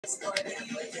Hi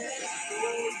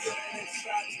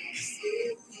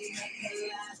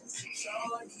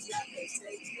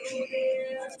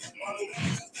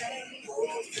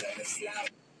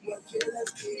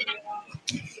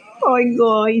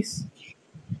guys.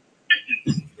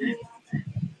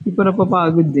 Hindi ko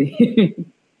napapagod eh.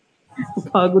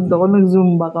 Pagod ako,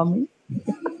 nag-zumba kami.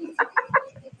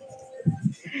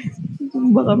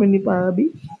 Zumba kami ni Pabby.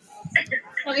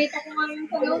 Pakita ko nga yung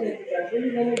panood.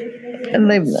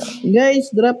 Live na.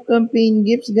 Guys, drop campaign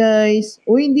gifts guys.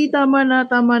 O hindi, tama na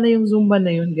yung Zumba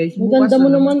na yun guys. Ang ganda mo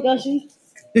naman kasi.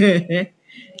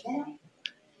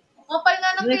 Kapal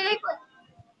nga ng kilay ko.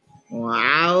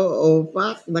 Wow,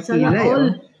 opak. Nakilay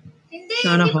oh. Hindi,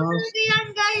 Sana hindi all. talaga yan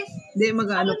guys. Hindi,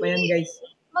 mag-ano pa yan guys.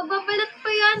 Magbabalat pa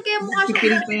yan, kaya mukha Sipil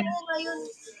siya pa yan. ngayon.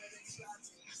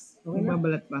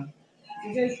 Magbabalat pa.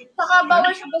 Saka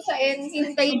bawal siya basain,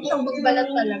 hintayin siyang magbalat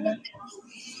talaga.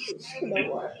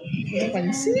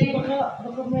 Pansin.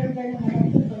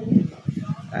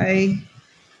 Ay.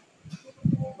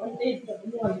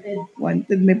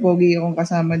 Wanted, may pogi akong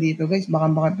kasama dito guys.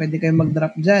 Baka pwede kayo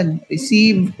mag-drop dyan.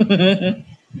 Receive.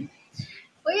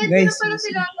 Uy, yan Guys, sila pala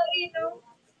sila ang no?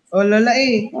 O lala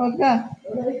eh. Tawag ka.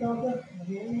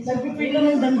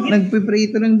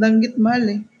 Nagpiprito ng danggit, mahal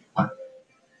eh.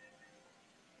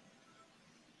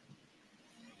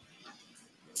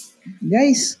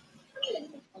 Guys,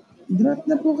 drop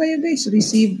na po kayo guys.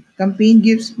 Receive. Campaign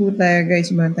gifts po tayo guys.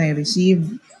 Meron tayo receive.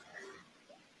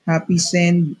 Happy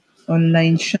send.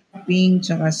 Online shopping.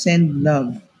 Tsaka send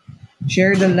love.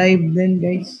 Share the live din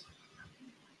guys.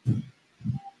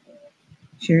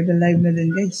 Share the live na din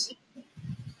guys.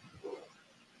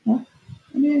 Huh?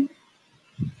 Ano yan?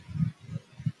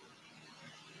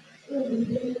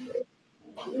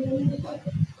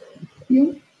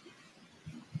 Yung?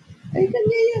 Ay,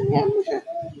 kanya yan. Yan mo siya.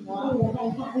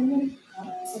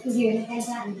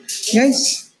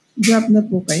 Guys, drop na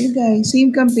po kayo guys.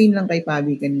 Same campaign lang kay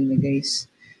Pabby kanina guys.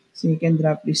 So you can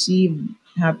drop receive,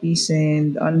 happy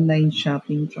send, online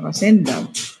shopping, tsaka send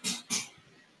love.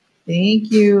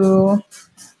 Thank you.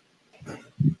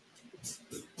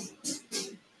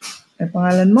 Ay,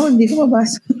 pangalan mo, hindi ko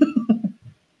mabasa.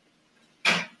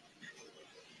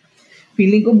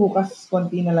 Feeling ko bukas,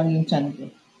 konti na lang yung chan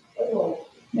ko.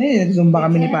 Eh, nag-zumba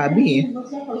kami ni Pabby eh.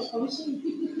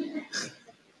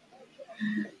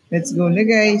 Let's go na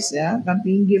guys.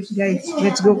 Campaign gifts guys.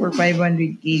 Let's go for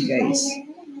 500k guys.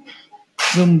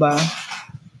 Zumba.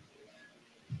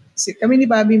 Kami ni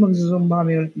Pabby mag-zumba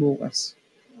kami ulit bukas.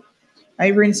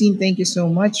 Hi Francine, thank you so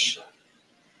much.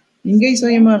 Yun guys,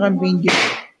 yung mga campaign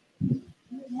gifts.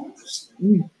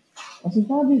 Uy, kasi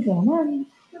Pabby ka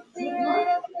naman.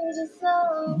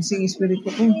 Gising espiritu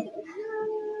ko.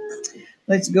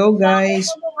 Let's go guys.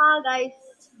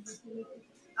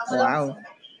 Wow.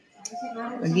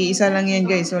 Nag-iisa lang yan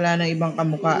guys. Wala nang ibang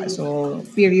kamuka. So,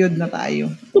 period na tayo.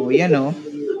 O, yan o.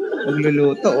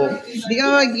 Magluluto o. Hindi ka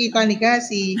magkikita ni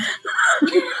Cassy.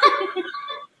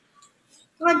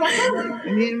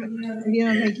 Hindi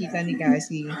na makikita ni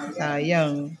Cassy.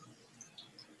 Sayang.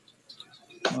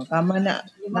 O, tama na.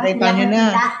 Nakita nyo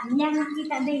na.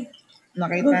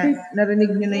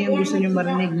 Narinig nyo na yung gusto nyo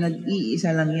marinig.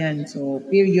 Nag-iisa lang yan. So,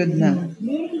 period na.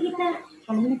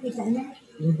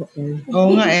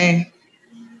 Oo nga eh.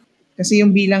 Kasi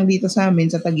yung bilang dito sa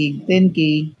amin sa Taguig, 10K.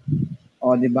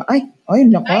 O, di ba? Ay,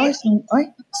 lakas.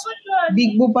 Ay,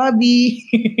 Big Bo Pabby.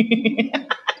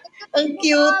 Ang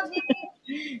cute.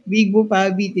 Big Bo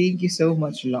Pabby, thank you so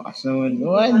much. Lakas naman.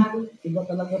 Iba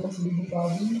talaga ito si Big Bo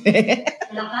Pabby.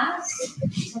 Lakas?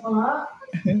 Isa pa nga?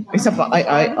 Isa pa.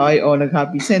 Ay,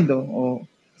 nag-happy send oh.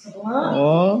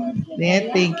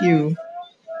 Net, thank you.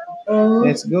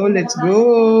 Let's go.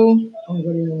 Ang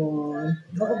galing naman.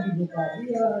 Baka Big Bo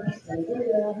Pabby yan.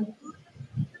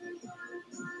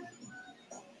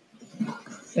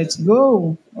 Let's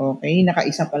go. Okay,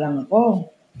 nakaisa pa lang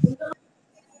ako.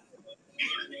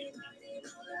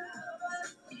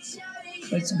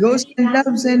 Let's go.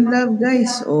 Send love,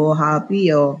 guys. Oh,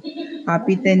 happy, oh.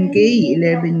 Happy 10K,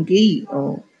 11K.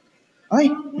 Oh.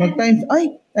 Ay,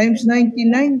 times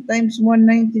 99, times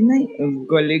 199. Ang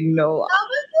galing na.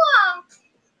 Double po ah.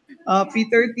 Happy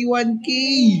 31K.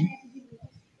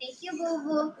 Thank you,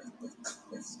 Bubu.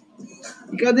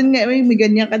 Ikaw din nga, may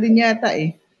ganyan ka din yata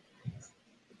eh.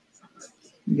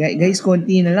 Guys,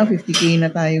 konti na lang. 50K na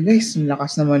tayo, guys. Ang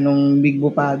lakas naman ng Big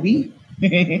Bo Pabby.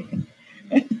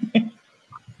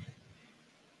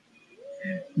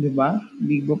 Diba?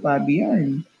 Big Bo Pabby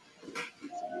yan.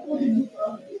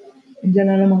 Diyan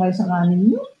na naman kayo sa kanin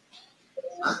nyo.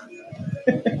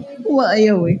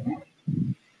 Ayaw eh.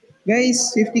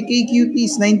 Guys, 50K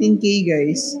cuties, 19K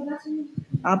guys.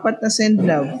 4 na send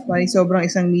love. Pari sobrang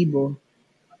 1,000.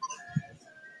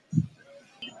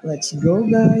 Let's go,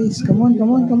 guys. Come on,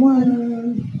 come on, come on.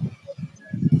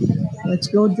 Let's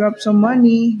go drop some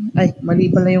money. Ay,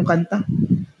 mali pala yung kanta.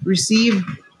 Receive.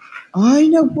 Ay,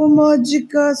 nagpa-magic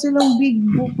ka silang Big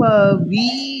Boo Pabi.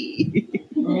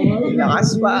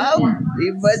 Lakas pa.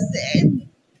 Diba din?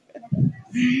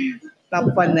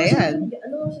 Tapan na yan.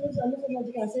 Ano sa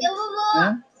Magic Castle?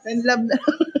 Ha? Send love na.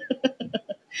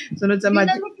 Sunod sa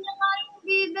Magic. Ginamit niya nga yung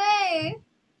bibe eh.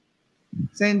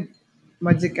 Send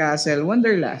Magic Castle.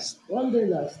 Wonderlust.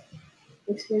 Wonderlust.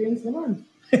 Experience naman.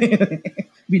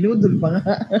 Binudol pa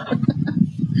nga.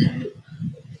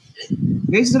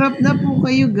 Guys, drop na po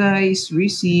kayo, guys.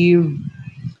 Receive.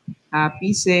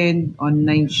 Happy send.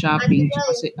 Online shopping.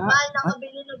 Kasi,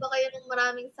 nakabili na ba kayo ng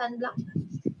maraming sunblock?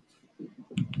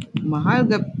 mahal.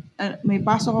 May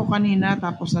pasok ko kanina,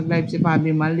 tapos nag-live si Pabby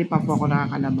Mal. Di pa po ako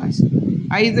nakakalabas.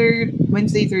 Either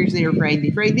Wednesday, Thursday, or Friday.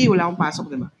 Friday, wala akong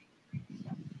pasok, di ba?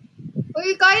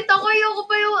 Uy, kahit ako, ayoko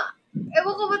pa yung...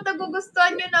 Ewan ko ba't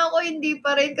nagugustuhan nyo na ako, hindi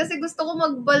pa rin. Kasi gusto ko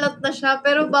magbalat na siya,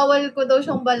 pero bawal ko daw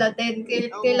siyang balatin.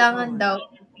 Kailangan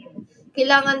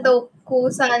daw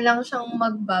kusa lang siyang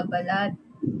magbabalat.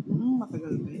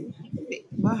 Matagal ba yun?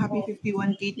 Ba, happy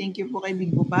 51K. Thank you po kay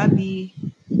Big Bo Pabi.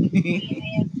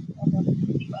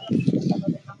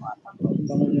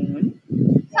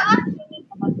 Saan?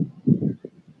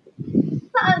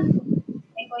 Saan?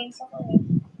 May coins ako eh.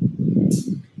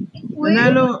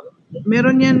 Nanalo,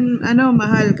 meron yan,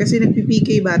 mahal, kasi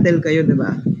nagpi-PK battle kayo, di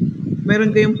ba? Meron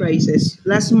kayong prizes.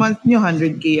 Last month nyo,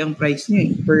 100K ang price nyo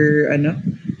eh,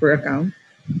 per account.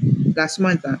 Last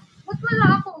month, Ba't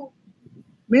wala ako?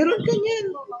 Meron ka niyan.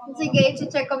 Sige,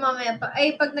 i-check ko mamaya pa.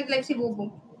 Ay, pag nag-live si Bubo.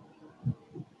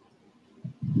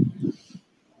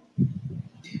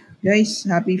 Guys,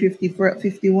 happy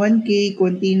 51K.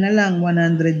 Konti na lang.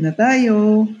 100 na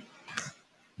tayo.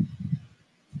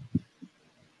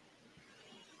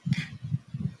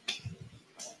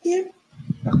 Yeah.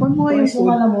 Takpan mo nga yung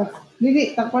food.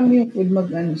 Hindi, takpan mo yung food.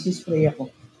 Mag-spray ako.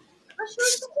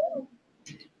 Sure ko.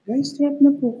 Guys, drop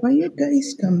na po kayo,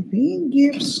 guys. Campaign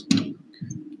gifts.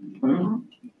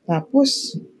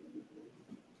 Tapos,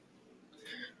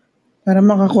 para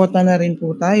makakota na rin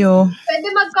po tayo. Pwede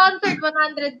mag-concert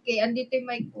 100K. Andito yung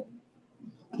mic ko.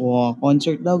 Wow,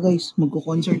 concert daw, guys.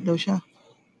 Magko-concert daw siya.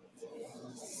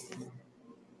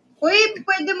 Uy,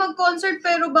 pwede mag-concert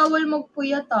pero bawal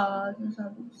magpuyat ah.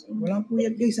 Walang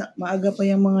puyat, guys. Maaga pa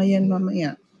yung mga yan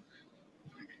mamaya.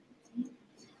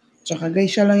 Tsaka,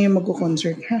 guys, siya lang yung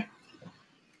magko-concert, ha?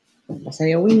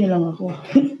 Pasayawin niyo lang ako.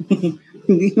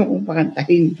 Hindi nyo akong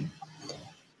pakantahin.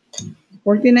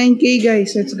 49K,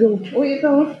 guys. Let's go. Uy,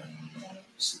 ito.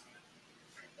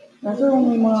 Nasa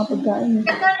may mga pagkain.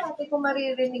 Ito natin kung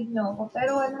maririnig nyo ako.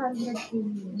 Pero 100K.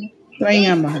 Try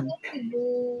nga, mahal.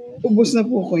 Ubus na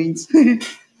po, coins.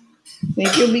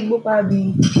 Thank you, Big Bo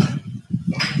Pabi.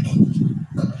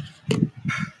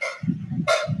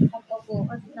 Ako po.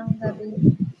 Kasi lang gabi.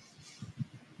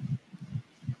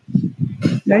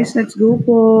 Guys, let's go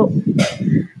po.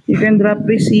 You can drop,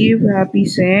 receive, happy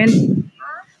send,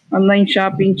 online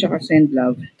shopping, tsaka send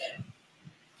love.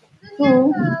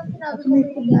 So,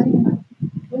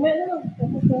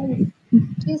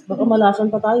 Baka malasan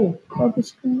pa tayo.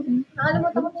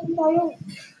 Nakalimutan ko din tayo.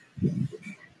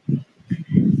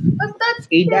 Basta,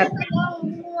 Idat.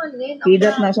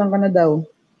 Idat, nasan ka na daw?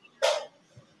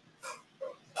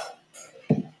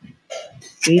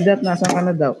 Idat, nasan ka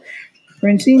na daw?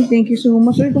 Francine, thank you so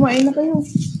much. Uy, kumain na kayo.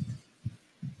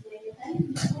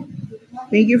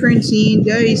 Thank you, Francine.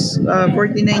 Guys,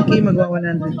 49K, magwa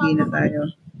 100K na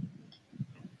tayo.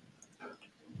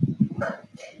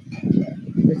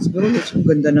 Let's go. Let's go.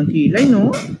 Ganda ng kilay,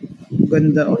 no?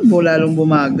 Ganda. Oh, lalong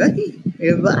bumagay.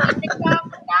 Diba?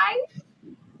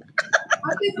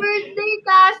 Happy birthday,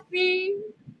 Cassby!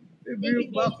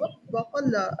 Baka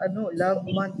love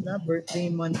month na,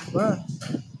 birthday month pa.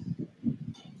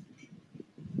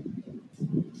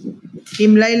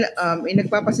 Himlay,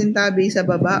 nagpapasintabi sa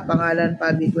baba, pangalan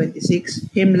PABBY 26.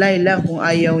 Himlay lang kung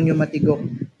ayaw nyo matigok.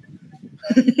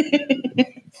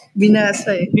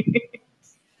 Binasa eh.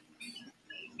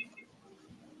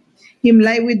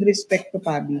 Himlay with respect to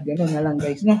PABBY. Ganun na lang,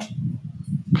 guys, no?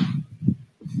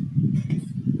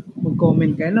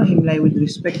 Mag-comment kayo, no? Himlay with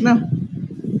respect, no?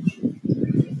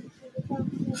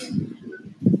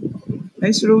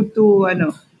 Nice road to,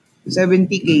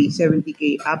 70K.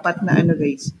 70K. 4 na,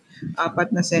 guys. 4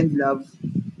 na send love.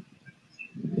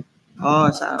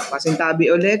 Sa pasintabi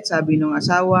ulit, sabi ng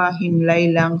asawa, himlay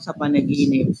lang sa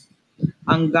panaginip.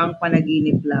 Hanggang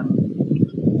panaginip lang.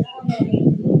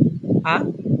 Ha?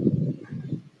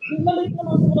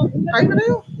 Kain na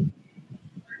kayo.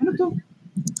 Ano to?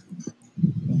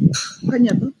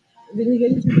 Kanya to? Binigay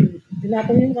niya siya.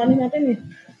 Tinapon yung kanin natin eh.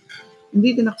 Hindi,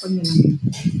 tinakpan niya lang yun.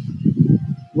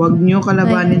 Huwag niyo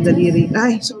kalabanin daliri.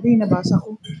 Ay, sorry, nabasa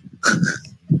ko.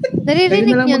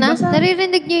 Naririnig lang niyo na? magbasa.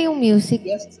 Naririnig niyo yung music?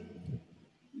 Yes.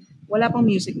 Wala pang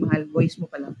music, mahal. Voice mo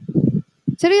pa lang.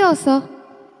 Seryoso?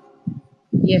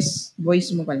 Yes,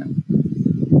 voice mo pa lang.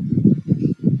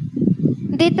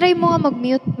 Hindi, try mo nga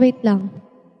mag-mute. Wait lang.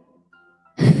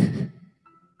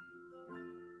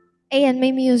 Ayan,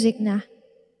 may music na.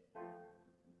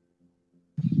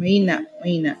 Mahina,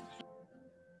 mahina.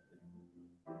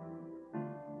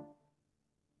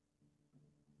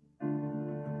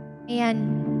 Ayan.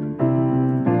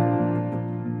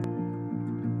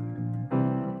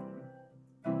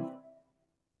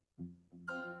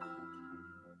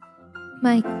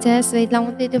 Mic test. Wait lang,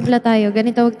 magtitimpla tayo.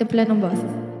 Ganito magtimpla ng boss.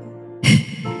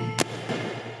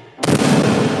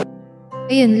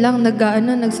 Ayun lang,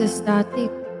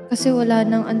 nagsa-static. Kasi wala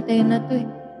nang antena to eh.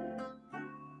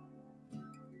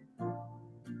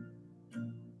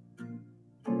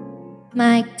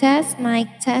 Mic test, mic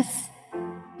test.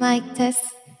 Mic test.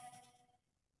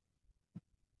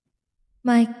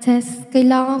 Mic test.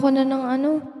 Kailangan ko na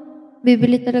ng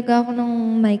bibili talaga ako ng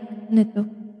mic nito.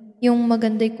 Yung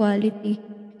maganda yung quality.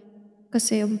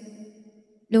 Kasi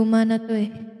luma na to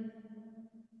eh.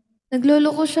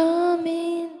 Nagloloko siya,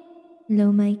 man.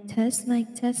 Low mic test,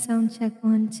 sound check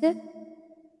 1, 2.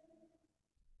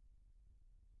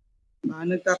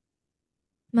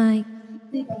 Mic.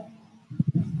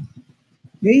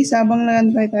 Guys, habang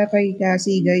nagantay tayo kay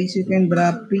Cassy, guys, you can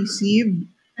drop, receive,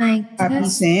 Mic copy,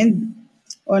 test. send,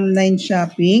 online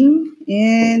shopping,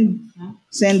 and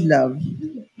send love.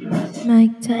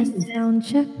 Mic test, sound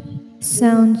check.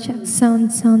 Sound check, sound.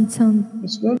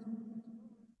 Let's go.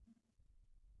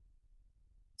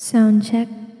 Sound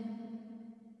check.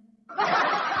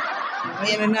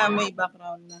 Ayan na, may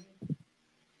background na.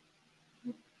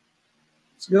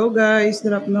 Let's go, guys.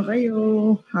 Drop na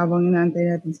kayo. Habang inaantay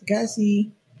natin si Cassy.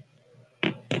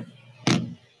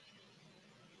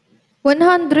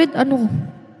 100,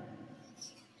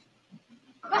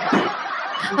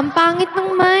 Ang pangit ng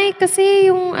mic kasi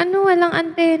yung walang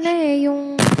antena eh.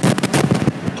 Yung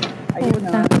Ayun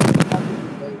na. puta.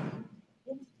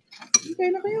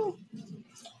 Hintay na kayo.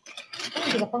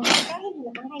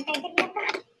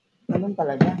 Ganun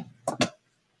talaga.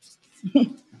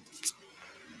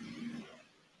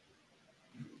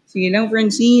 Sige lang,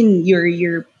 Francine.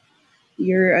 Your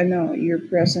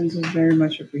presence is very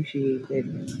much appreciated.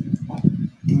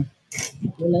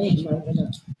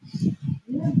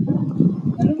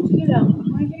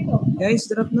 Guys,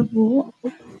 drop na po.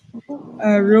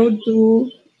 Road to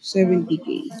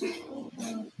 70K.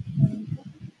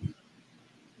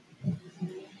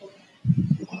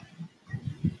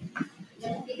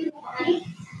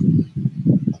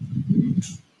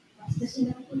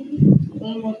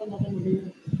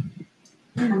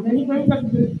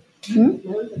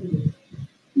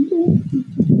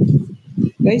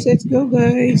 Guys, let's go,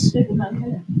 guys.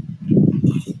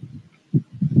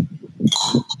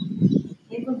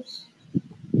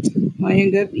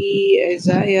 Mayang gabi,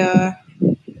 Isaiah.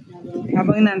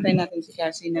 Habang inaantay natin si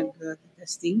Cassy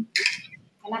nag-testing.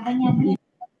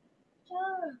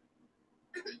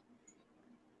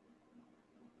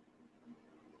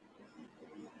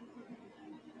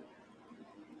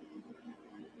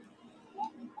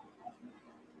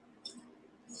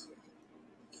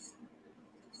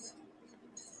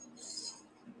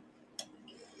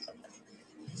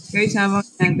 Guys, habang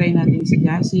inaantay natin si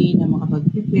Cassy na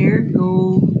makapag-prepare,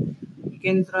 go. You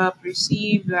can drop,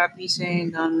 receive, happy,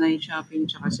 send, online shopping,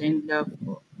 tsaka send love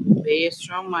po. Be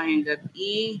strong, mayang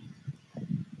gabi.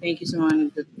 Thank you sa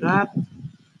mga nag-drop.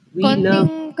 We love.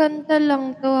 Konting kanta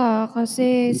lang to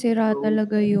kasi sira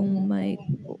talaga yung mic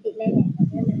ko.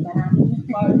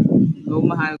 Go,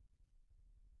 mahal.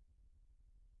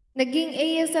 Naging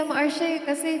ASMR siya eh,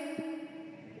 kasi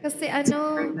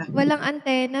walang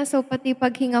antena so pati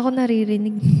paghinga ko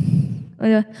naririnig.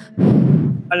 Wala.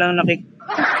 Walang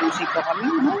nakikisusi pa kami.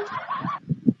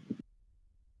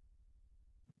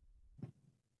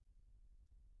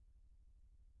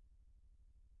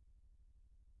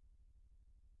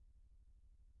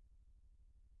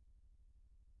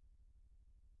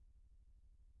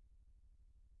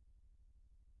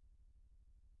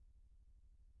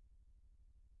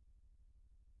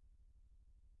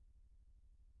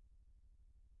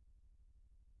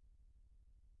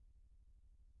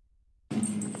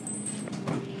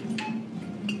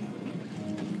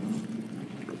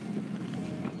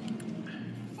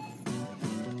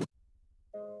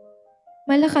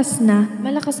 Malakas na?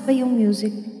 Malakas ba yung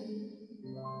music?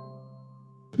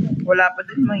 Wala pa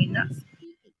din, mahina.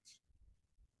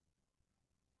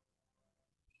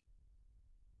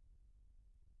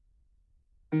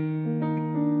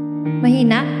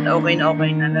 Mahina? Okay na.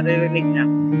 Naririnig na.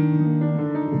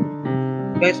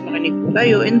 Guys, makinig po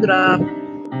tayo and drop.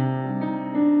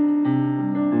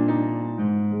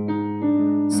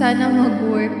 Sana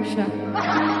mag-work siya.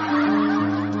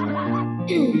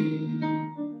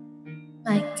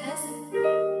 Mic test.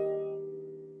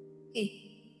 Okay,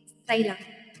 try lang.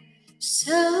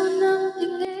 Sana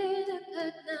tingin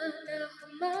agad na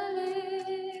nakamali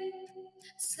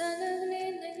sa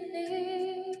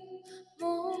nanininig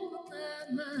mong mga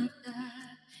mata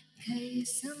kay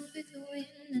isang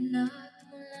bituin na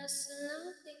nagmula sa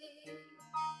langit.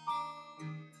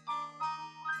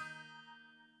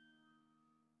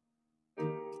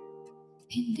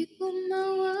 Hindi ko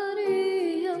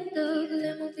mawari ang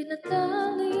tagal mong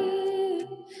tinatali.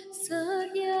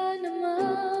 Sadya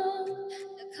namang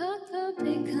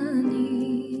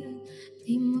nakakapikani.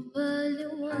 Di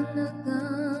mapaliwanag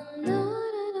ang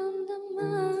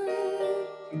nararamdaman.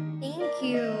 Thank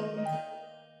you.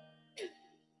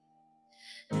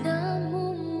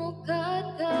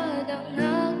 Namumukadkad ang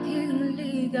aking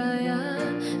ligaya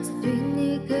sa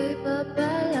tuwing ika'y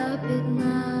papalapit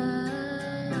na.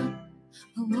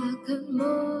 Hawakan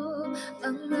mo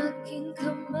ang aking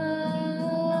kamay.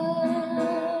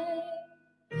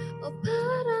 O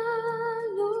para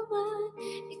luman,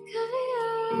 ika'y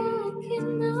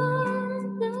akin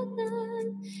ang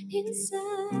dadalhin sa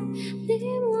di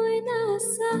mo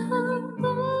inasahang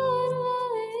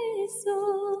paraiso.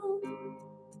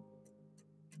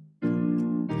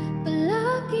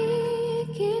 Palagi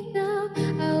kitang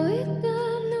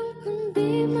awitan ng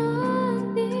kundi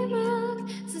magdimag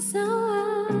sa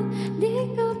sawa.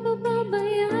 Di ka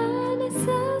pababayaan,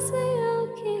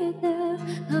 isasayaw kita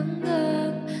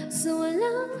hanggang sa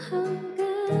walang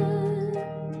hanggan.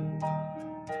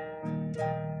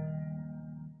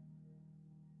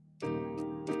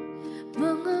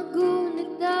 Mga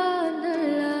gunita na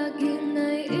laging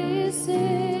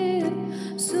naiisip,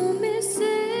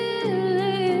 sumisilip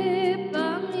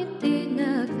ang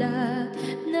itinagda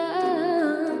na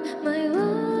may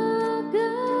waga.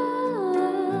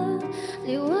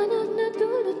 Liwanag na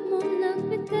dulot mo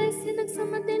nagbigay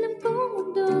sinagsama dilim kong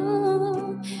mundo.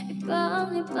 Iba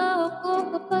ang iba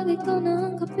ako kapag ikaw na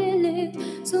ang kapiling.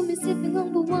 Sumisiping ang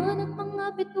buwan at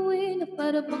mga bituin na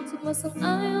para bang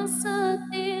sumasang-ayon sa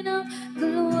atin ang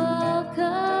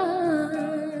kaluwagan.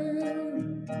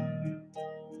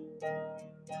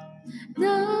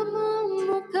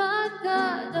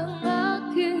 Namumukadkad ang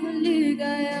aking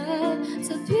ligaya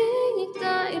sa tuwing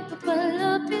ika'y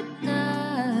papalapit na.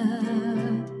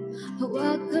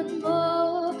 Hawakan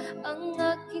mo ang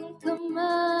aking kamay.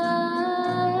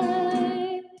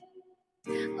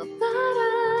 O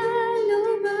para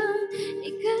lumang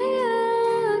ika'y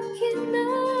akin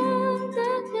ang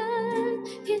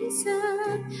dadalhin sa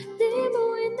di mo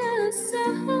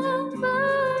inasahang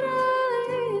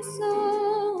paraiso.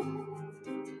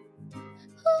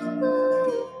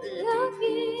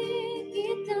 Lagi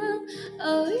kitang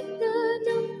awitan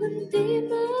ng kundi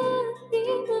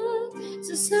magdimag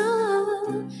sa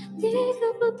sawa. Di ka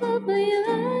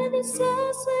papabayaan,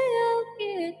 isasayaw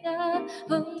kita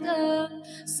hanggang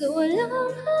sa walang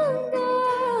hanggan.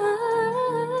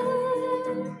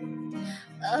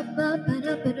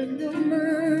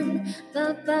 Papa-para-para-luman,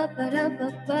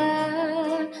 papa-para-papa,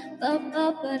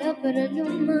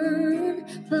 papa-para-para-luman,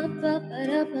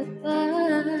 papa-para-papa.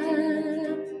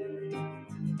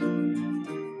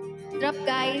 Drop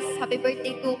guys, happy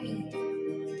birthday to me.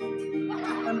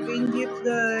 Campaign gifts,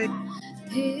 guys.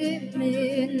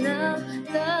 Himig ng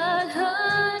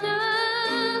tadhana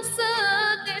sa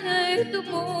atin ay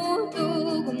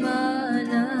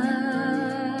tumutugmana.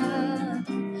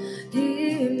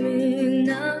 Himig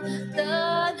ng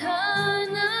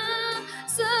tadhana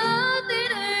sa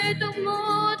atin ay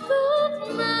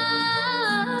tumutugmana.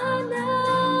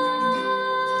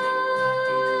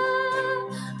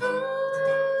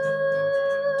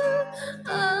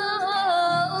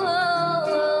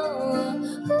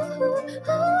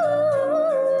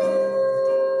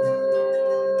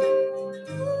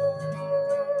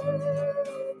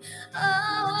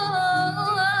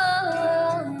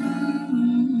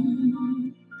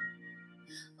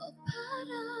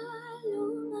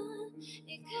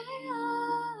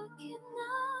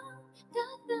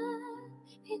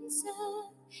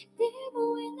 Di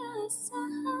mo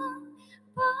inasahang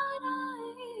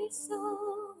paraiso.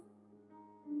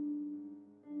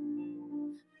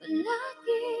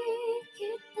 Palagi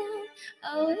kitang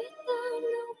awitan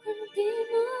ng kundi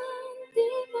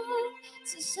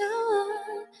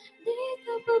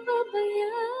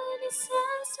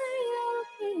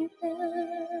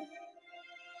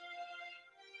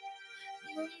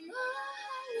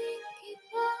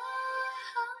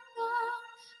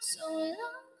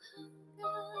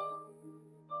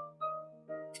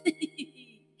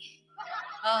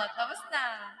Oh, tapos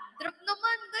na. Drop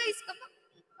naman, guys.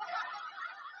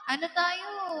 Ano tayo?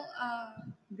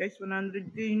 Guys,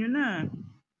 100k nyo na.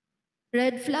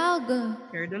 Red flag.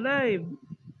 Share the live.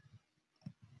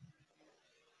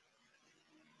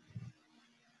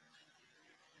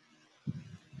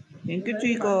 Thank you,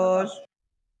 chicos.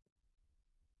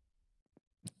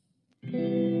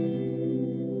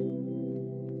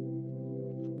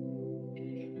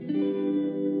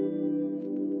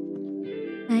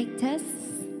 Mic test.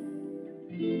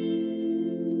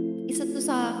 Isa to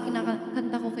sa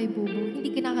kanta ko kay Bubu.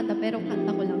 Hindi kinakanta, pero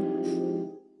kanta ko lang.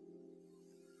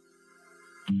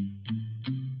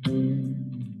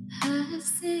 I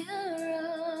see a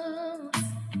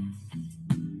rose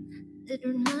that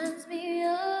reminds me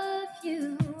of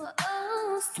you.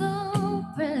 Oh, so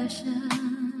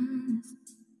precious,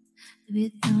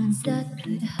 with thorns that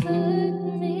could hurt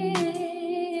me.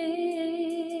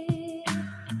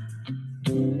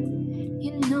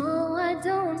 You know I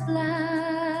don't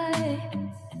lie,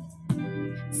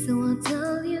 so I'll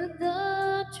tell you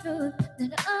the truth,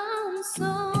 that I'm so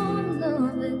in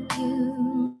love with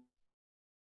you.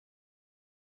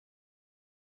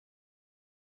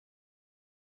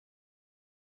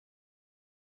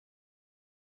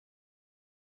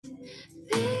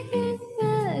 Picking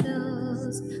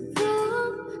petals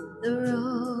from the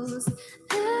rose,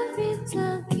 every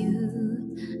time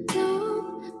you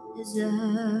don't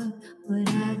deserve what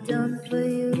I've done for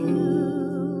you.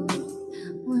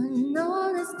 When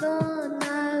all is gone,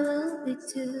 I will be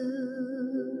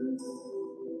too.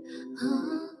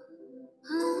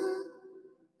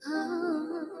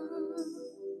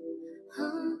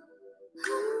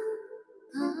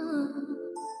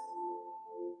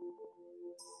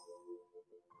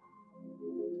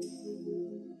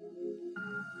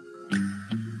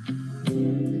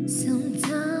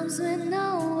 Sometimes when I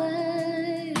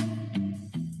wake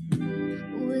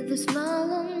with a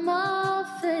smile on my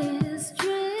face,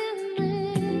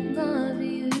 dreaming of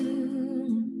you,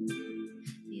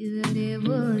 even it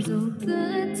was so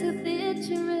good to be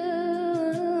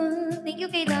true. Thank you,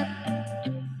 Kayla.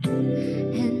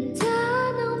 And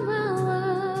I know my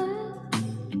worth,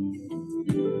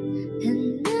 and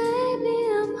maybe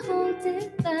I'm holding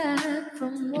back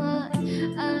from what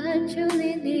I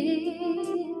truly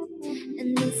need,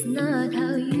 and it's not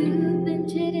how you've been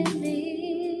treating me.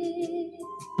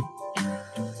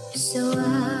 So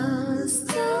I'll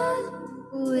start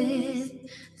with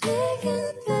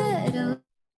thinking better.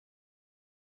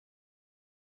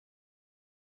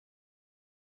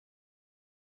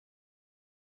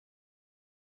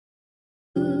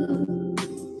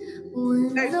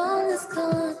 When all is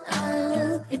gone, I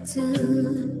look at you.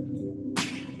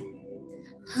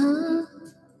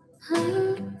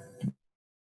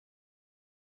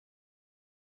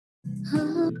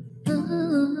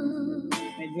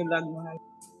 Medyo lag mahal.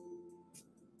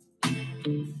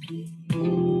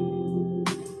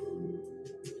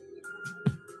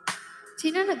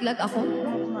 Sino naglag ako?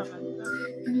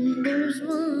 And there's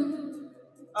one.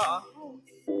 Oo.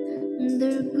 And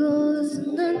there goes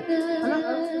another.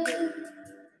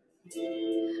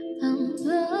 I'm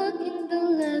blocking the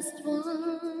last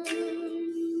one.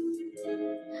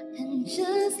 And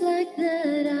just like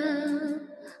that, I'm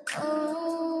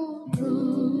all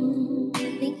gone.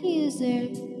 Thank you, sir.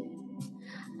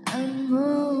 I'm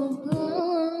all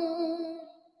gone.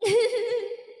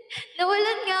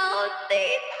 Nawalan nga ako,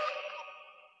 Tate.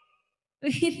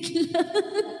 Wait lang.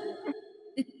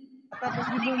 Tapos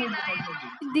di mo bukal mo din.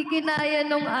 Hindi kinaya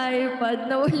nung iPad.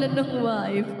 Nawalan ng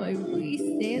wifi.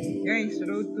 Buisit. Guys,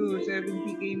 road to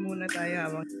 70k muna tayo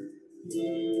habang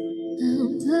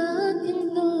I'm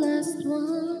blocking the last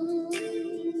one.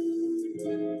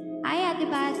 Hi, Ate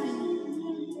Patty.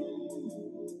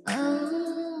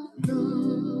 I'm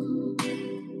gone.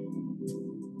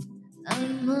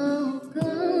 I'm all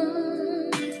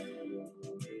gone.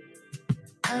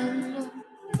 I'm all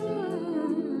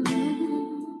gone.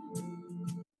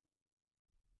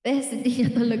 Bes, hindi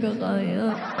niya talaga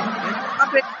kaya.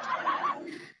 kapit.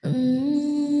 I'm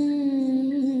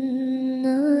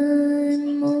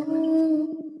all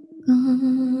gone.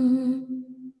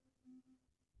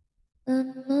 I'm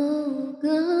all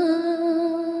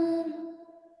gone.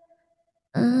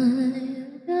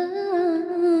 I'm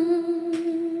gone.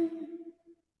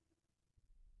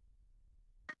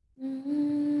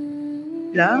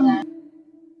 Lang.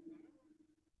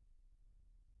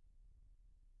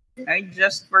 Ay,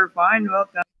 just for fun,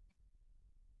 welcome.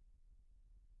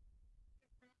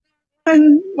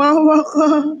 Mawa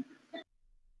ka.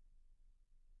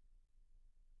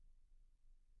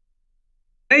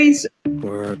 Guys,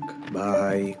 Work,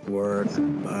 bahay, work,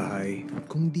 bahay.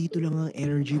 Kung dito lang ang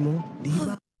energy mo, di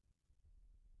ba?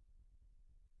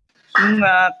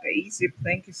 kaisip,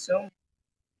 thank you so much.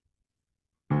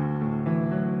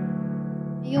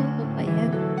 Ayoko pa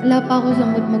yan. Wala pa ako sa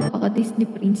mood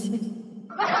magpaka-Disney princess.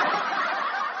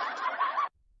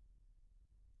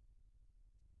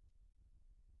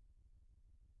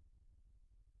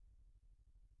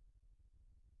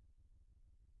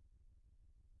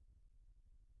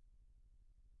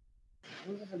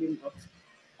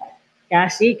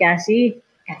 Cassy. Cassy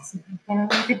B ka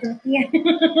naman katuti yan.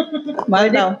 Mahal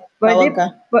daw, tawag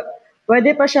ka.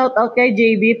 Pwede pa shoutout kay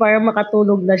JB para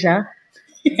makatulog na siya.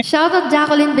 Shoutout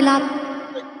Jacqueline Bilat.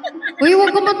 Uy,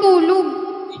 huwag ka matulog.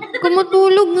 Huwag ka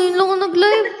matulog. Ngayon lang ako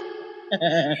nag-live.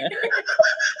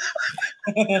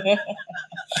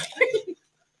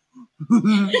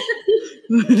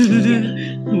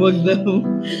 Wag daw.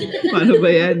 Paano ba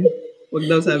yan? Wag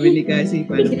daw sabi ni Cassy.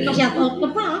 Paano ba yan? Shoutout ka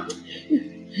pa.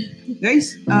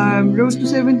 Guys, rose to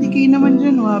 70k naman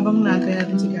dyan. Habang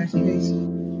natin si Cassy, guys.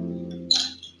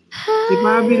 Si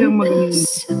Pabby lang magaling.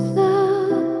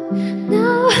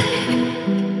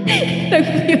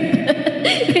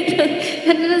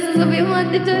 Ano na sasabihin mo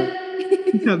ate dyan?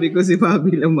 Sabi ko si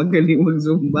Pabby lang magaling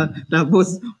mag-zumba.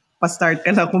 Tapos, pa-start ka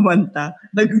na kumanta.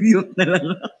 Nag-mute na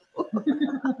lang ako.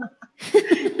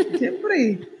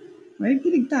 Siyempre, may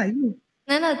kilig tayo.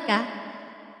 Nanood ka?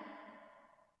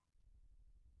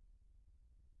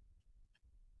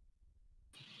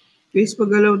 Guys,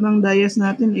 pag-alaw ng dayas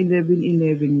natin,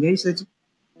 11-11, guys. Let's...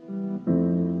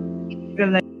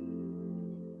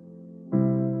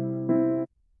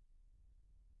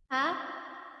 Ha?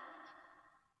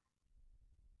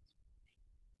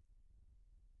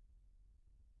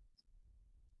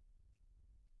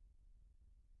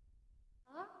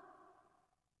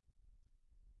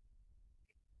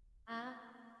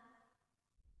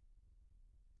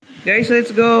 Guys,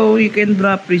 let's go. You can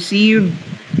drop, receive,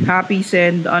 happy,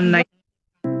 send, online.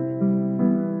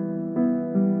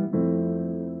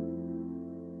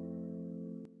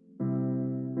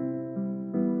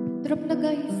 Drop na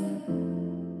guys.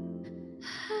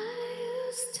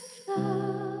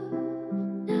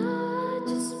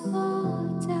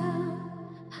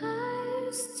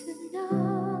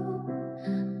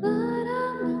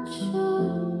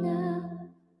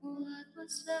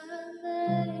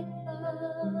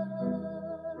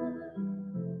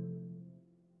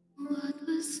 What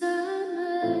was I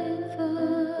made for?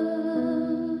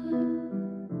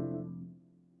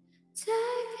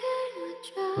 Taking a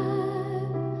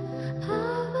drive, I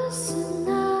was a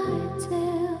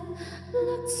nightingale,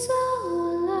 looked so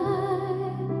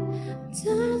alive.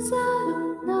 Turns out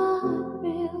I'm not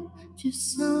real, just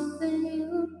something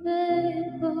you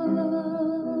paid for.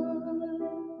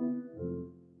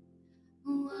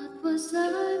 What was I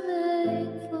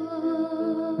made for?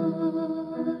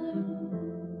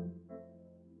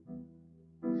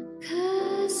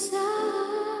 'Cause I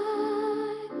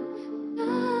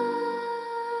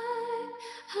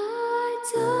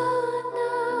don't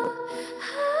know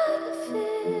how to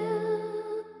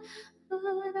feel, but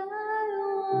I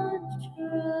want to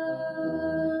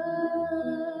try.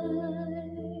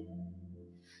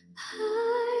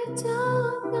 I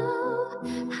don't know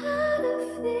how to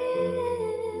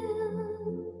feel,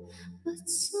 but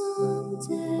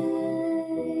someday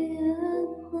I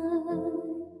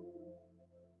might.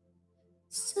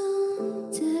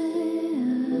 Someday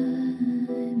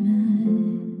I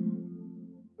might.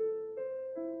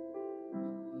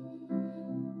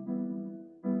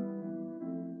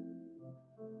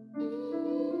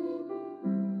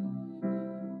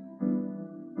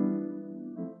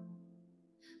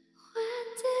 When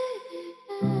did it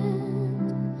end?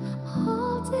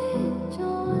 Holding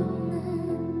on,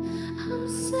 I'm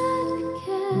sad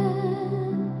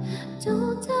again.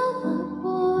 Don't tell my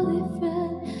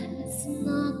boyfriend it's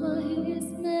not what he's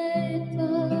made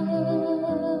for.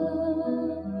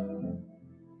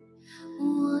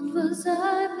 What was I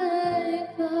made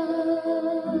for?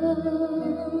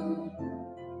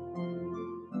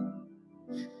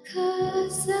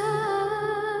 'Cause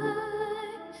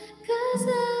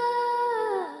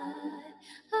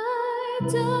I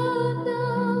don't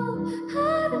know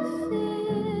how to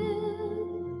feel,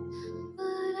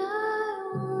 but I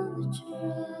wanna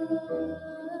try.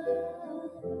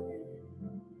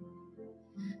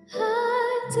 I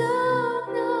don't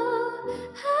know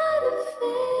how to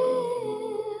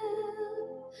feel,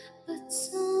 but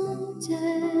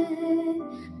someday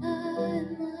I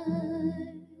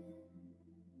might.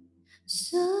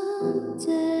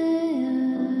 Someday I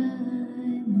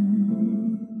might.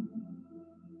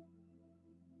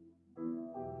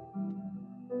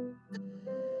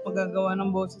 pagkagawa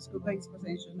ng boses ko, guys.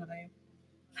 Pasensya na kayo.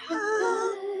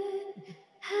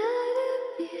 Had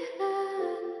to be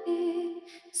happy,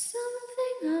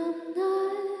 something I'm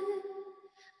not,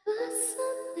 but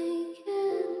something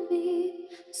can be,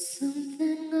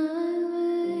 something I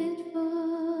wait for,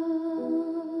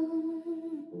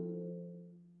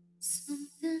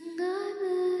 something I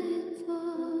wait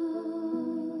for,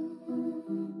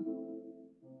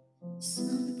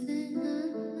 something I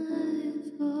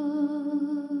wait for.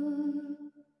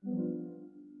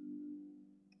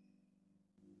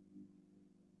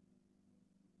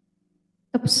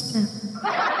 Tapos na.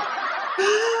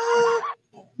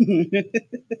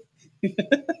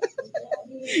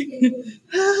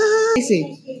 Guys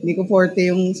hindi ko forte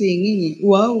yung singing eh.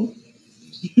 Wow.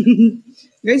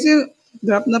 Guys,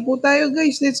 drop na po tayo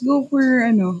guys. Let's go for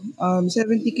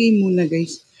 70K muna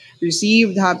guys.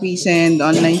 Received, happy, send,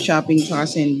 online shopping,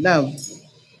 saka send love.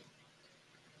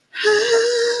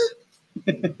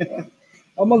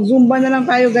 O mag-zumba na lang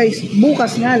tayo guys.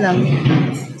 Bukas nga lang.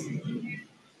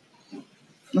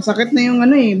 Masakit na yung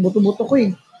buto-buto ko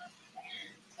eh.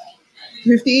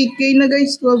 58K na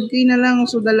guys, 12K na lang.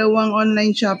 So, dalawang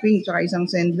online shopping, tsaka isang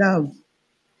send love.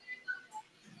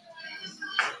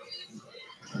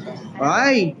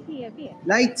 Ay!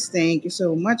 Lights, thank you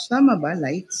so much. Tama ba,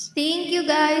 Lights? Thank you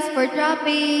guys for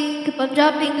dropping. Keep on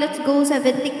dropping. Let's go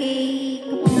 70K.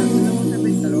 Come on.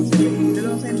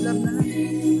 Dalawang send love na lang.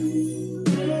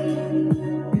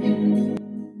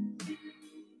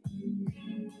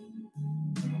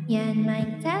 Yan, my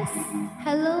test.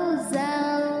 Hello,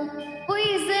 Zel. Uy,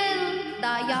 Zel!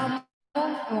 Daya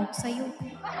mo. Sa'yo.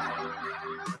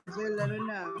 Zel,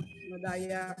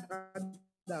 madaya ka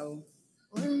daw.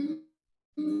 When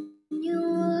you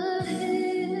were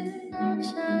here, I'll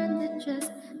shine the dress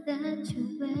that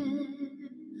you wear.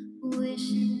 We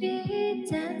should be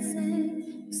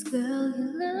dancing, 'cause girl, you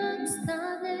look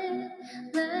stunning.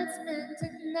 Let's spend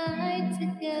the night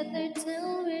together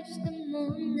till reach the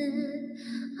morning.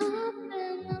 Up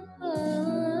and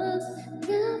above,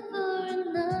 never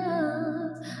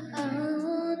enough. I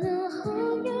wanna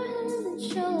hold your hand and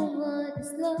show what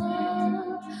is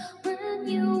love. When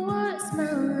you are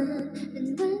smiling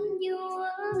and when you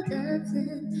are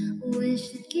laughing, we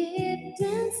should keep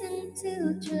dancing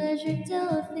to treasure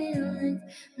the feelings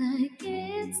like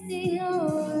it's the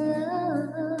old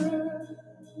love.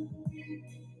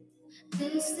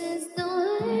 This is the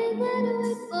way that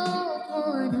we both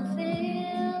wanna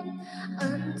feel.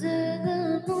 Under the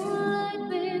moonlight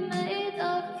we made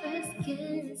our first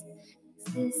kiss.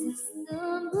 This is the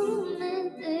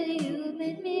moment that you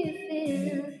made me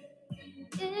feel.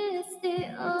 It's the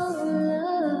old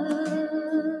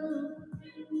love.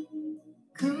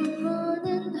 Come on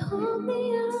and hold me,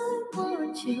 I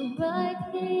want you right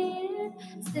here.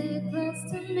 Stay close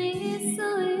to me so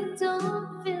you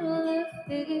don't feel the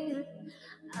fear.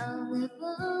 I'll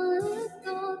never let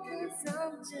go, 'cause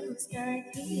I'm just right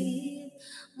here.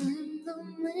 When I'm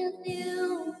with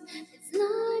you, it's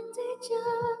like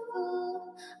deja vu.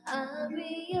 I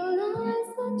realize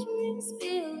that dreams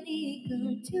really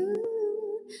come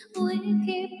true. We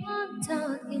keep on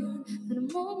talking for the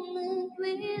moment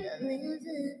we're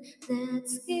living.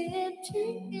 Let's keep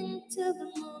drinking till the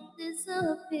moon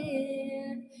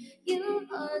disappears. You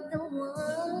are the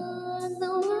one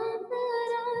that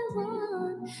I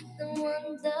want, the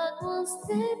one that will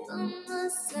stay by my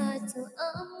side till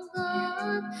I'm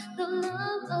gone. The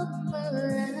love of my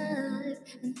life,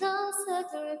 and I'll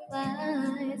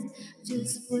sacrifice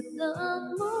just for the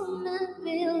moment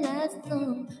will last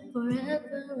long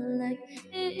forever, like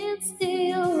it's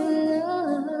the old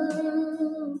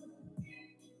love.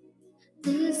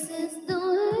 This is the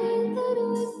way that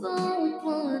we both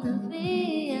wanna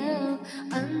feel.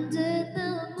 Under the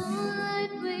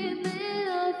moonlight we made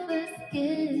our first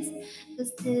kiss.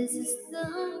 'Cause this is the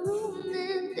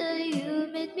moment that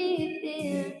you made me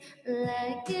feel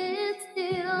like it's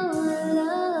the old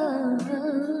love.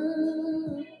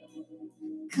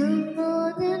 Come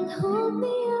on and hold me,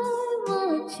 I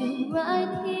want you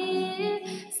right here.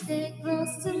 Stay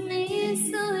close to me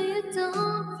so you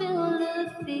don't feel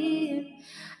the fear.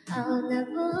 I'll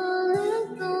never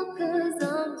let go, 'cause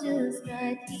I'm just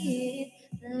right here.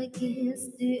 Like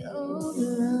it's the old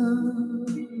love.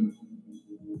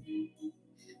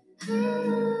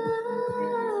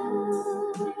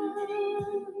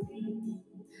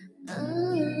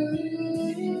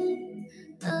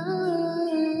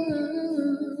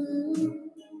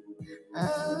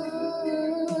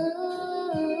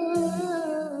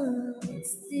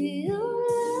 It's the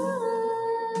love.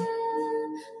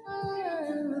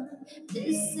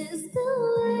 This is the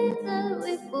way that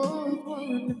we both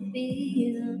wanna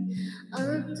feel.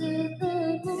 Under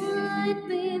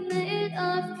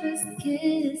our first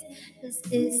kiss. 'Cause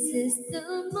this is the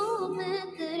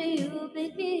moment that you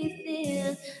make me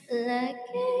feel like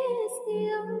it's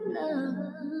your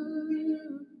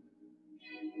love.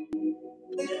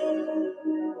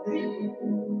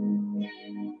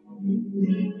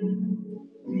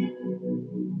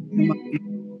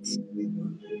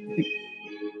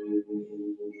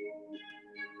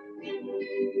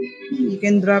 You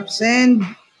can drop send,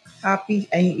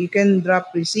 you can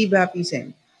drop receive, happy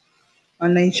send.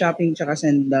 Online shopping tsaka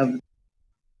send love.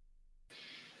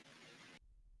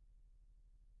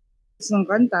 Isang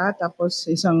kanta, tapos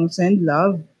isang send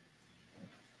love.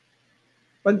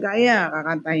 Pag kaya,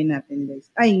 kakantahin natin guys.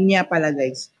 Ay, niya pala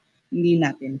guys. Hindi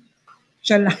natin.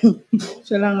 Siya lang.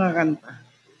 Siya lang kakanta.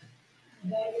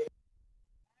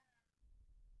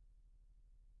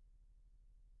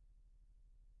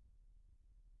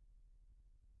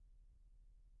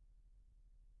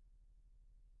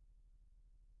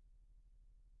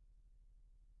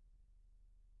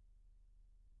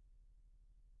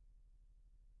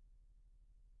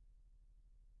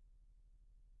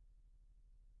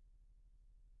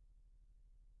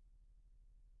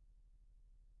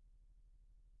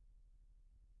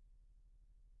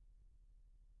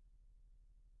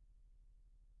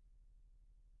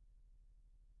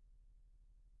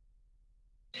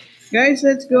 Guys,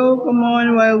 let's go. Come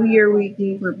on while we are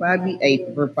waiting for Pabi. Ay,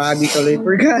 for Pabi tuloy.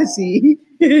 For Cassie.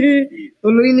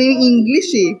 Tuloy na yung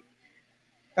English eh.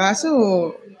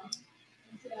 Kaso,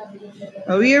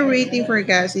 we are waiting for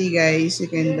Cassie, guys. You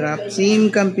can drop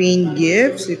same campaign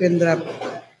gifts. You can drop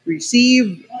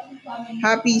receive,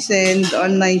 happy send,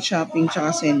 online shopping,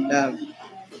 tsaka send love.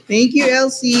 Thank you,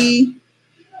 Elsie.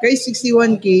 Guys,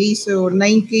 61K. So,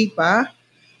 9K pa.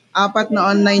 Apat na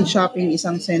online shopping,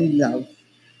 isang send love.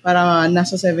 Para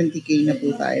nasa 70K na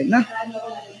po tayo na.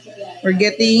 We're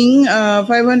getting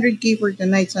 500K for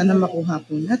tonight. Sana makuha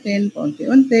po natin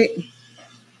paunti-unti.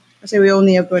 Kasi we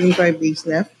only have 25 days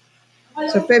left.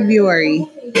 So, February.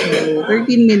 So,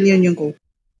 13 million yung quota.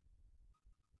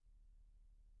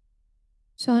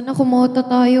 Sana kumota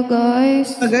tayo,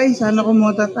 guys. Guys, sana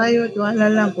kumota tayo. Tuwala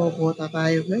lang, kukota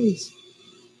tayo, guys.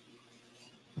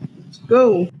 Let's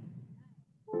go.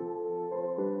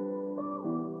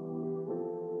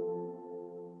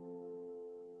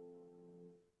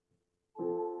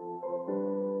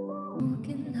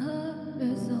 Broken heart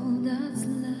is all that's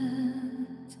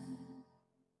left.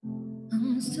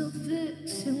 I'm still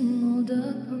fixing all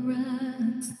the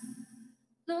cracks.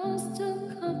 Lost a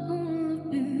couple of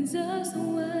pieces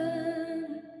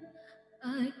when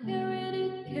I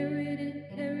carried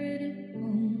it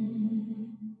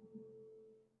home.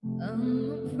 I'm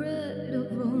afraid of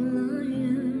all I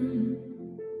am.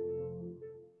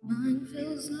 Mine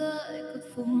feels like a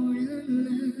foreign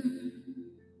land.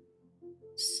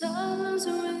 Silence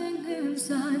ringing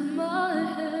inside my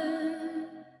head.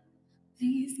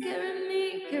 Please carry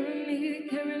me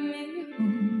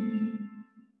home.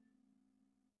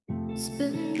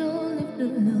 Spend all of the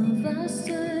love I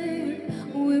saved.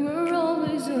 We were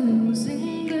always a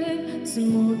losing game.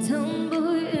 Small town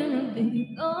boy in a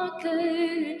big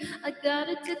arcade. I got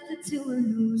addicted to a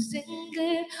losing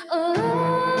game.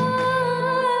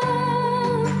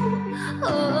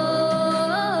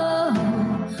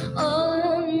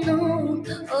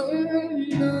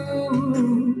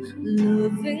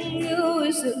 Loving you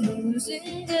is a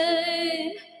losing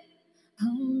game.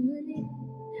 How many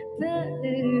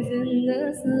days in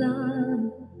this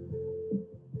life?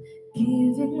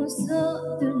 Giving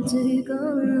myself to take a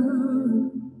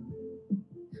run.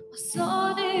 I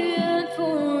saw the end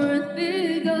for it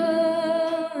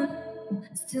begun.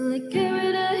 Still I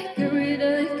carried on.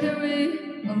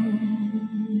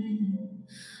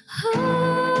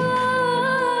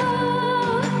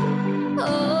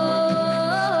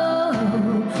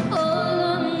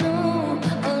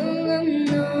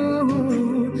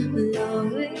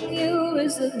 Loving you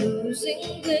is a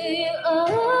losing game.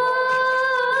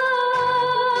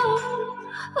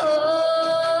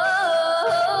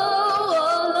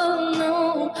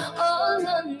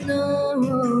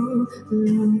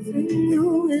 Loving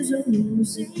you is a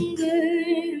losing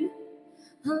game.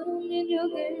 I don't need your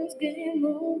game, it's game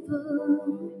over.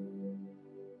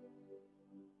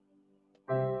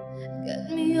 Get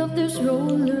me off this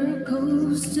roller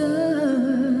coaster.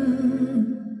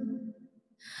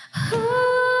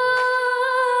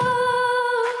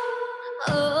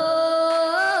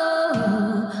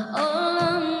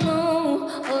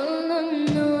 All I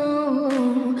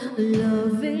know,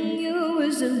 loving you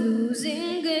is a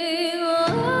losing game.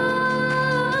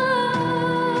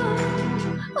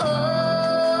 All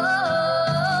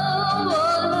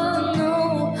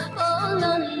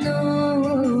I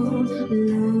know,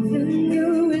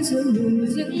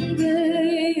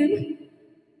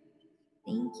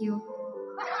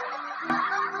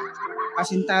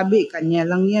 Kasintabi, kanya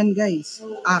lang yan guys.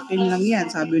 Akin lang yan,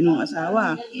 sabi nung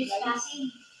asawa.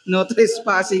 No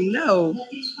trespassing daw.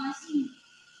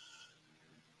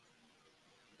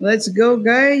 Let's go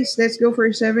guys. Let's go for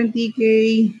 70K.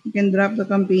 You can drop the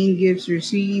campaign gifts,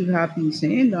 receive happy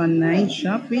send, online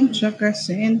shopping, tsaka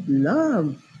send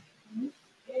love.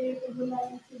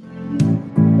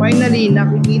 Finally,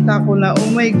 nakikita ko na, oh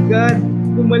my God,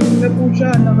 gumaling na po siya.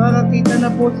 Nakakakita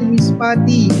na po si Miss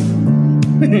Patty.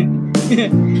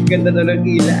 Ganda na ng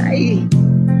kilay.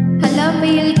 Hala,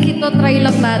 mail kito, try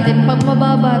lang natin. Pag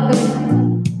mababa to.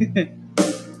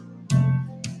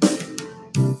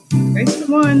 Guys,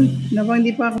 come on. Naku,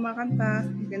 hindi pa ako makanta.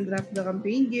 You can drop the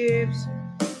campaign gifts.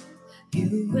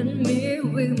 You and me,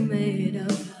 we made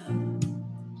up.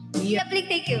 Yeah, please,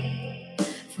 thank you.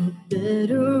 For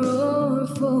better or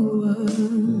for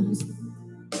worse,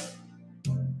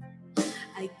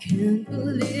 I can't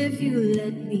believe you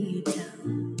let me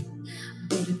down,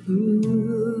 but it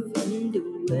proved in the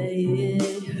way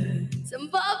it hurts. And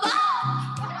Baba,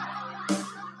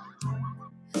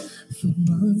 for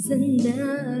months and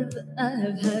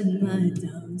I've had my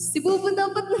doubts. Si Bobo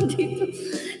dapat nandito,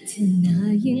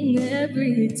 denying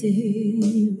every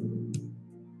day.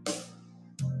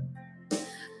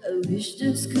 I wish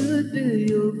this could be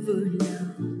over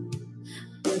now,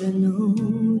 but I know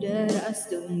that I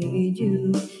still need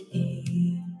you.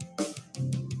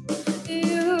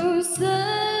 You say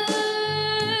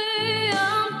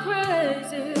I'm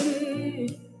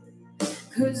crazy,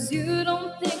 'cause you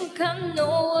don't think I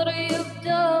know what you've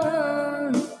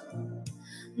done.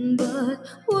 But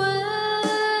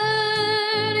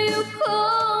when you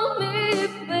call me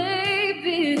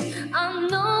baby, I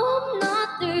know I'm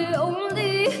not the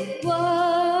only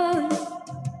one.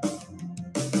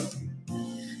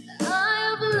 I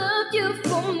have loved you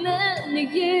for many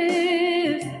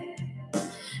years.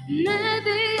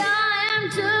 Maybe I am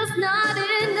just not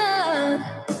enough.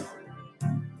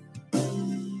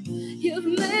 You've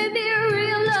made me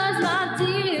realize my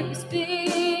deepest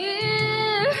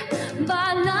fear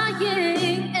by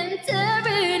lying and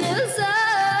tearing us up.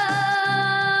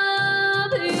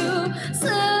 You say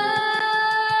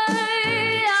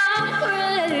I'm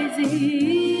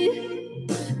crazy,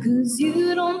 'cause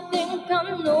you don't think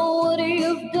I know what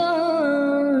you've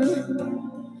done.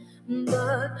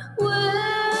 But when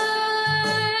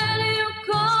you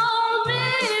call me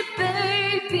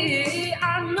baby,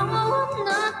 I know I'm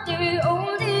not the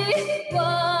only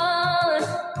one.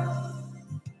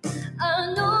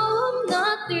 I know I'm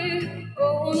not the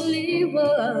only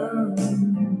one.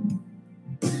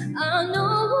 I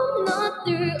know I'm not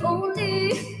the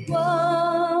only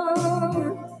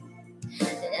one.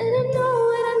 And I know,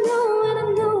 and I know, and I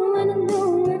know, and I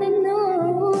know, and I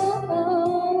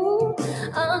know,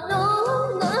 I know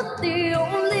I'm not the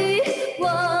only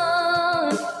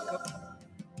one.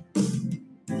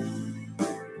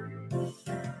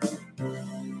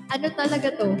 Ano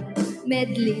talaga to?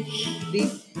 Medley.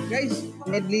 Guys,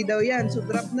 medley daw yan. So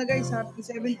drop na guys. Happy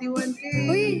 71K.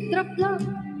 Uy, drop lang.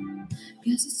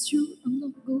 Guess it's true, I'm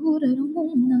not good at a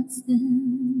one-night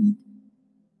stand,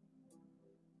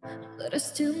 but I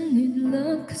still need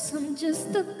love, 'cause I'm just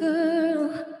a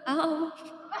girl. Ow.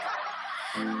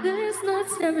 These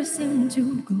nights never seem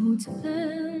to go to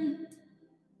plan.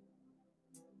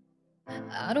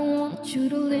 I don't want you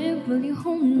to leave, will you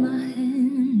hold my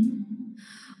hand?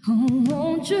 Oh,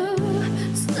 won't you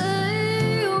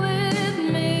stay with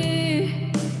me?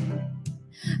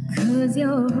 'Cause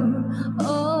you're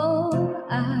all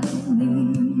I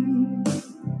need.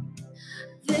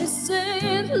 This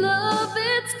ain't love,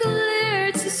 it's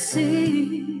clear to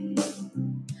see.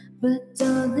 But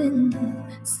darling,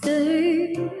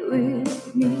 stay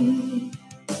with me.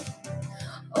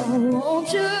 Oh,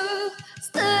 won't you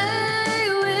stay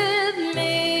with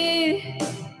me?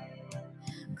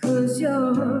 'Cause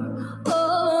you're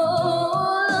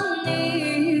all I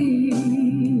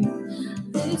need.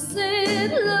 This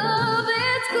ain't love,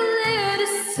 it's clear to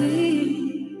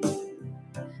see.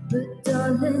 But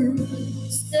darling,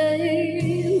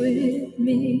 stay with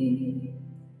me.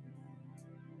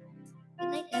 Good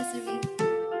night, Cassy B.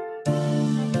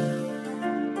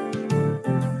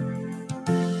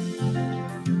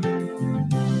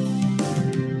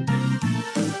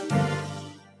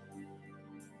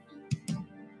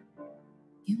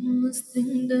 You must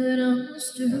think that I'm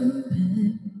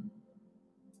stupid.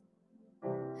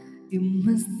 You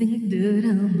must think that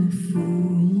I'm a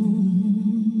fool.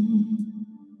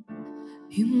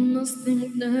 You must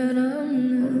think that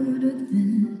I'm not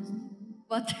advanced.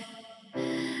 What?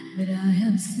 But I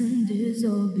have seen this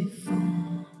all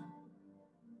before.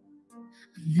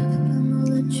 I'm never gonna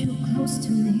let you close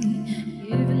to me,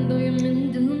 even though you mean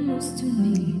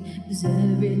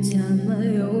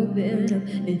open up,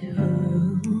 it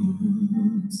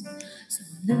hurts. So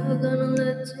I'm never gonna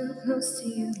let too close to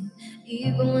you,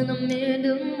 even when I'm in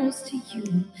the most to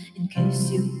you, in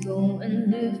case you go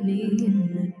and leave me in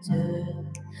the dirt.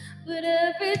 But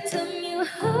every time you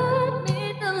hurt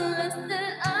me, the less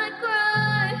that I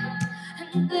cry.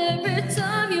 And every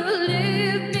time you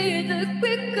leave me, the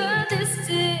quicker this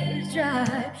tears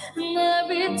dry. And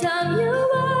every time you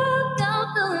walk out,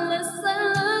 the less I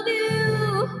love you.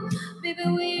 Baby,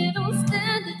 we don't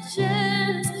stand a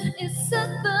chance. It's sad,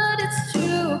 but it's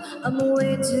true. I'm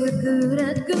way too good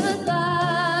at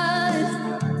goodbyes.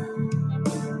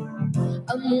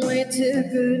 I'm way too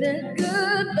good at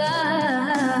goodbyes.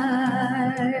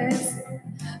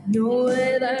 No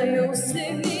way that you'll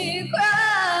see me cry.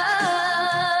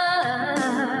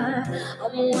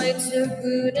 I'm way too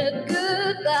good at goodbyes.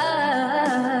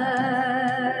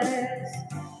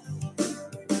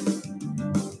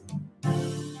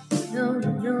 No,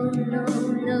 no, no,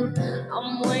 no.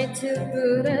 I'm way too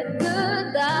good at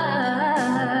goodbyes.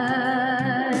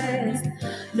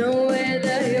 No way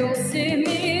that you'll see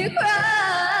me cry.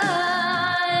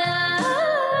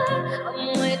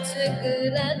 I'm way too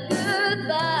good at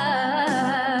goodbyes.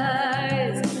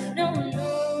 No,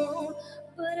 no.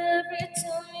 But every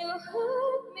time you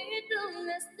hurt me, the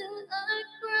less that I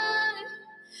cry.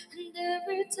 And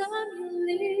every time you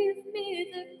leave me,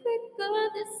 the quicker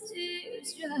the tears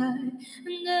dry.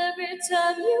 And every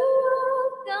time you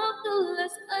walk out, the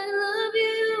less I love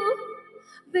you.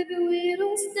 Baby, we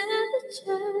don't stand a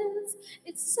chance.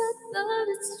 It's sad, but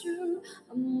it's true.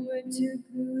 I'm way too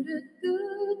good at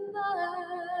goodbyes.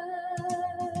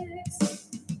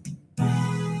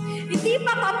 Hindi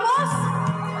pa tapos!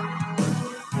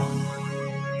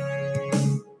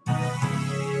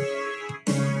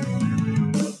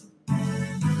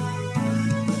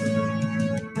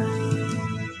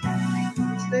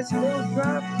 Let's go,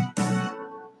 drop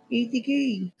 80K.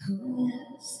 Oh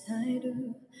yes, I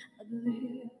do. I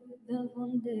believe that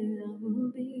one day I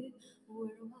will be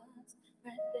where I was,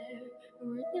 right there,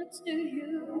 right next to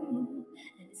you.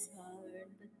 And it's hard,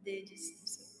 but they just seem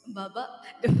so baba.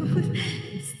 And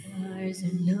stars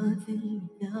are nothing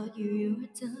without you. Your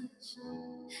touch,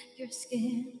 your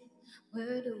skin.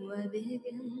 Where do I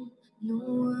begin? No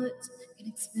words can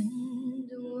explain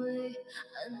the way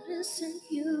I listen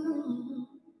to you.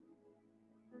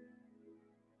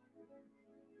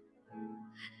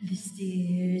 These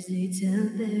tears, they tell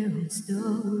their own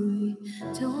story.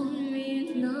 Told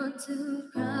me not to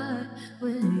cry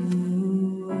when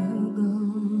you were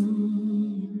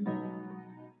gone.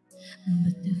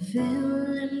 But the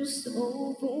feeling's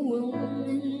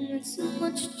overwhelming. It's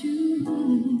much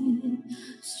too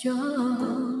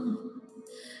strong.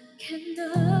 Can I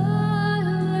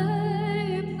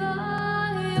lay by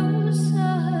your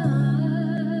side?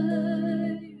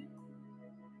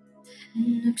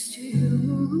 Next to you,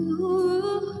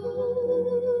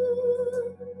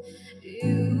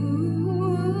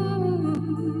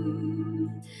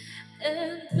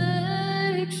 and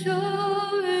make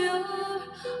sure you're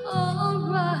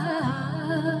alright.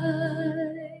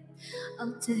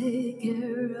 I'll take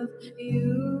care of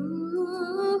you.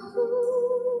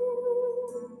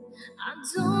 I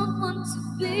don't want to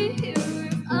be here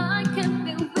if I can't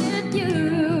be with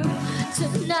you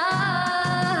tonight.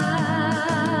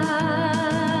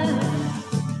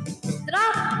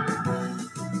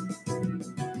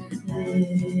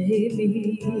 Lay me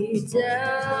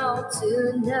down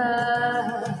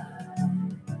tonight.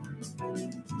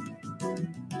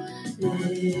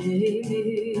 Lay me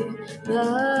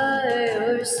by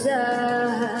your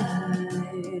side.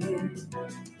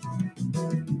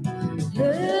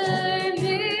 Lay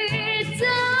me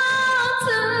down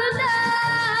tonight.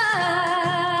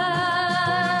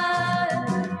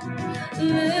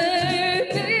 Lay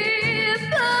me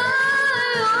by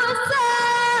your side.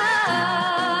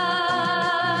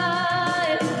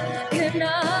 Can I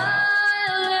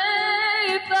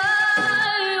lay by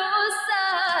your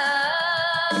side?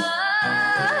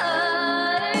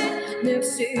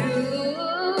 Next to you.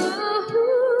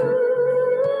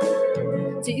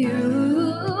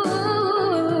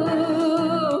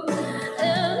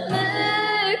 And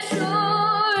make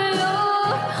sure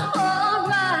you're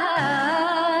alright.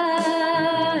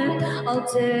 I'll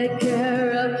take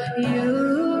care of you.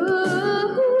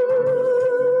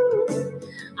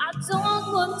 I don't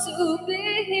want to be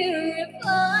here if I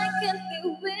can't be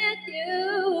with you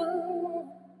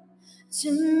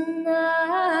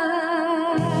tonight.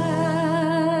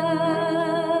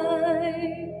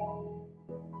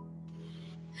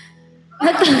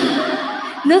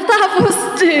 Natapos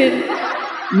din.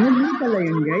 Mood mo pala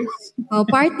yun, guys. Oh,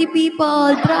 party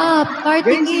people, drop,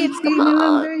 party Guys, gifts, 8K come na lang,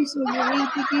 on. guys.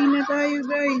 Mag-80K na tayo,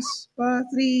 guys. Pa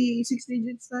 6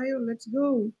 digits tayo. Let's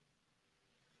go.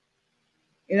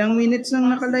 Ilang minutes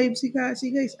nang naka-live si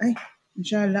Cassy, guys. Ay,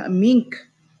 inshallah, mink.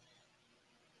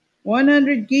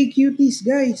 100K cuties,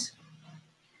 guys.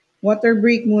 Water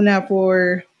break muna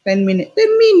for 10 minutes.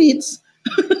 10 minutes?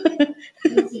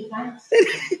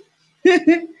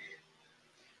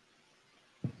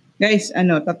 Guys,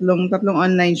 tatlong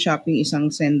online shopping, isang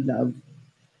send love.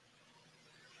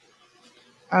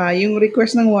 Yung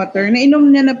request ng water,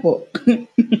 nainom niya na po.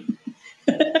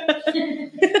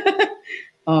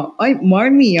 Ay,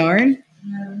 Marmy yarn.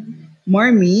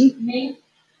 Marmy.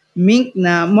 Mink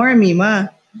na Marmy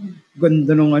ma.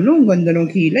 Ganda ganda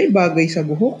ng kilay, bagay sa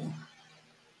buhok.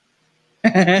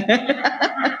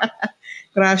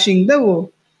 Crashing daw oh.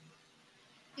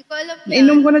 Hindi ko alam yan.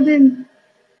 Nainom ko na din.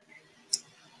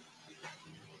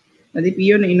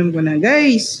 Nadipiyo, nainom ko na.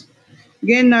 Guys,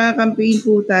 again, naka-campaign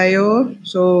po tayo.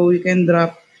 So, you can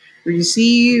drop,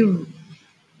 receive,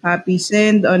 happy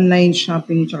send, online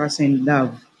shopping, tsaka send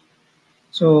love.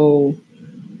 So,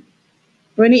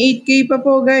 28K pa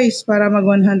po guys para mag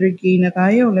 100K na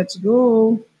tayo. Let's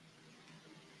go.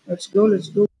 Let's go, let's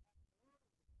go.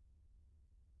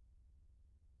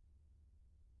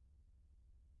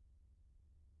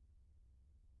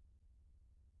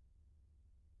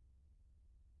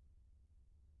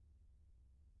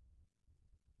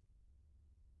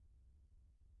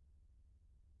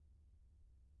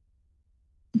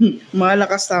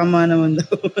 Malakas tama naman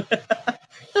daw.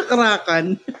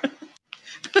 Nakarakan.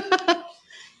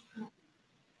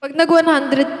 Pag nag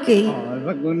 100K.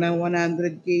 Pag nag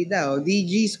 100K daw.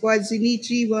 DG Squad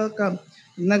Sinichi, welcome.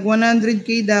 Pag nag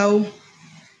 100K daw,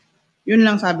 yun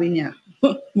lang sabi niya.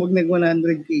 Huwag nag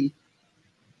 100K.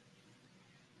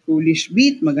 Foolish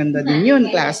Beat, maganda din yun.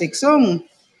 Classic song.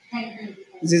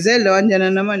 Si Zelo, andyan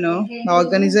na naman, no? Tawag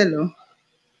ka ni Zelo.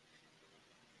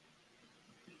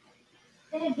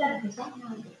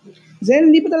 Zel,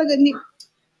 hindi pa talaga,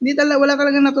 wala ka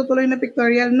talaga natutuloy na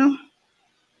pictorial, no?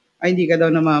 Ay, hindi ka daw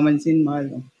namamansin, mahal.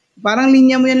 No? Parang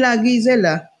linya mo yan lagi, Zel,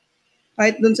 ah.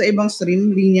 Kahit doon sa ibang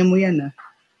stream, linya mo yan, ah.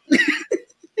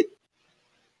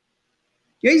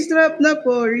 Guys, drop na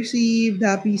po. Received,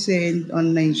 happy send,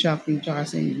 online shopping, tsaka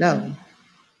send love.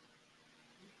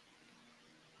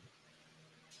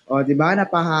 O, di ba?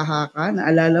 Napahaha ka.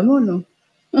 Naalala mo, no?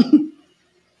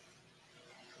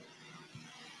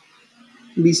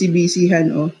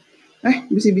 Busy-busyhan, oh. Ay,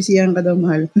 busy-busyhan ka daw,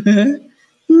 mahal.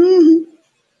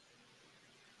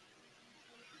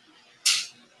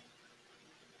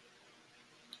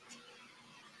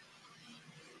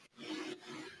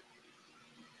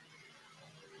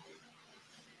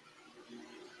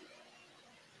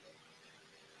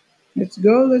 Let's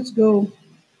go, let's go.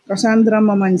 Cassandra,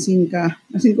 mamansin ka.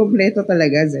 Kasi kompleto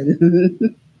talaga, Zel.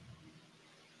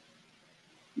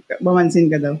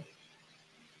 Mamansin ka daw.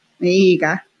 Naiihi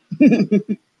ka?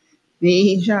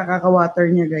 Naiihi siya,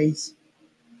 kaka-water niya, guys.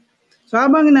 So,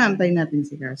 habang inaantay natin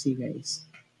si Cassy, guys.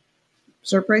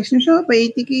 Surprise niyo siya, pa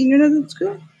 80K niyo na, let's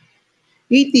go.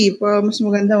 80, pa mas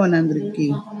maganda,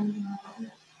 100K.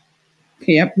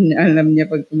 Kaya alam niya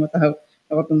pag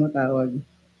ako tumatawag.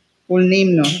 Full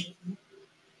name, no?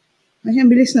 Ay,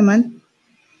 ang bilis naman.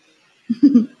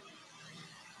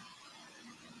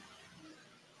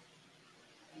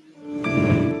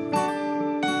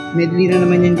 Medley na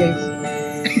naman yan, guys.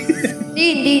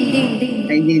 Hindi.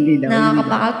 Ay, hindi daw.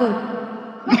 Nakakapagod.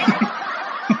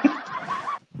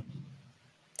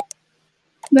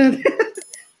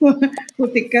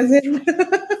 Putik ka, Zen.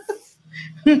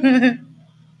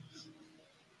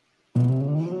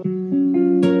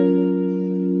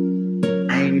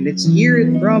 Hey, let's hear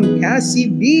it from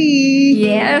Cassy B.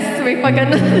 Yes, may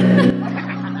pagano.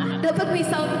 Dapat may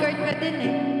sound card ka din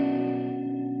eh.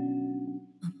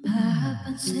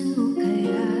 Mapapansin mo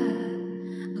kaya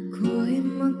ako'y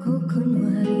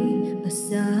magkukunwari,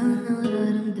 basta ang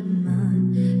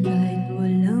nararamdaman kahit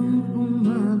walang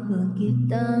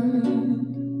pumapagitan.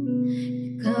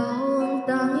 Ikaw ang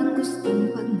tanging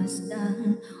gustong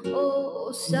pagmasdan,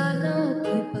 oo sana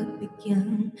ako'y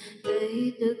pagbigyan.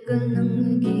 Kay tagal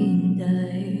nang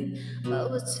naghihintay,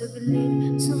 bawat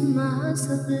saglit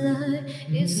sumasablay.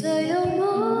 Isayaw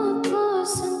mo ako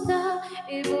santa,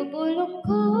 ibubulong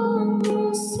ko ang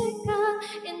musika.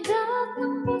 Indat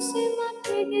ng puso'y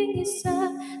magiging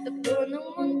isa, takbo ng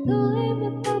mundo'y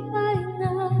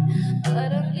magpapahinga.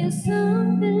 Parang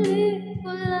isang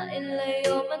pelikula,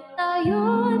 ilayo man tayo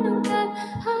ng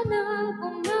tadhana.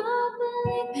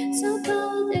 Bumabalik sa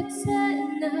bawat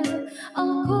eksena,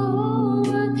 ako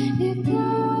at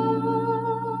ikaw.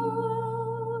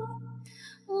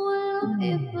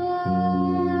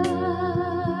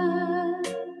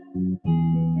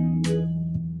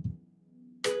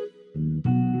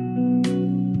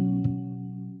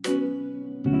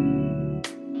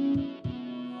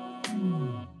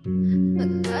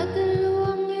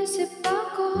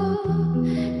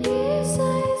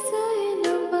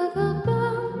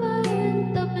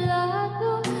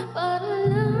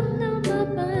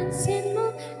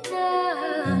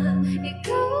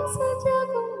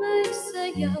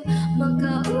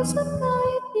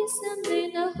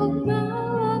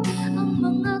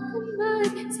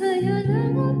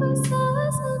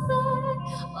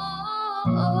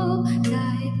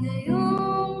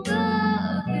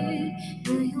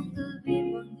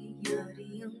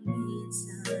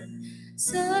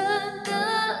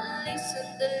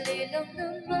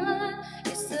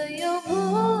 sa'yo mo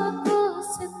ako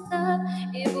sinta,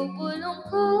 ibubulong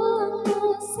ko ang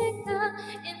musika.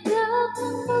 Indak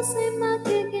ng pusa'y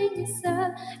magiging isa,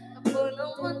 ako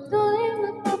ng mundo'y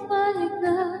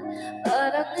magpapahinga.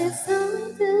 Parang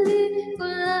isang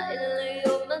pelikula,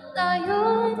 ilayo man tayo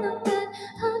ng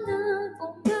tadhana.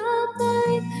 Kung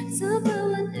kapit sa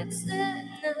bawat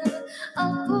eksena,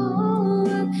 ako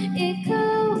at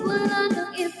ikaw, wala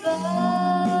nang iba.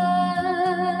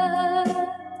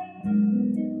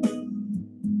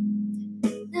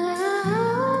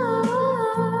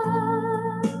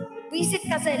 Visit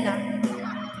ka sila.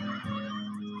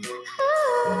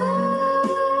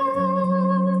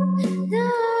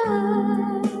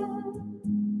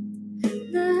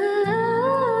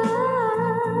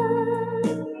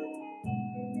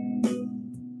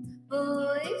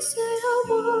 Sa'yo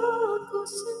mo ako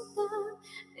sinta,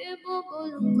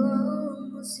 ibubulong ko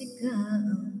ang musika.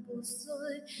 Ang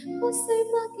puso'y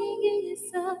magiging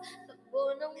isa,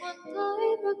 takbo ng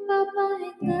mundo'y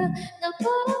magpapahinga. Na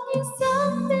parang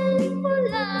isang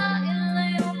pelikula,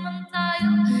 ilayo man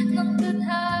tayo ng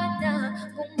tadhana.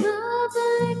 Kung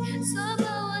mabalik sa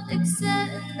bawat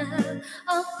eksena,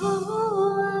 ako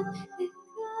at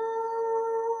ikaw,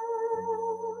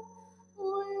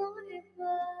 walang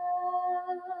iba.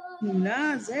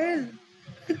 Na, Zel.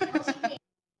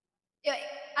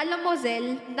 Alam mo,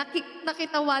 Zel,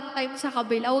 nakita one time sa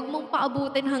kabila, huwag mong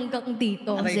paabutin hanggang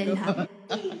dito, Aray Zel, ko. ha?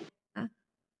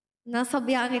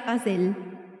 Nasabihan kita, Zel.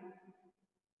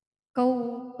 Ikaw,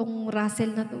 tong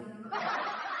Russell na to.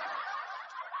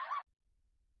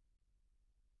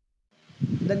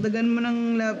 Dagdagan mo ng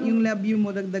love, yung love you mo,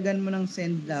 dagdagan mo ng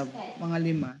send love. Mga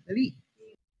 5. Dali.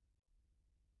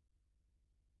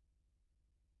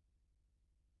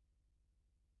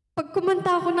 Pag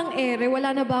kumanta ako ng ere,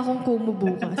 wala na ba akong KUMU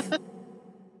bukas?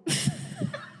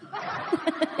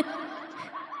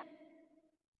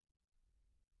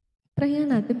 Try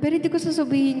na natin. Pero hindi ko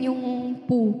sasabihin yung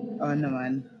poo. Oo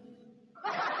naman.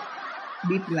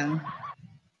 Beat lang.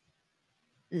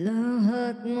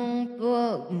 Lahat ng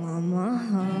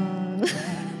pagmamahal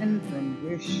And from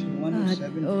Wish at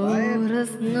 175,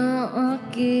 oras na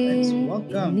let's aking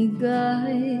welcome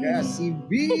inigay, Cassy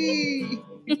B.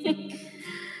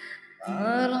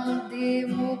 parang di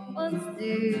mo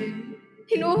pansin.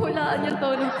 Hinuhulaan yung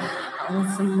tono. Ang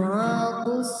sama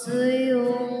ko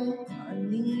sa'yong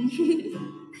paningin.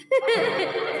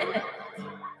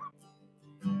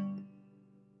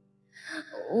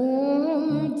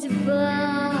 Diba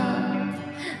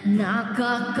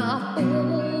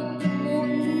nakakapuno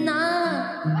na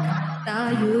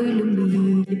tayo'y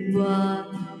lumilipad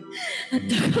at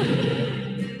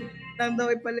Lang daw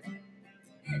ipali.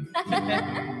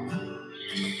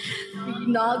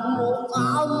 pinagmukha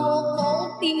mo kong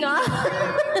tinga.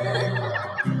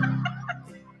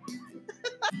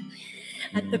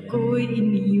 At ako'y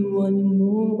iniwan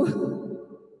mo.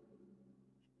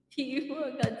 Di mo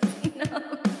agad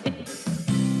sinabi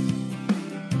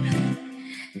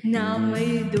na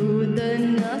may duda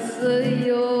na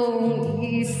sa'yong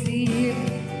isip.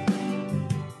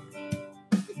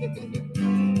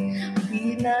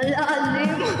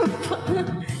 Pinalalim pa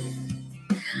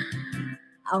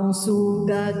ang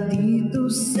sugat dito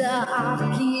sa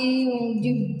aking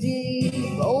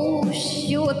dibdib. Oh,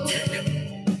 shoot!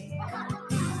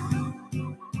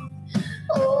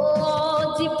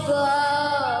 Oh, diba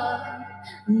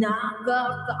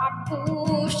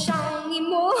nakakapusang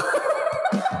imo.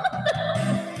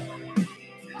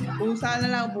 Pusa na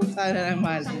lang,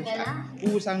 mahal.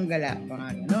 Pusang gala. Mga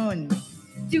ganon.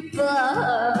 Diba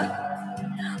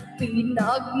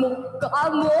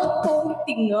pinagmukha mo kong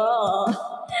tinga,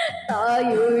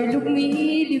 tayo'y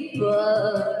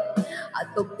lumilipad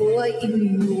at ako'y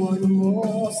iniwan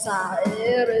mo sa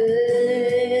ere.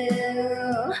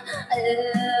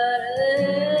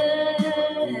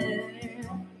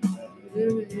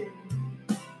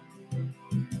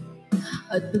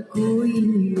 At ako'y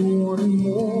iniwan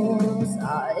mo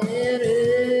sa ere.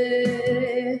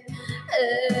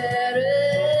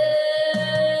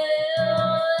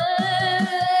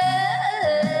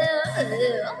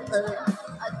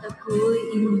 At ako'y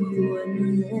iniwan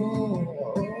mo.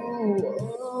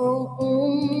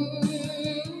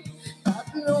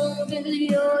 Tatlong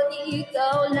bilyon,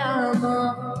 ikaw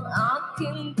lamang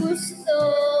aking gusto.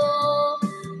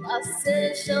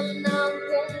 Pasensya na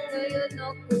kung ngayon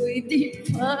ako'y di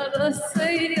para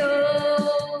sa'yo.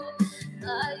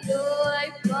 Tayo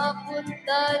ay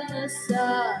papunta na sa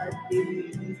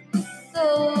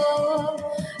dito.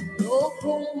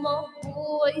 Ayokong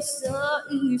mabuhay sa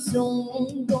isang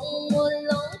mundong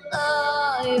walang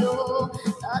tayo.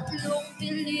 3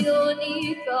 bilyon,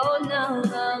 ikaw lang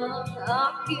ang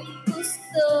aking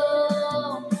gusto.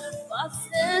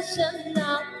 Pasensya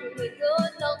na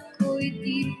ngayon ako'y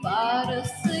di para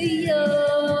sa'yo.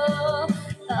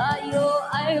 Tayo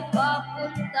ay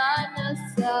papunta na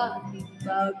sa ating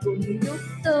bagong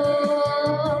yugto.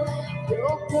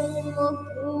 Ayokong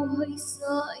mabuhay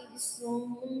sa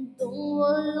isang mundong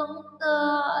walang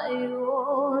tayo,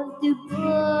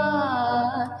 diba?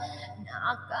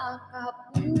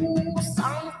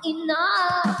 Nakakapusang ina,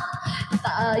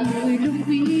 tayo'y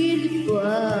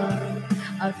lumilipad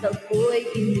at ako'y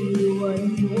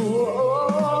iniwan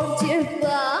mo,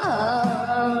 diba?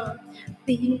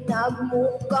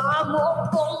 Pinagmukha mo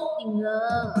kong tinga,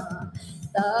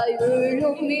 tayo'y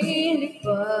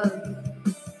lumilipad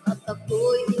at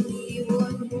ako'y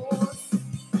iniwan mo.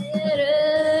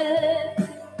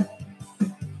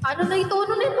 Ano na ito?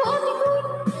 Ano na ito? Ate ko?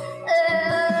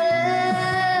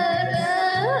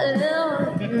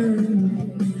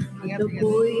 At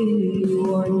ako'y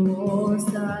iniwan mo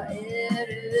sa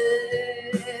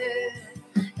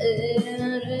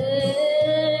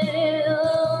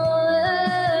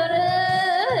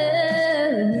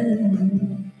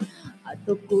at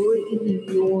ako'y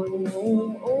iniwan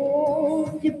mo, oh,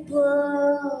 diba?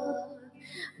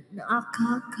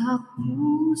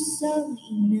 Nakakapusang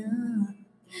ina,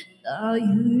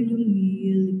 tayo'y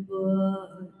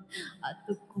lumilipad at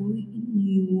ako'y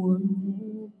iniwan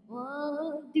mo pa,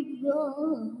 diba?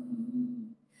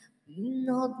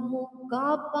 Pinagmukha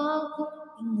pa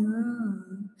akong tinga,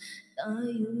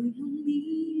 tayo'y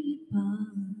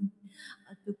lumilipad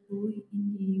at ako'y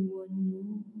iniwan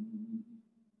mo.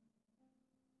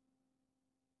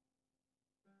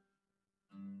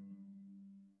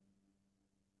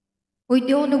 Uy,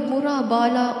 di ako nagmura.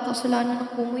 Bahala, kasalanan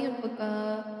ng KUMU yun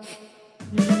pagka...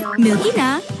 Milky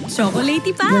na,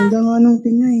 chocolatey pa. Ganda nga nung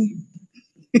tinga eh.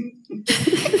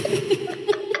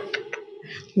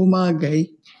 Bumagay.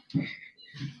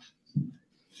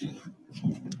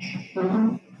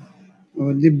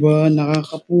 O, diba?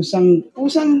 Pusang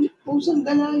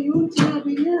gala yun.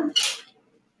 Sinabi niya.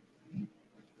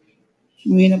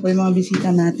 Umuwi na po yung mga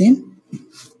bisita natin.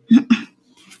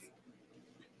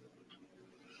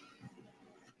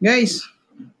 Guys,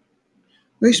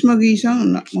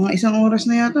 mga isang oras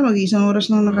na yata, mag-isang oras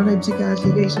nang naka-live si Cassy,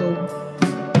 guys. So,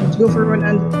 let's go for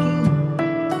 100k.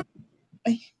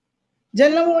 Ay,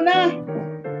 dyan lang muna.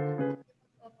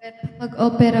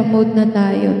 Mag-opera mode na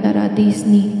tayo. Tara,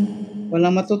 Disney.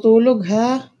 Walang matutulog,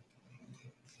 ha?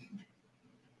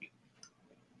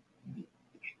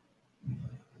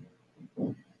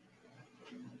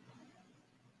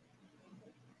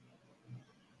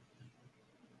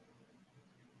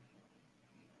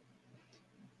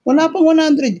 Wala pang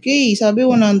 100k. Sabi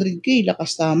 100k.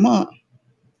 Lakas tama.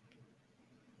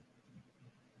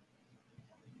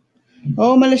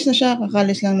 Oo, malis na siya.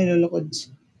 Kakalis lang nilulukod.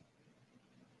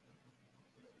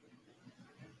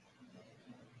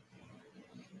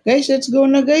 Guys, let's go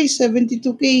na guys.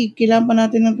 72k. Kailangan pa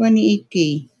natin ng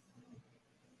 28k.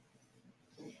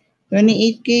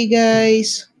 28k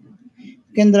guys.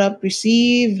 You can drop,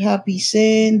 receive, happy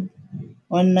send,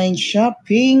 online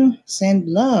shopping, send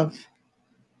love.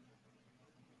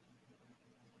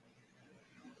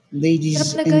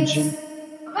 Ladies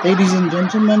and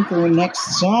gentlemen, for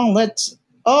next song, let's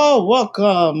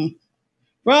welcome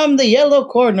from the yellow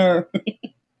corner.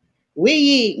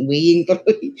 Weighing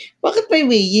tuloy. Bakit may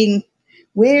weighing?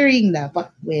 Wearing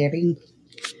dapat, wearing.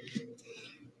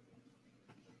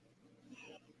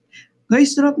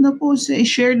 Guys, drop na po.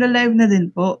 Share the live na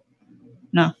din po.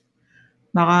 Na.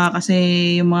 Baka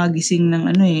kasi yung mga gising ng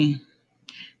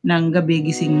ng gabi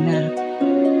gising na.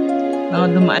 Baka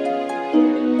dumaan.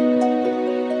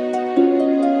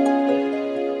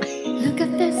 Look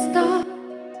at this star,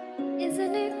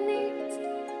 isn't it neat?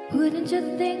 Wouldn't you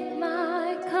think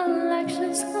my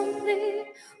collection's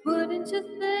complete? Wouldn't you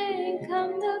think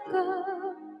I'm the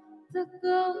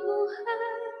girl who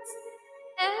has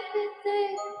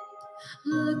everything?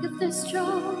 Look at this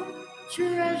drawer,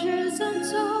 treasures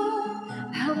untold.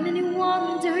 How many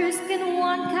wonders can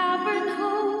one cavern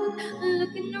hold?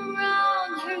 Looking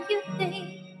around her, you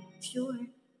think, sure,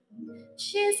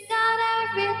 she's got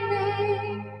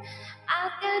everything.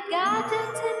 I've got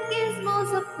gadgets and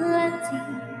gizmos aplenty.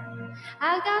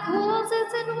 I got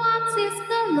horses and onesies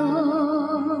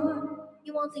galore.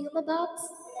 You want thingamabobs?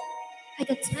 I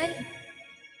got 10.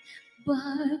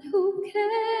 But who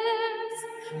cares?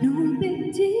 No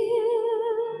big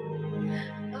deal.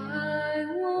 I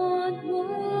want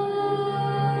more.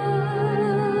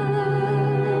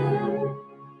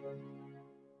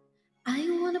 I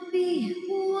wanna be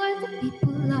where the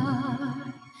people are.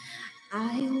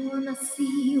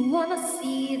 wanna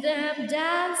see them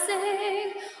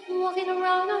dancing, walking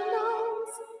around on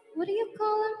those, what do you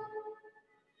call them?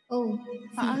 Oh,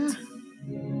 feet.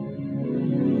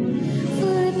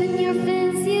 Flipping your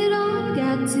fins, you don't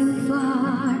get too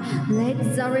far.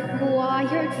 Legs are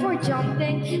required for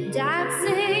jumping,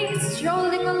 dancing,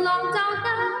 strolling along down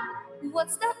the,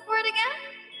 what's that word again?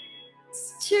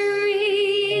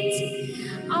 Street.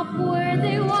 Up where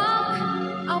they walk,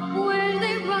 up where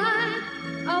they run,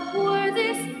 up where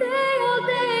they stay all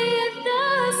day in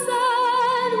the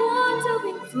sun,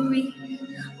 wandering free.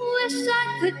 Wish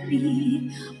I could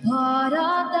be part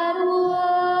of that world.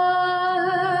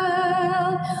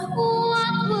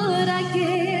 What would I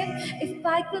give if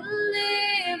I could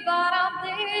live out of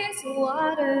these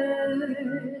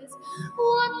waters?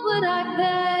 What would I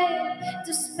pay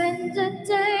to spend a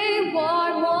day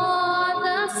warm on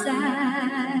the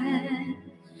sand?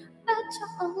 Betcha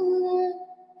I'll learn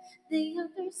they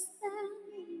understand,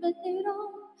 but they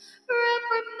don't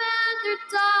reprimand their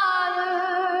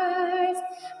daughters.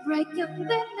 Bright young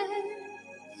women,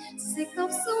 sick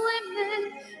of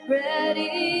swimming,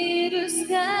 ready to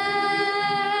scan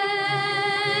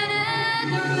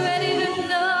and ready to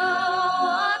know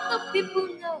what the people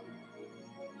know.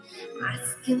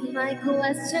 Ask him my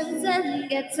questions and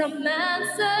get some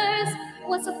answers.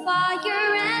 What's a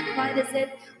fire and why does it?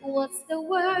 What's the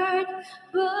word?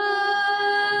 Burn.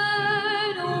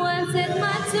 When's it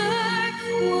my turn?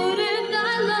 Wouldn't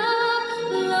I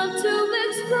love to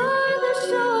explore the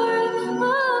shore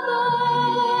above?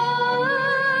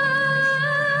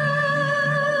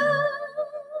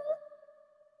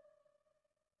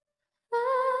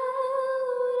 Out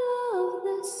of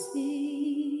the sea.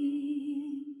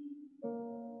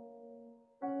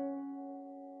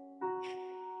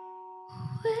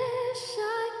 Wish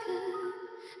I could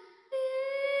be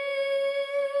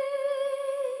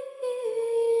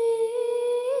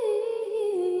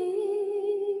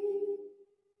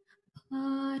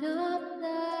part of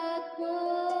that world.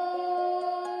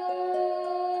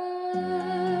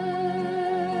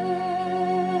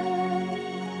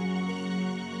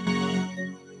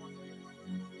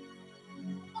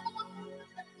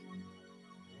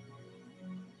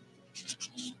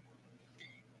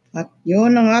 At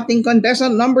yun ang ating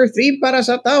contestant number 3 para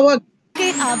sa tawag.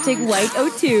 Optic White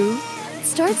O2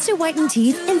 starts to whiten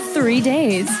teeth in 3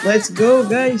 days. Let's go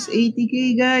guys,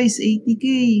 80k guys,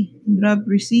 80k. Drop,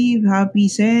 receive, happy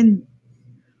send.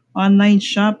 Online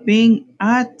shopping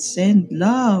at send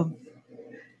love.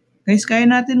 Guys, kaya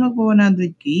natin magpa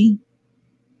 100k.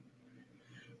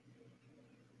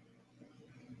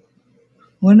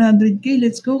 100k,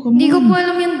 let's go, come on. Hindi ko po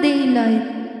alam yung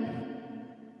daylight.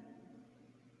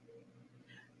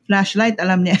 Flashlight,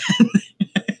 alam niya.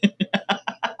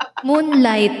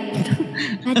 Moonlight.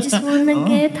 I just wanna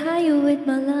get high with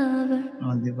my lover.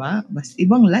 Oh, di ba? Basta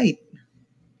ibang light.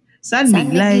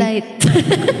 Sunbig light.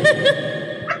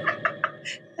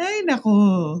 Ay,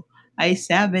 nako. Ay,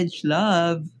 savage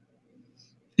love.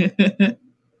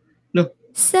 Look.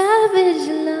 Savage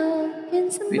love.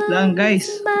 Can Wait lang, guys.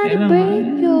 somebody Kailangan.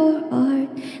 break your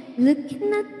heart?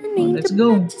 Looking at the name Let's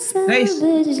go. Guys,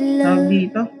 savage tawag love.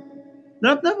 dito.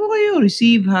 Drop na po kayo.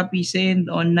 Receive, happy send,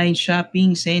 online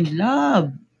shopping, send love.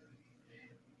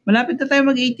 Malapit na tayo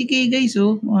mag 80k guys.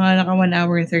 Oh. Mga naka 1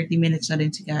 hour and 30 minutes na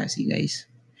rin si Cassy guys.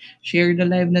 Share the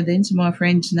live na din sa mga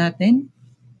friends natin.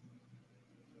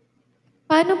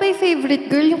 Paano ba yung favorite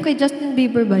girl? Yung kay Justin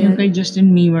Bieber ba yan? Yung kay Justin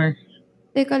Bieber.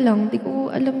 Teka lang, di ko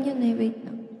alam yan eh. Wait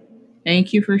lang. Thank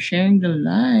you for sharing the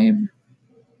live.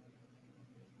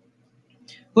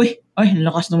 Uy, ay,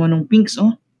 lakas naman ng pinks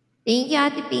oh. Thank you,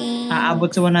 Ate Pink.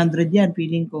 Aabot sa 100 yan,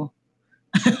 feeling ko.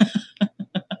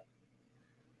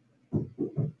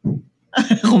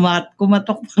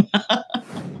 Kumatok pa nga.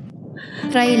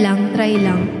 Try lang.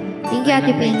 Thank you, Ate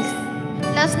Pink.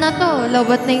 Last na to.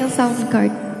 Lobat na yung sound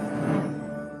card.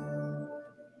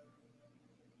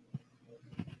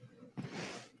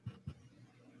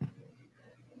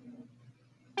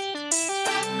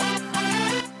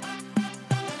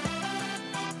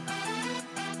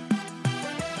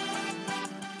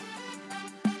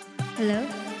 Hello?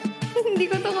 Hindi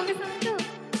ko to kabisado.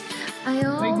 I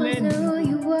always knew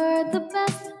you were the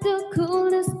best, the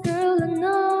coolest girl I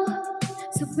know.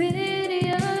 So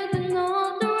prettier than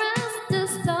all the rest, the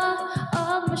star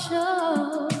of my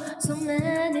show. So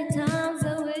many times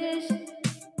I wish you'd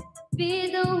be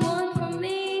the one for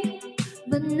me,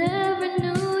 but never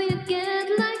knew you'd get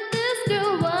like this,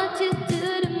 girl. What you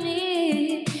do to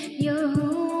me, you're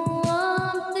who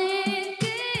I'm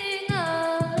thinking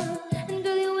of, and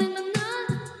girl, you in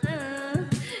another.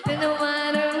 And no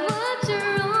matter what,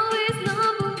 you're always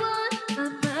number one. My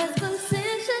prized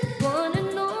possession, one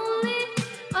and only.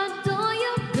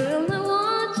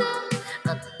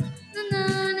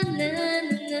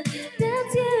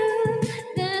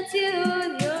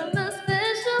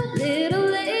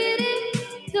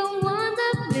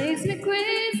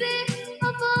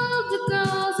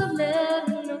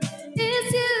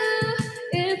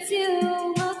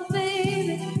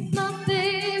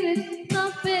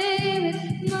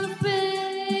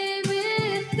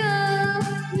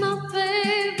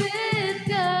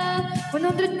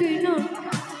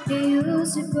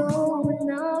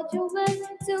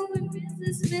 Don't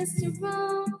resist, Mr.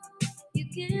 Wrong. You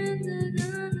can't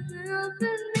help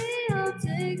me. I'll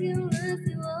take you as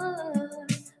you are.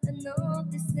 I know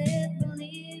they said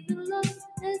believe in love.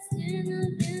 That's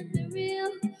genuine and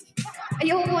real.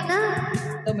 Ayoko na.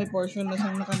 Ito, may portion na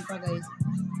siyang nakanta, guys.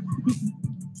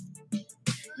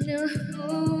 No,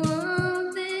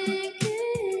 I'm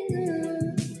thinking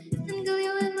of and go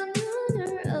you in my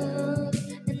runner up.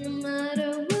 And no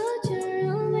matter what, you're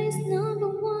always number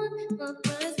one. My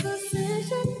first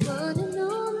possession, one and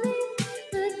only.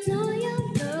 But tell you,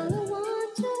 girl, I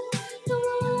want you. No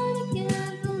one I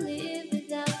can't believe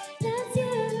without. That's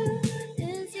you,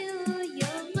 it's you.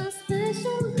 You're my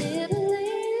special little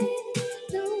lady.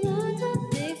 The one that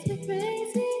makes me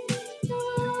crazy. The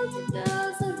one the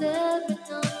girls I've ever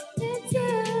known.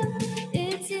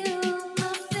 It's you,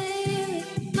 my favorite,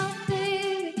 my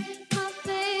favorite, my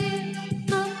favorite,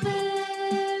 my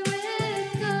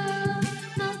favorite girl,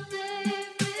 my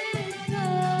favorite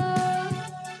girl.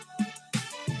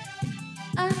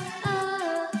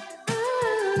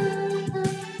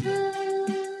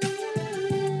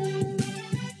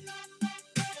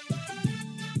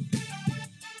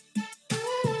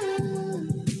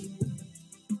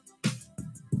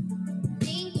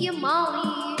 Thank you,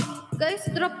 Molly. Guys,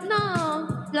 drop na.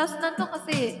 Last na to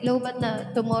kasi low-bat na.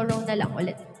 Tomorrow na lang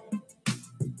ulit.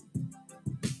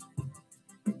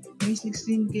 May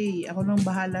 16K. Ako nang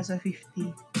bahala sa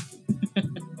 50.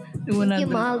 Thank you,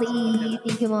 Molly.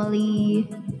 Thank you, Molly.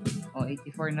 Oh,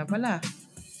 84 na pala.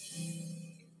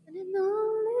 And then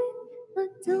only I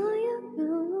tell you,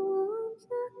 girl, I want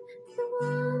you. The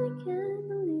one I can't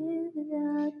live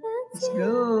without. Let's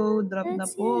go. Drop na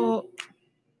po.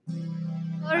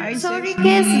 Hi, Sorry,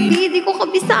 Cassy. Cassby. Di ko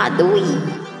kabisado eh.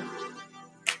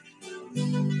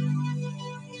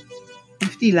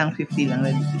 50 lang. Ready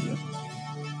to go.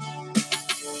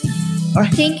 Ay,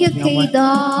 Thank you, yaman.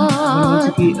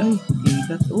 K-Dot. Ay,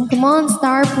 K-Dot. Oh. Come on,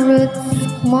 Star Fruits.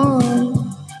 Come on.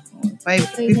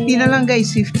 50 na lang,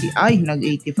 guys. 50. Ay,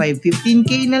 nag-85.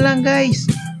 15K na lang, guys.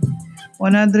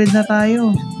 100 na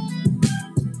tayo.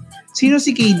 Sino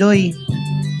si K-Doy?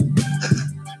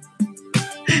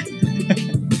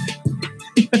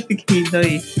 Sino si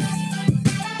K-Doy?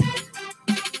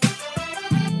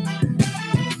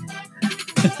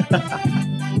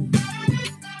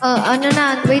 Ano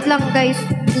na, wait lang guys.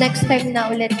 Next time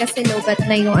na ulit kasi low-bat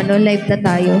na yung live na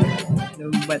tayo.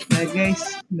 Lobat na,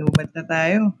 guys. Lobat na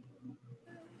tayo.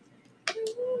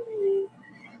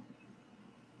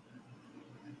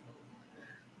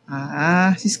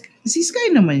 Si Sky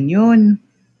naman yun.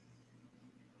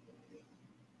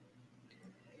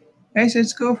 Guys,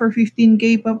 let's go for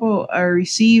 15K pa po.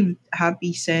 Received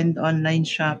happy send online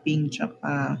shopping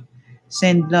tsaka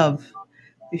send love.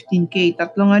 15K.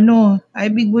 Tatlong Hi,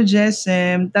 Big Bo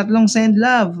Jessem. Tatlong send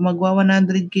love. Magwa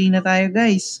 100K na tayo,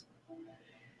 guys.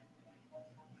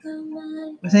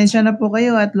 Pasensya na po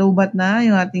kayo at lowbat na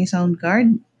yung ating sound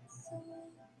card.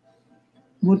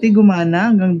 Buti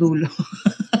gumana hanggang dulo.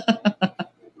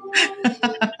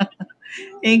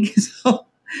 Thank you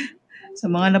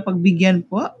sa mga napagbigyan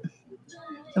po.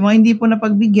 Sa mga hindi po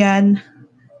napagbigyan,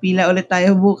 pila ulit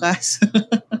tayo bukas.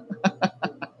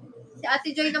 Si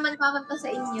Ate Joy naman kakanta sa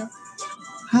inyo.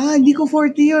 Hindi ko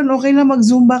 40 yun. Okay lang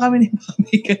mag-zumba kami ni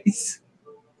Mami, guys.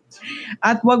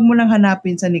 At wag mo lang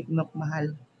hanapin sa Niknok,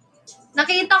 mahal.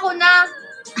 Nakita ko na.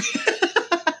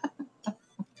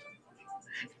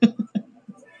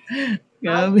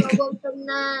 Grabe ka.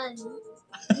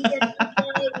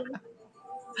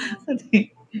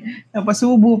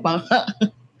 Napasubo pa ka.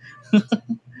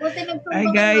 Buti nagtumba. Hi,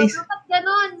 guys. Dapat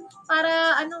ganon.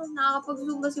 Para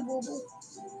nakakapag-zumba si Bubu.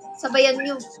 Sabayan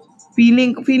nyo.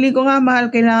 Feeling ko nga, mahal,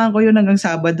 kailangan ko yun hanggang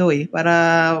Sabado para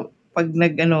pag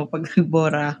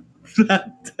nagbora, flat.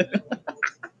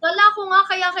 Wala ko nga,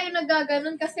 kaya kayo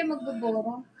nagaganon kasi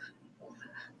magbubura.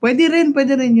 Pwede rin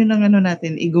yun ang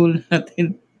natin, i-goal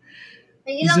natin.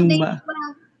 May ilang Zumba. days pa.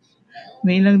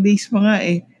 May ilang days pa nga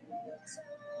eh.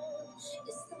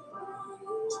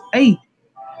 Ay,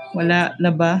 wala na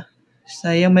ba?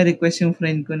 Sayang, may request yung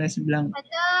friend ko na si Blanc.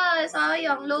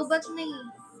 Sayang, lowbat na eh.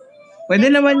 Pwede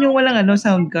naman yung walang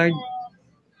sound card.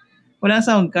 Walang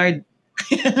sound card.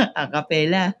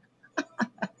 Acapella.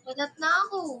 Walat na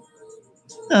ako.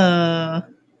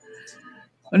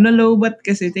 Nalowbat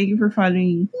kasi. Thank you for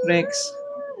following, Rex.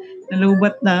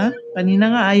 Nalowbat na.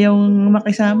 Kanina nga ayaw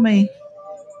makisama eh.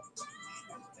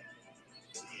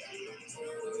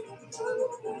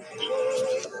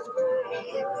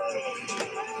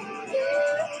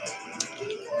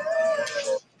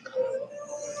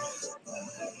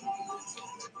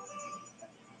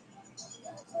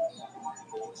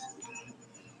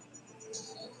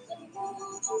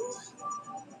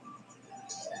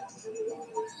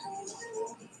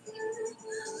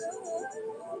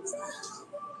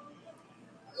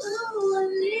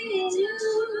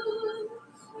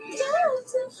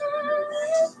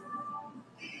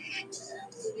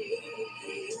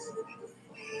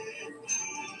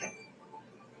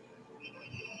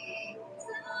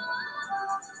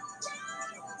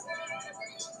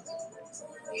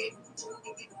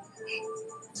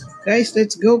 Guys,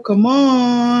 let's go. Come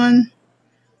on.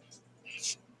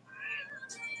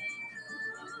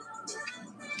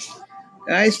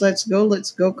 Guys, let's go. Let's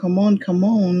go. Come on. Come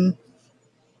on.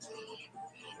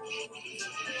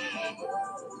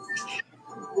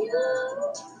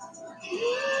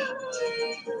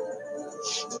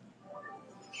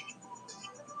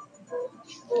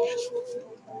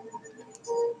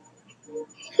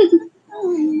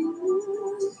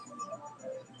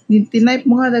 Tinype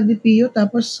mo nga Daddy Pio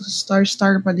tapos star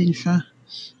pa din siya.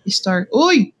 Star.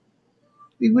 Uy!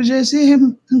 Big Bo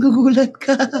Jessim, nagugulat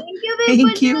ka. Thank you,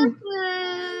 Thank Big you.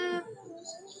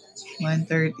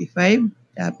 135.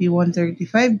 Happy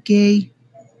 135K.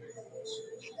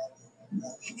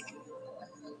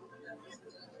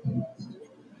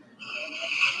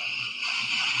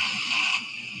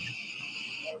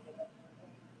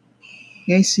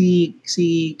 Guys, si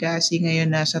Cassy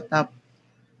ngayon nasa top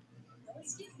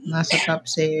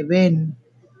 7.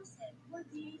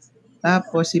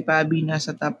 Tapos si PABBY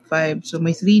nasa top 5. So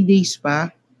may 3 days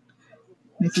pa.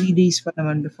 May 3 days pa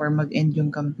naman before mag-end yung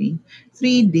campaign.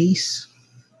 3 days.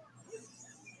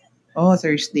 Oh,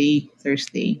 Thursday.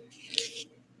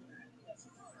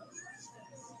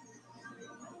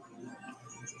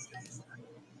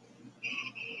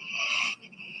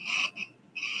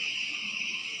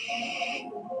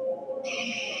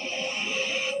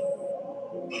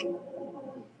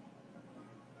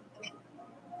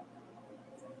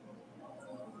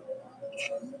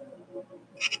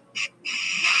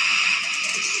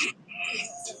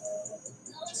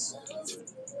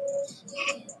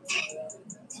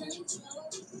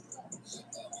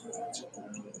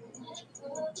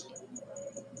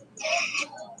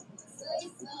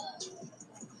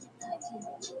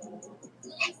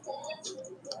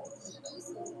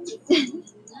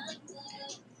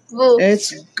 Whoa.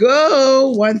 Let's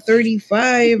go!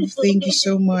 135. Thank you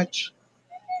so much.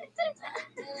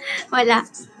 Wala.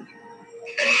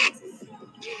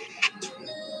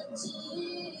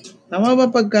 Tama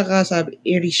ba pagkakasabi?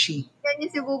 Irishi. Yan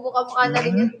yung si Bubu, kamukha na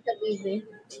rin yung sa baby.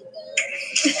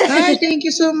 Hi, thank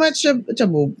you so much,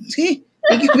 Chabog. Thank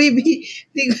you, baby.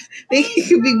 Thank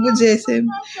you, Big Bo Jessim.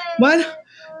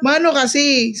 Mano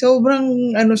kasi,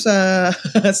 sobrang sa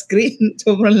screen,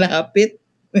 sobrang lapit.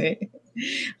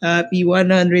 Happy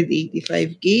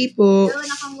 185K po. Pero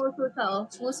nakamuso siya, oh.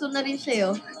 Muso na rin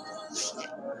siya, oh.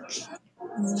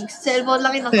 Cellphone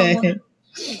lang yung nakamuso.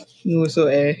 Nguso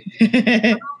eh.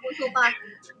 Nakamuso ka.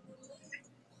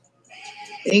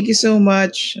 Thank you so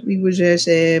much, Big Bo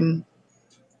Jessim.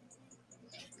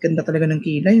 Ganda talaga ng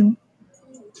kilay, oh.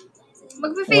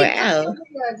 Mag-fade Wow.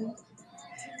 yan.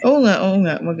 Oo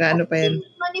nga. Magkano pa yan?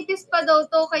 Manipis pa daw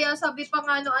to, kaya sabi pa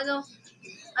nga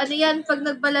ano yan, pag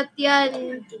nagbalat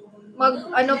yan,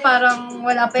 parang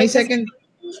wala pa May yun. second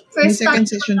First time.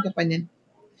 session ka pa niyan.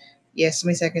 Yes,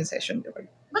 may second session ka pa.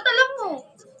 Ba't alam mo?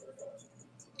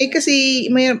 Kasi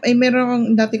meron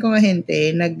akong dati kong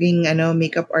ahente, naging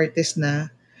makeup artist na.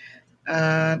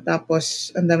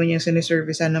 Tapos ang dami niyang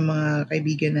siniservicean ng mga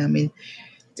kaibigan namin.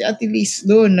 At least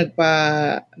doon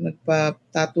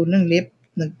nagpa-tattoo ng lip,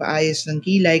 nagpaayos ng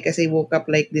kilay kasi woke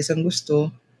up like this ang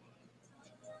gusto.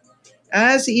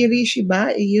 Si Irishi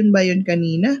ba? Yun ba yun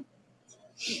kanina?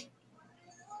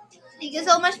 Thank you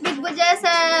so much, Big Bo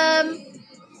Jessim.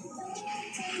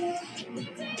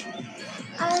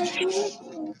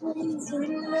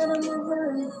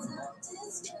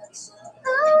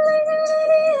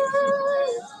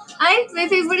 Ay, may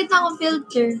favorite na akong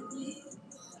filter.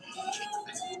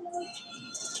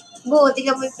 Go,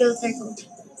 tingnan mo yung filter ko.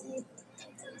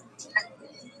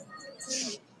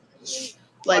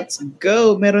 Let's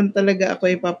go! Meron talaga ako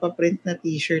ipapaprint na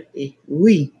t-shirt eh.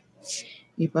 Uy!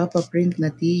 Ipapaprint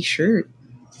na t-shirt.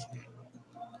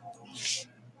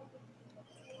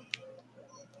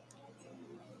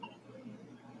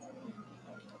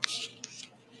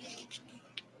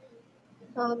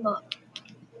 Tama.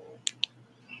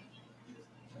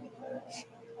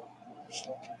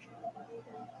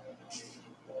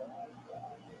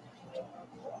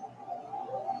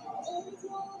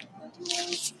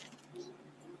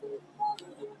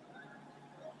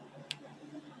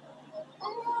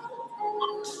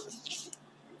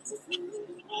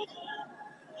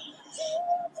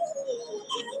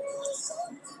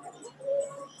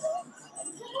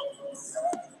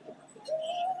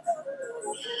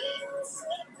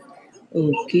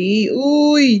 Okay.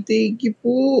 Uy, thank you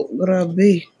po.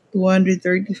 Grabe.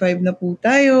 235 na po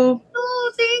tayo. Oh,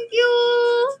 thank you!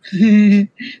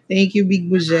 Thank you,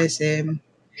 Big Boss SM.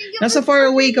 Thank you Nasa for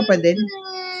far away ka pa din? them.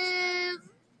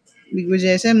 Big Boss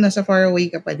SM, nasa far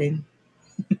away ka pa din.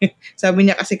 Sabi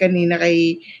niya kasi kanina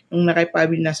nung nakay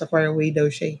PABBY, nasa far away daw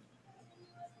siya eh.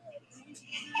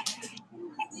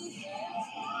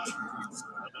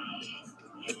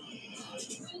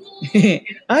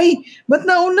 Ay, ba't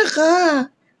nauna ka?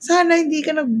 Sana hindi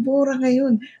ka nagbura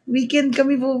ngayon. Weekend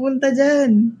kami pupunta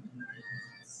dyan.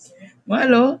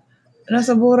 Malo,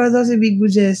 nasa Bora daw si Big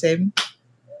Boss SM.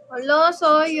 Wala,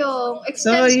 sayang.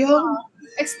 Extend ka. Sayang.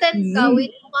 Extend ka.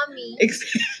 Wait mo kami.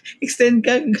 Extend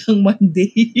ka hanggang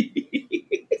Monday.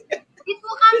 Wait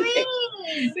mo kami.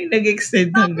 May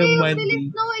nag-extend Sabi hanggang yung Monday.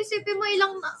 bilis na. Isipin mo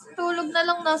ilang tulog na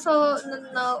lang nasa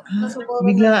baba.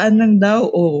 Biglaan lang daw.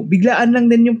 Oh, biglaan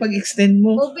lang din yung pag-extend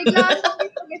mo. O biglaan lang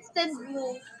yung pag-extend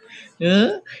mo.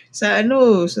 Huh?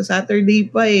 Sa Saturday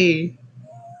pa eh.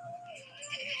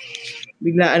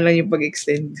 Biglaan lang yung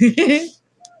pag-extend.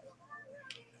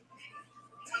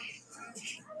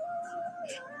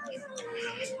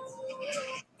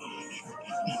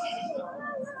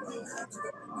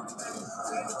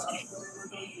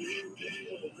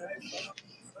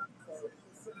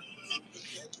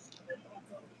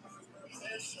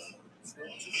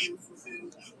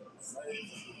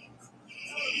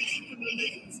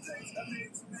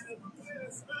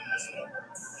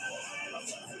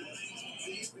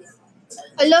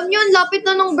 Alam nyo, ang lapit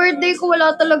na ng birthday ko.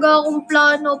 Wala talaga akong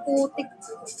plano. Putik.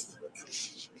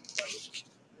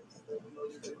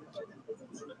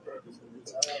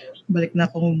 Balik na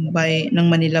ako ng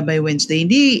Manila by Wednesday.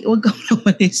 Hindi, huwag kang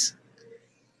umalis.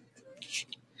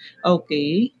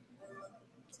 Okay.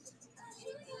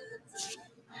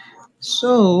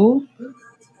 So,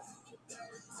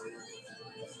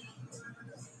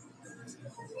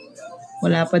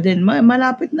 wala pa din.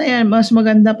 Malapit na yan. Mas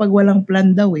maganda pag walang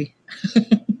plan daw eh.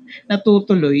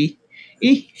 Natutuloy.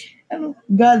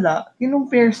 Gala?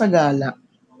 Kinumpare sa gala?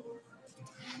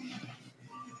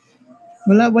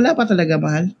 Wala pa talaga,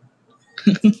 mahal.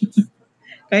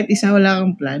 Kahit isa wala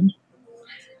kang plan.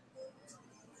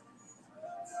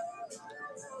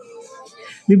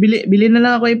 Bili na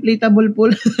lang ako inflatable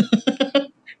pool.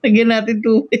 Lagyan natin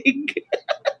tubig.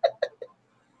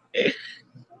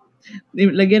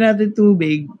 Lagyan natin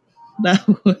tubig.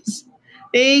 Tapos,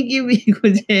 thank you, Biko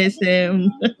SM.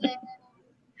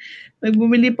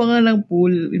 Nagbumili pa nga ng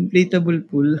pool, inflatable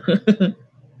pool.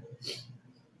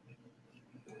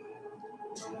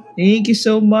 Thank you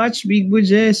so much, Big Bo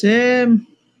SM.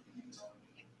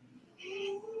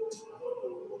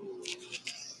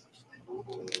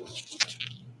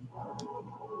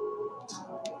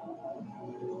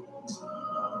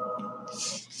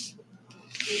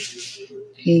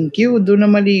 Thank you. Doon na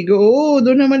maligo. Oo,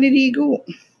 doon na maliligo.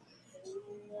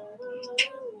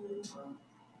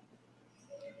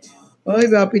 Ay,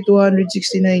 happy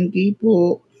 269K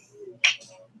po.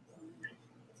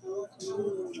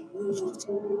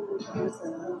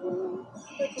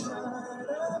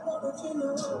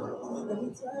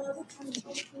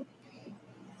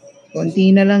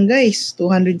 Konti na lang guys.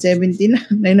 270 na.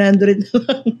 900 na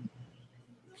lang.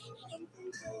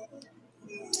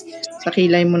 Sa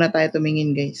kilay muna tayo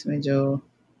tumingin guys. Medyo...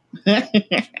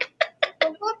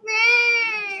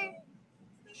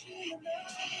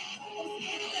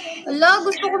 Ala,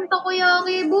 gusto kong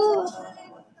takoyaki, bu.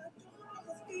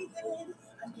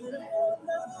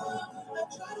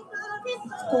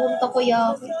 Gusto kong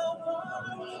takoyaki.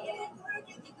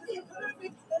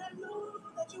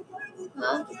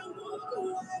 Ha?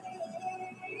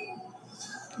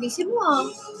 Busy mo ah.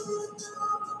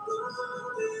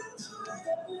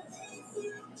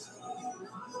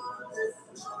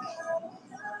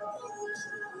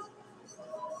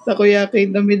 Takoyaki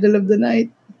in the middle of the night.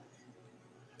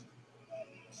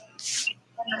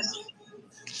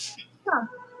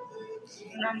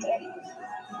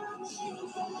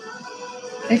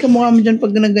 Ay, kamukha mo dyan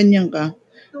pag naganyan ka.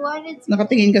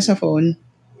 Nakatingin ka sa phone.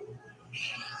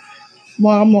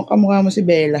 Kamukha mo si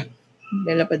Bella.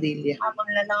 Bella Padilla. Habang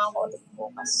na lang ako ulit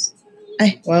bukas.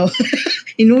 Ay, wow.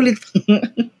 Inulit.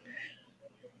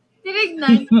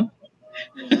 Tinignan.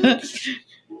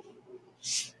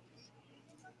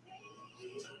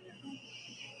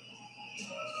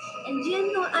 And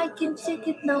you know I can take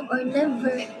it now or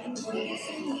never.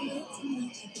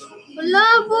 Wala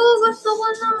po, gusto ko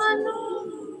ng ano.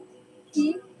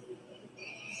 Okay.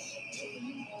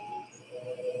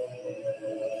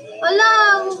 Wala,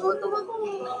 mabutom ako.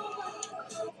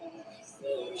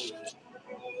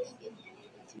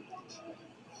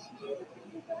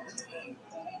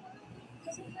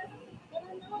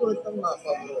 gutom ako.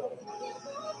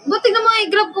 Buti na mga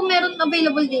i-grab kung meron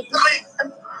available dito.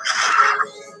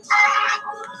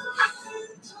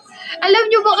 Alam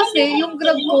nyo ba kasi, yung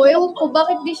grab ko, ewan ko,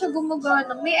 bakit di siya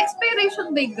gumagana? May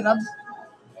expiration ba yung grab?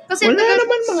 Kasi Wala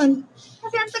naman man.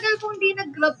 Kasi ang tagal kong di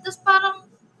nag-grab, tapos parang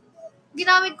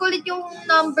ginamit ko ulit yung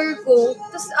number ko,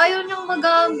 tapos ayaw niyang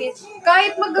magamit.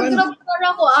 Kahit mag-grab para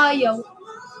ako, ayaw.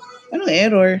 Anong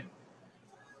error?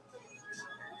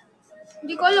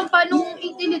 Hindi ko alam paano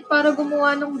i-delete para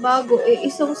gumawa ng bago.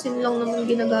 Isang SIM lang naman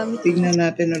ginagamit. Tignan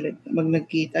natin ulit. Mag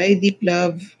nagkita. Ay, deep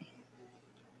love.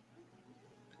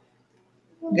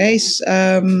 Guys,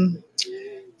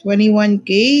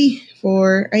 21K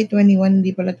for, 21,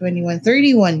 hindi pala 21,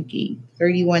 31K.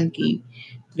 31K.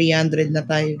 300 na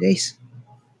tayo, guys.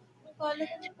 Kala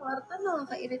ko ng kwarta,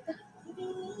 nakakairita.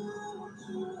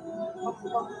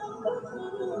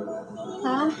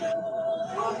 Ha?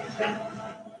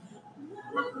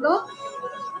 Makdo?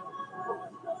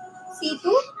 C2?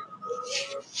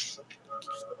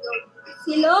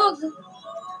 Silog.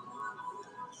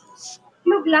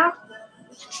 Silog lang.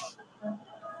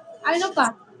 Ano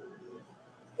pa?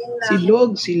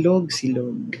 Silog.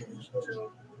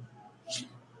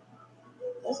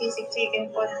 Sisig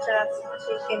chicken pot chop,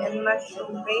 chicken and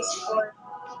mushroom braised pork.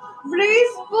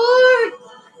 Brace pork!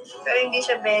 Pero hindi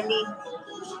siya belly.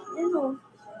 Ano?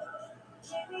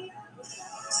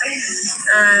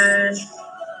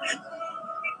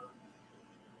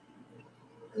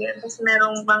 Yan, tapos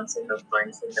merong bang silog, corn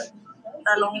silog,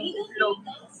 talong itlog.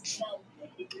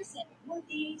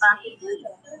 Bakit?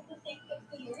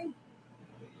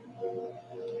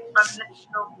 Pagna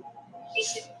itlog,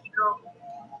 isip itlog,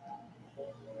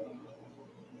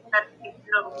 at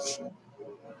itlog.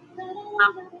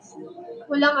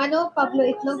 Walang Pablo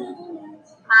itlog.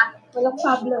 Ha? Walang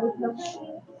Pablo itlog.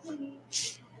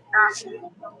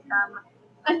 Itlog, tama.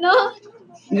 Ano?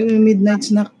 Midnight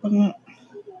snack pa nga.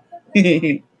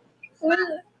 Wala.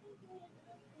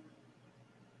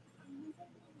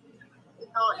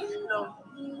 Ito, itlog.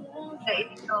 Sa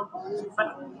itlog.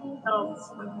 Itlog.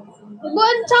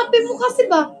 Buwan, choppy mo kasi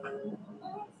ba?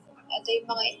 Ito yung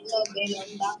mga itlog. Ganyan,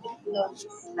 bakit itlog?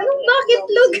 Anong bakit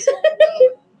itlog?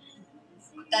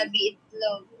 Tabi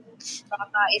itlog.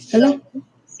 Baka Hello? itlog.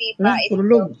 Sipa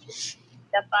Purlog. itlog.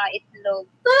 Dapa itlog.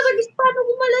 Taragis, paano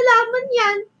ko malalaman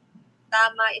yan?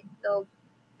 Tama itlog.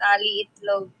 Tali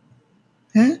itlog.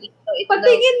 Ha? Ito itlog.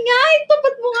 Patingin nga,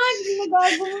 tapat mo nga.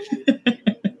 Ginagago mo.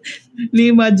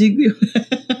 Ni-magic yun.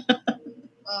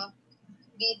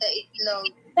 Bida itlog.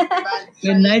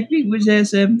 Good night, Big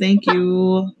Bujesem. Thank you.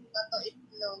 Bato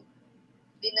itlog.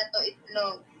 Binato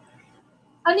itlog.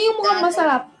 Ano yung mukhang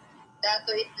masarap?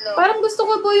 Dato itlog. Parang gusto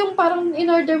ko po yung parang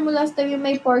in-order mo last time yung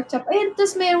may pork chop. Ayun,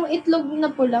 tapos mayroong itlog na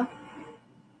pula.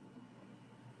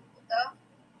 Ito.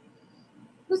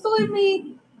 Gusto ko yung may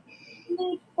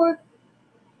pork.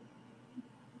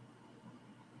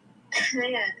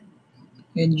 Ayan.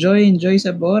 Enjoy sa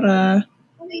Bora.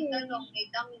 May tanong,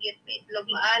 may tanggit, may itlog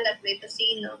maalat, may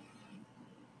tosino.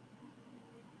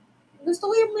 Gusto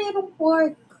ko yung mayroong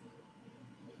pork.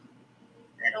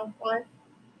 Merong pork.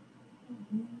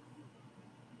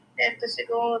 Ito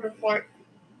siguro pork.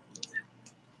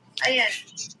 Ayan.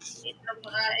 Itlog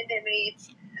maalat, hindi, may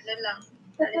lang.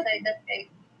 Side egg.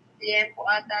 Liempo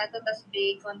ata ito, tas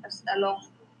bacon, tas talong.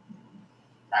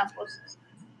 Tapos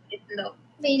itlog.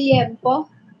 May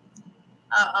liempo.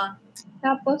 Oo.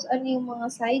 Tapos ano yung mga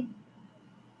side?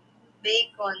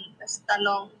 Bacon, tas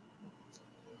talong.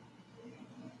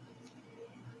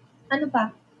 Ano pa?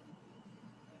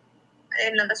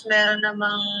 Ayun lang, tas meron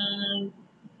namang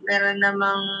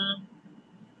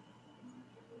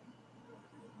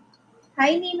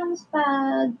Hi, Ninong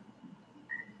Spag.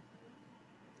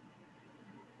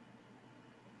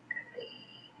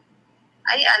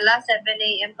 ay, 7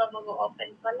 a.m. pa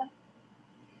mag-open pala.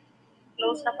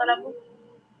 Close na pala po.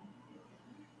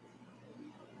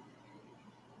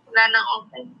 Wala nang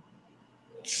open.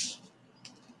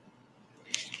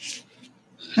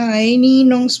 Hi,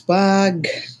 Ninong Spag.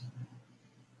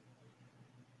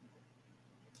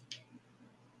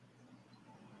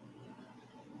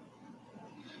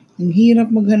 Ang hirap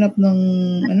maghanap ng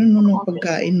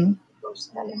pagkain, no?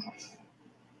 Close na lahat.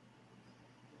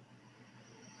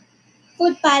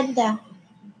 Food Panda.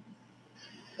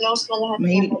 Close na lahat.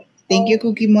 Thank you,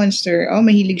 Cookie Monster. Oh,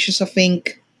 mahilig siya sa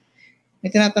Fink. May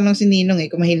tinatanong si Ninong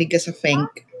kung mahilig ka sa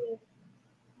Fink.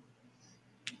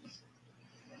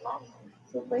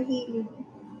 Super hilig.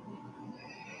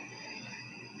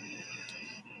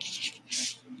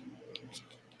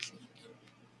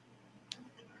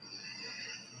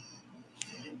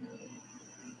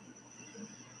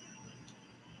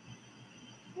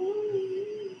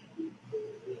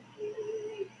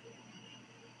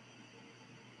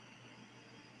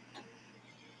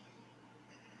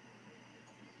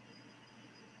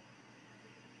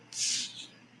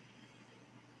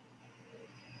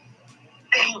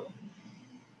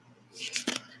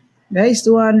 Guys,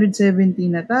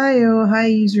 270 na tayo.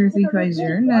 Hi, user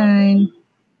 3509.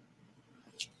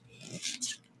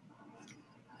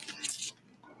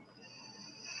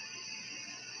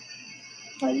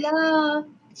 Hala,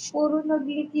 puro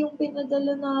nag-leak yung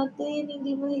pinadala natin.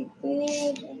 Hindi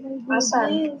mahigpit. Oh my goodness.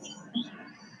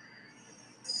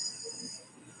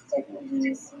 Check mo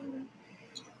GC.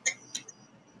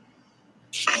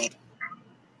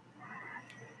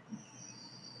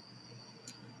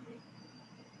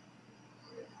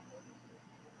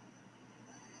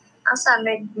 Asa,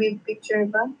 may picture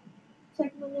ba?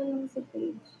 Check mo na lang sa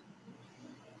page.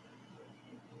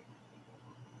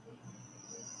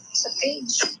 Sa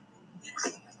page.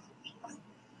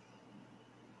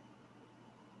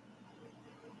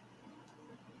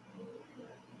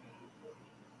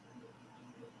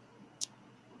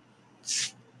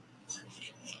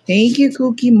 Thank you,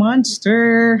 Cookie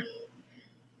Monster.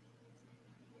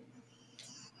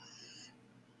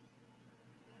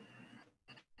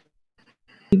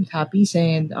 Happy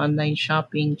send, online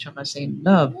shopping, tsaka send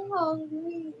love. I'm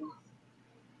hungry.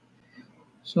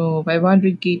 So,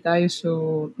 500k tayo, so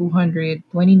 229.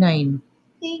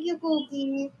 Thank you,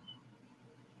 Cookie.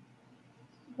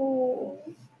 Oh.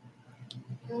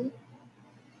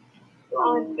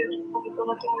 Kung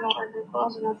dumating ng order ko,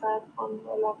 kasi na-platform,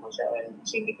 wala ko siya.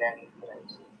 Sige na rin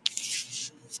price.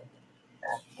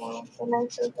 So,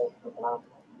 nag-surprise ko lang.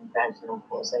 Nag-cash lang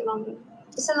po sa lang.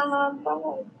 Isa lang naman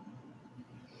pala.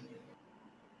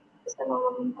 Isa lang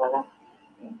naman pala.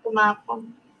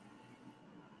 Tumapon.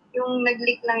 Yung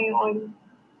nag-leak lang yung oil.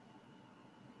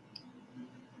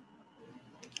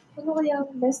 Ano kaya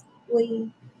ang best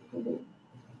way to do?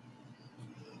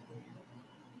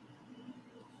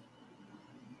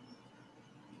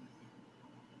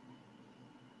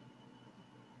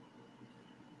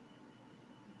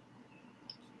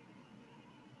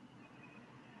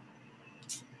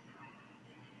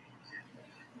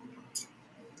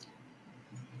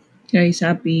 Guys,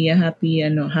 happy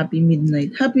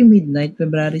midnight. Happy midnight.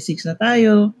 February 6 na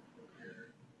tayo.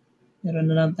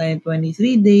 Meron na lang tayo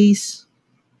 23 days.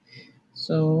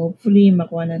 So, hopefully,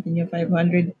 makuha natin yung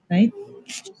 500 night.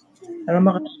 Para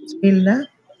maka-scale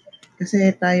na. Kasi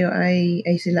tayo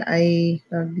sila ay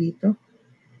tawag dito.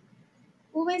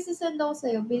 Kung may sasend ako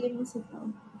sa'yo, bili mo si Pao.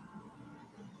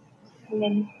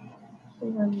 Ayan.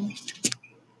 Tingnan mo.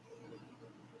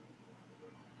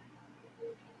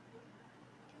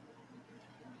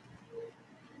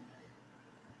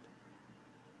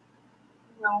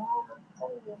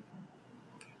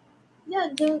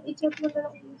 Yan, dyan, i-check mo na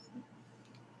lang yung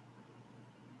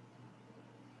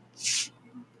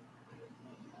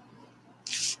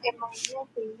Emang niya,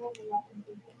 tingnan na natin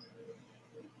dito.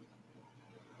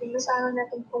 Tingnan sana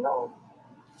natin pula o.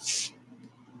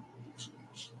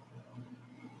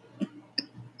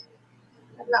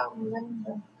 Wala akong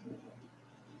ganda.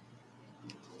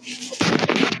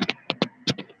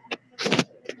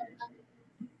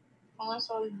 Mga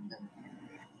sold na.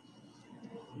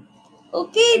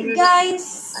 Okay,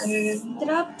 guys.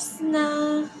 Drops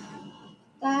na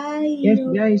tayo. Yes,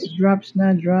 guys, drops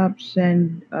na. Drops,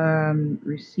 send,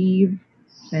 receive,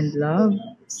 send love.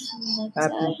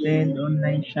 Happy send,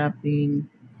 online shopping.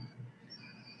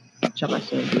 Tsaka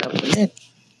send love ulit.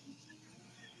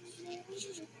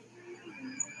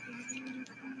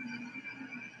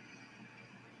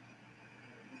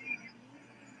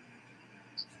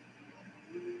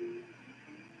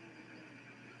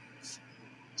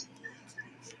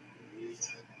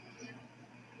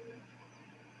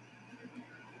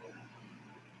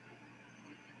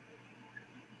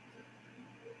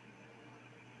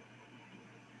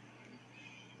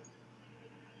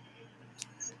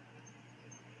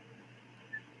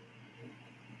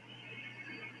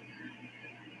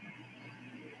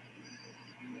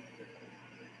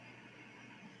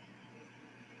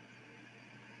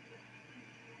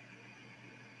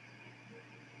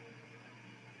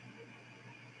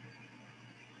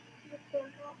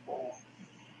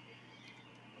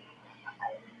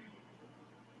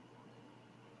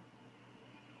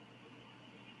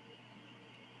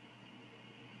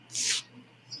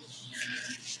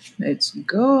 Let's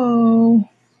go.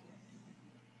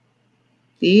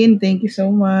 Tin, thank you so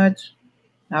much.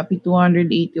 Happy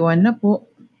 281 na po.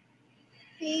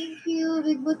 Thank you,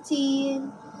 Big Butin.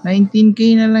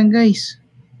 19k na lang, guys.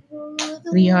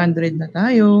 300 na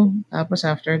tayo. Tapos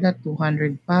after that,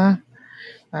 200 pa.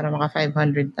 Para maka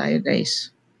 500 tayo,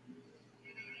 guys.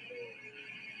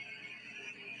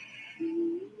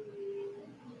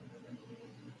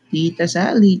 Tita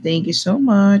Sally, thank you so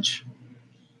much.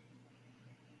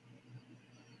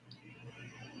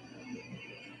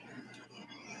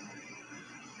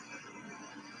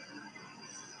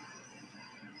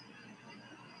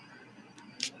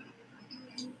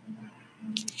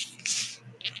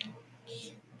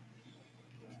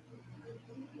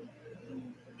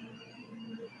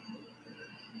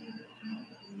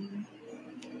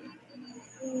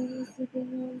 Thank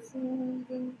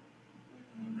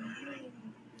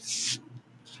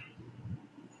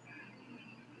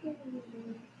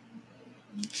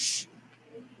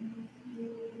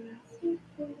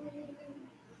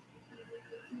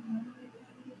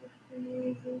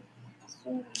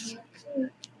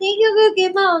you,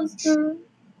 Cookie Monster.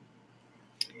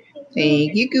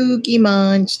 Thank you, Cookie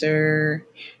Monster.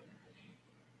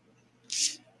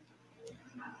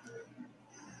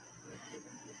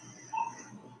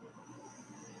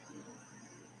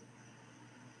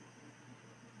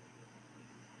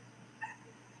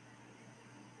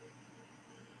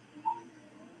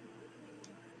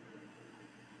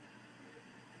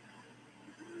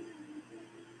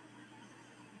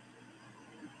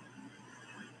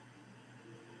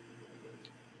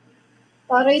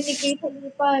 Para hindi kayo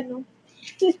pa, no?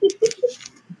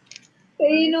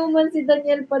 Kainuman si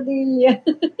Daniel Padilla.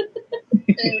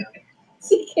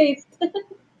 Si Kate.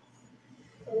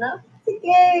 Ano? Si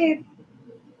Kate.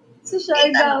 Si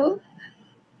Siargao.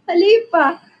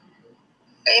 Halipa.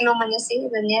 Kainuman niya si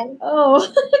Daniel? Oo. Oh,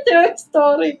 true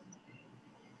story.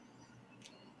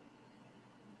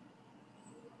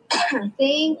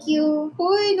 Thank you.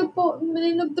 Uy,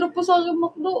 nag-drop po sa akin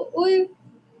McDo. Uy,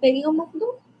 pengi ang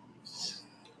McDo.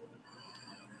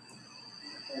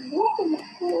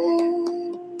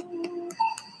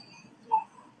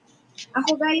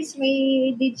 Ako guys,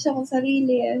 may date akong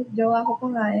sarili eh. Jowa ko pa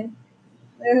nga eh.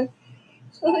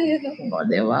 So, yun ako. O,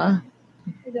 diba?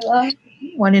 Diba?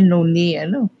 One and only,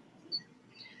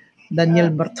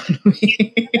 Daniel Bartolome.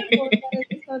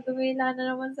 Tumila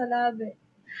na naman sa labi.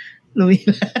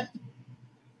 Lumila.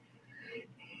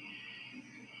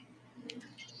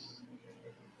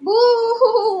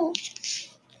 Boo!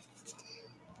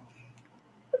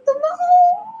 Tumako!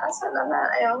 Asa naman?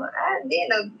 Ayaw. Hindi.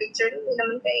 Nag-picture hindi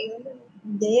naman kayo.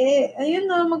 Hindi. Ayun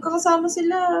na, magkakasama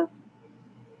sila.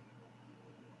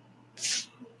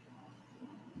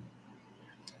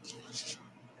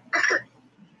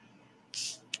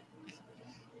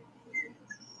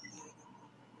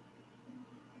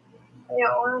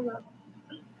 Ayaw nga.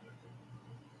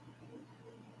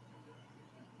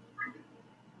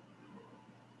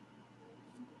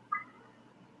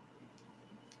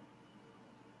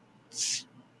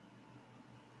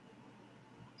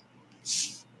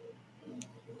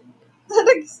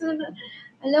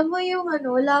 Alam mo yung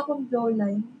wala akong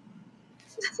jawline.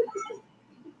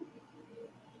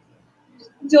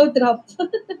 Jaw drop.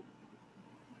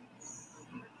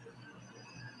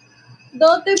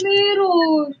 Dati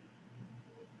meron.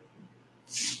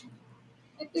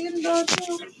 Ito yung dati.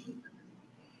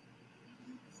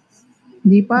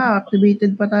 Hindi pa,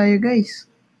 activated pa tayo, guys.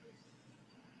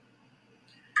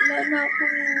 Wala na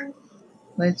akong...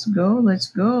 Let's go,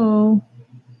 let's go.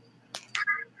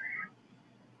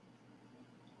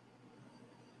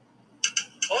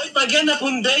 Hoy, pag yan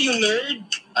napunde, you nerd!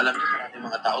 Alam niyo, maraming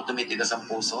mga tao tumitigas ang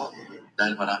puso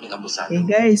dahil maraming abusado. Hey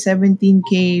guys,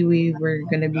 17K, we were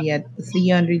gonna be at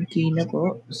 300K na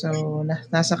po. So,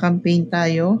 nasa campaign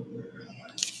tayo.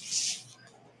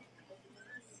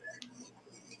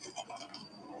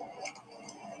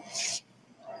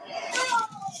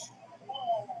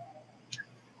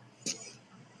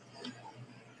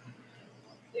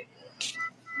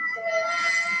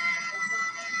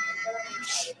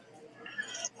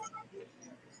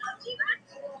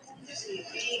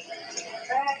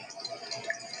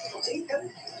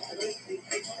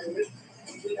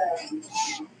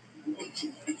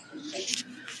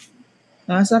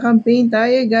 Nasa campaign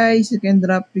tayo guys. You can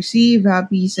drop, receive,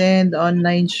 happy, send,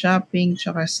 online shopping,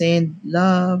 tsaka send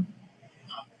love.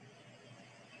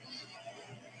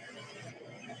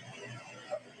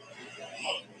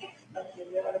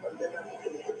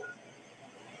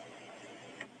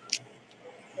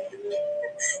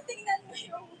 Tingnan mo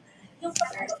yung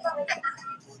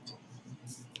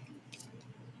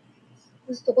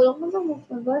Gusto ko lang naman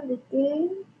magpabalik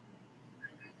eh.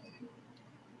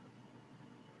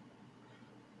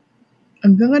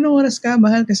 Hanggang anong oras ka,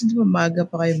 mahal? Kasi di ba maaga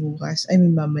pa kayo bukas? I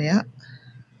mean, mamaya.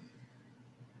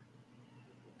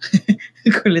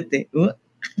 Kulit eh.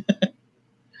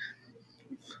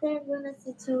 Depende na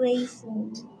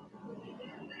situation.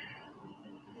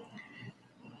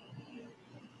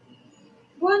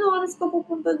 Ano oras ka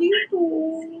pupunta dito?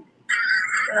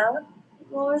 Ha?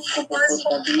 Oras ka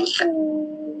pupunta dito?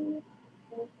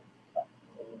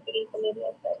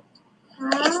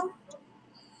 Ha?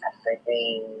 After ko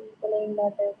yung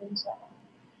letter dun sa...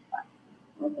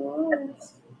 Ano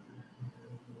oras?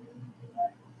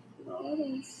 Ano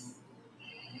oras?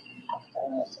 After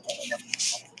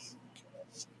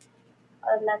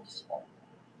or lunch ko.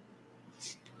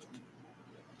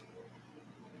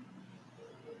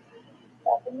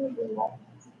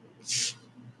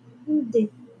 Hindi.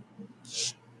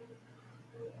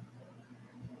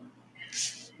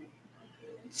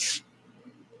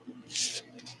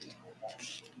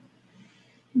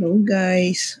 No,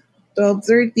 guys.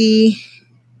 12:30.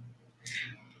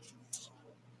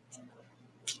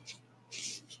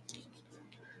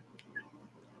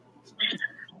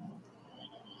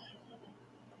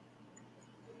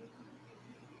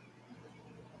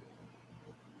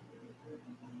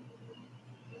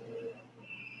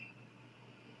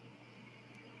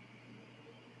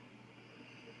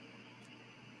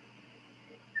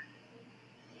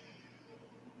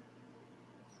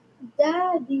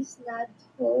 Daddy's not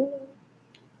home.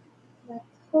 Not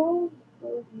home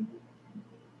for me.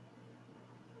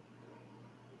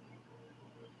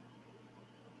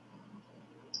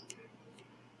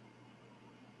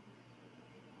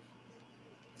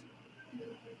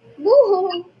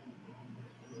 Buho!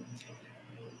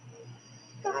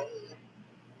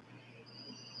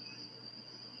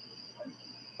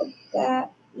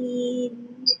 Pagkain.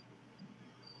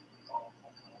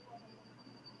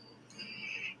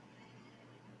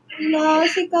 Wala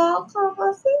si Kaka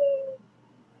kasi.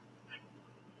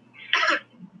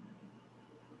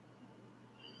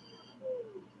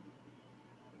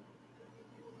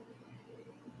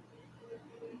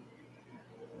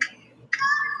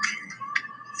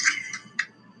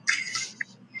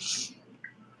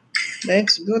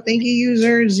 Let's go. Thank you,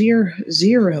 user 000.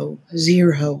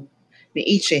 May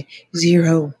H eh.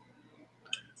 0.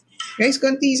 Guys,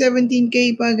 konti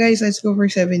 17K pa, guys. Let's go for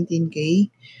 17K.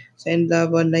 Send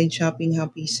love online shopping.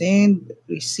 Happy send.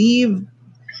 Receive.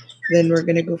 Then we're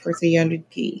gonna go for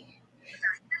 300K.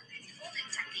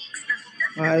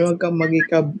 Huwag kang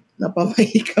mag-ikab.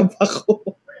 Napamahikab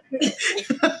ako.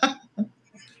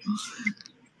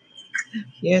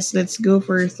 Yes, let's go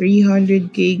for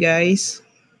 300K, guys.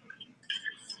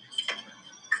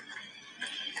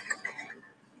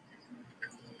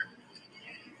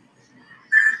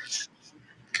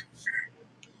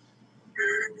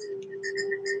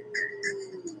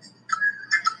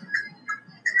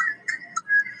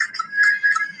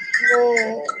 No,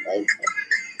 like,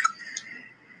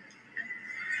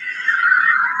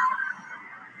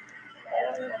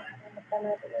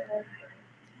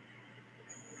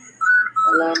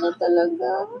 wala na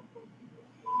talaga.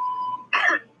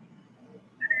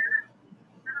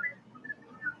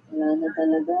 Wala na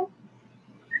talaga.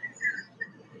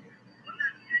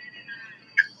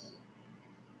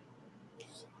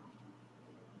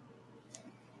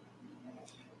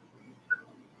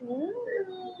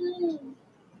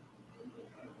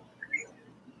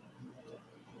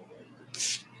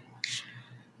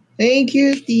 Thank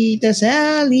you, Tita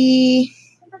Sally.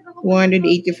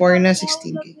 184 na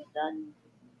 16K.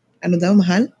 Ano daw,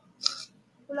 mahal?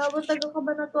 Wala ba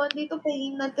taga-kabanatuan dito?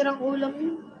 Pahingin natirang ulam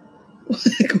yun.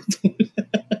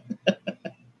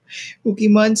 Cookie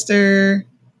Monster.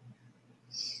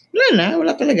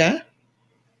 Wala talaga.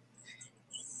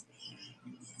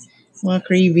 Mga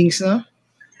cravings, no?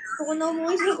 Gusto ko na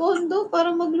umuwi sa condo para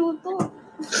magluto.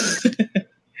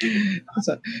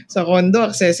 Sa condo,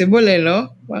 accessible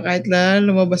no? Kahit na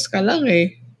lumabas ka lang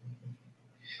eh.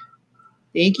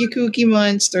 Thank you, Cookie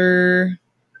Monster.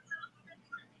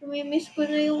 Namimiss ko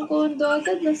na yung condo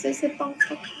agad. Nasisipang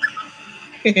ko.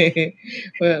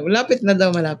 Well, malapit na.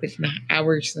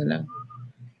 Hours na lang.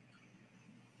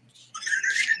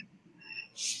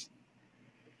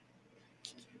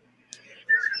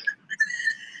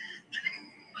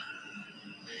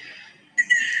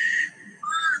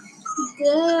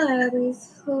 That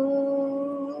is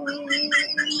home.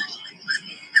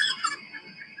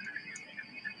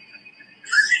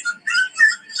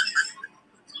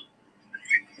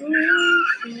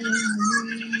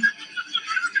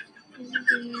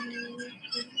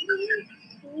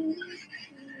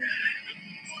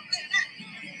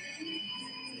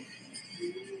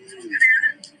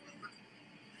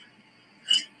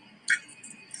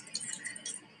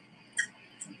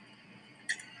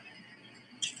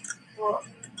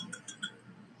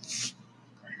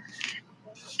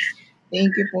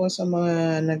 Thank you po sa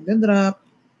mga nagda-drop.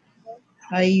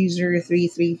 Hi, user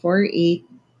 3348.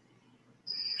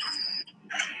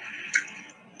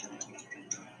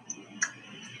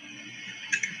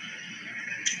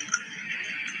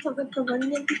 Sakit ka ba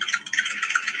niyan?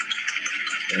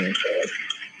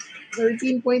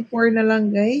 13.4 na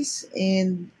lang, guys.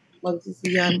 And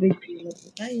mag-300 na po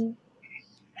tayo.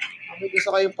 Kung gusto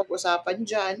kayong pag-usapan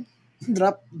dyan,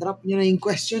 drop nyo na yung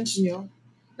questions nyo.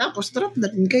 Tapos drop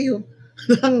na rin kayo.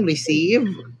 Lang receive.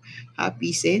 Happy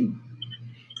send.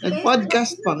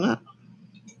 Nag-podcast pa nga.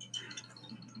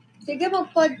 Sige,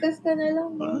 mag-podcast ka na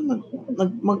lang.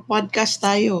 Mag-podcast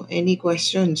tayo. Any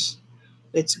questions?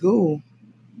 Let's go.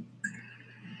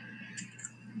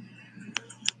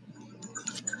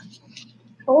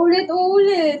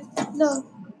 Ulit. No.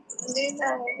 Hindi na.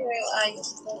 Yung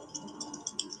ayos ko.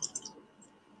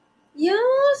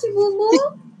 Yeah, si Bubo.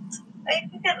 Ay,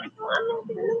 ano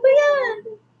ba yan?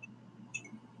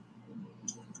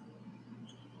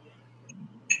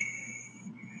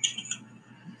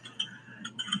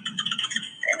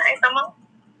 Ay, nakita mo?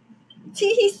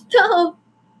 Stop.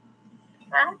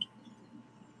 Ha?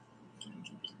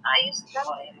 Ayos daw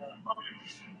eh.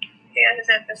 Kaya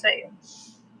sasend ko sa'yo.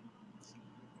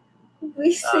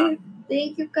 Visit.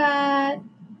 Thank you, Kat.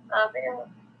 Pero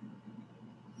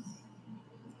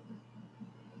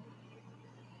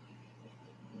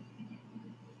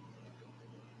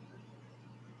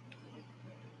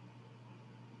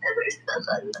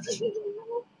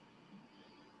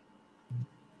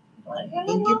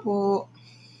Thank you po.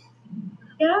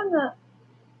 Kaya nga.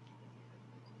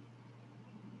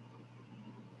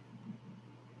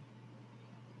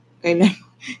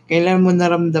 Kailan mo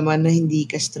naramdaman na hindi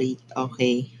ka straight?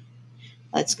 Okay.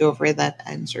 Let's go for that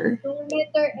answer. Yung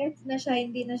letter S na siya,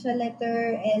 hindi na siya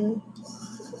letter L.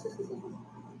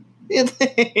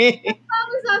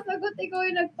 Ako sasagot, ikaw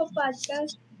yung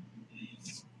nagpa-podcast.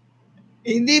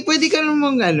 Hindi, pwede ka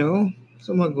namang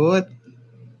sumagot.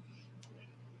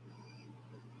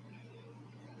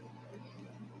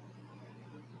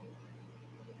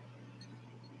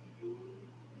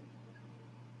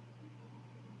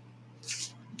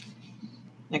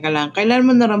 Teka lang, kailan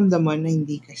mo naramdaman na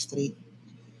hindi ka straight?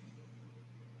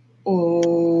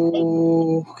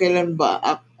 Kailan ba?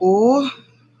 Ako?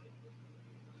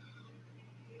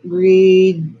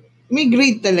 May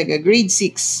grade talaga. Grade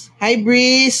 6. High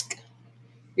brisk.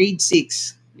 Grade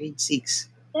 6.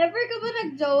 Never ka ba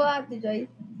nag-jowa, Ate Joy?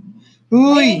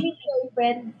 Uy! Ay,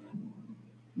 boyfriend.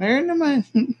 Meron naman.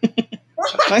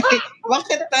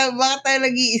 Bakit tayo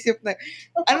nag-iisip na?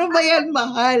 Ano ba yan,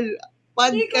 mahal?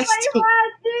 Podcast. Hindi ko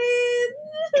ma-imagine.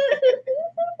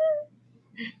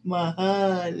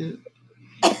 Mahal.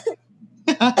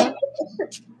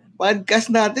 Podcast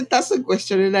natin, tapos ang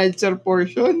question and answer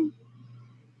portion.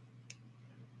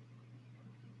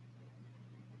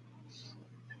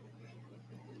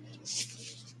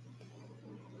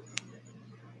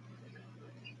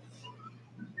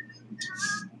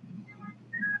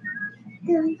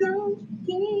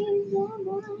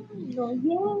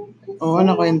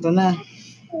 Nakwento na.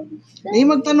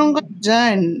 Magtanong ka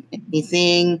dyan.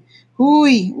 Anything.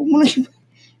 Huy,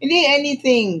 hindi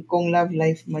anything. Kung love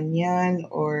life man yan,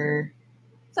 or...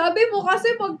 Sabi mo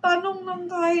kasi magtanong ng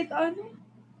kahit ano.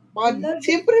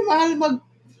 Siyempre, mahal,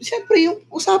 siyempre, yung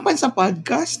usapan sa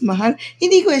podcast, mahal,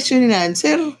 hindi question and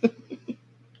answer.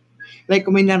 Like,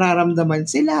 kung may nararamdaman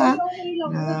sila. Okay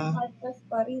lang, podcast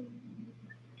pa rin.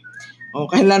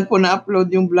 Kailan po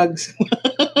na-upload yung vlogs?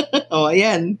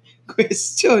 Ayan.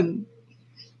 Question.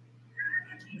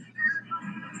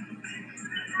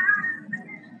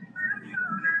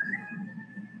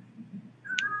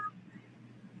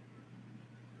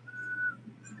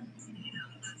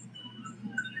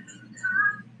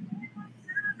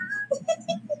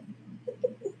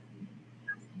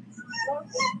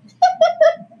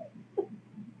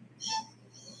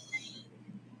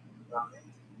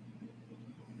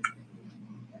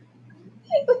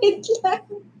 Wait lang.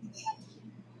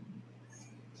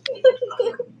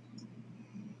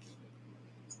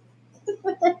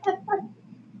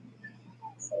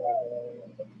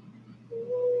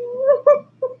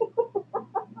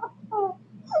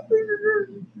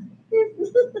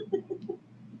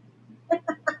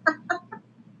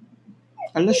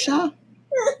 Ala siya.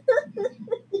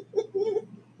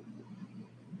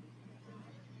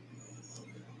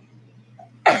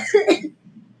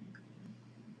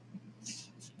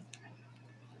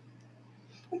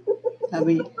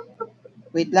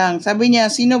 Sabi niya,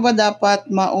 sino ba dapat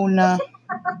mauna?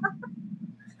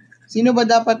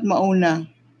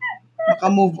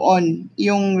 Maka-move on?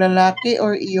 Yung lalaki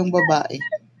or yung babae?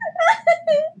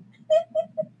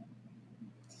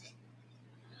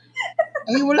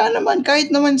 Ay, wala naman.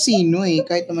 Kahit naman sino,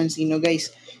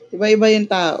 guys. Iba-iba yung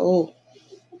tao.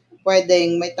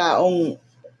 Pwedeng may taong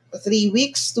 3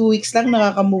 weeks, 2 weeks lang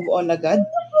nakaka-move on agad.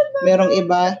 Merong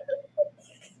iba,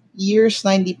 years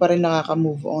na hindi pa rin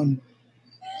nakaka-move on.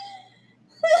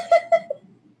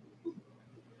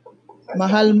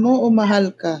 Mahal mo o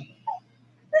mahal ka?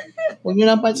 Huwag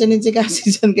nyo lang pansinin si Cassy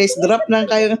dyan, guys. Drop lang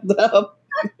kayo ng drop.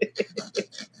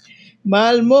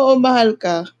 Mahal mo o mahal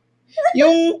ka?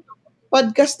 Yung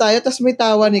podcast tayo, tas may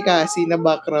tawa ni Cassy na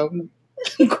background.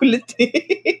 Ang kulit eh.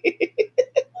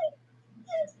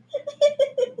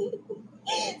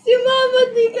 Si Mama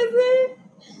di kasi.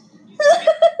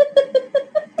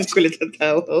 Ang kulit ang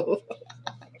tao.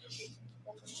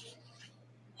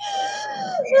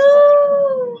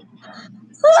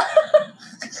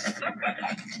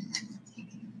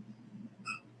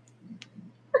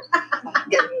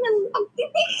 Ganyan.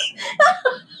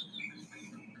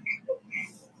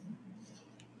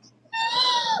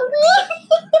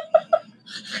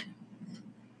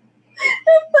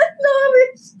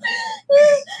 Norris.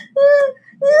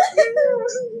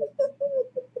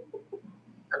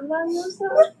 Ang layo sa...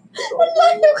 Ang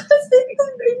layo kasi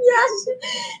ng binyasi.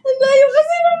 Ang layo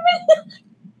kasi ng binyasi.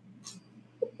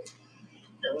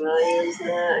 Ang layo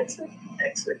sa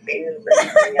expectation sa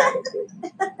reality.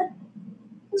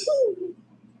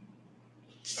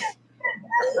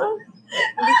 Ano?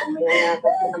 Hindi ko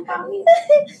mayayakap ng pangit.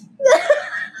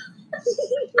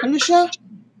 Ano siya?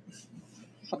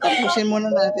 Patapusin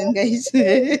muna natin, guys.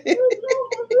 Sabi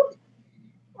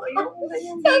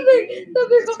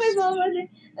ko kay Mama,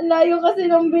 ang layo kasi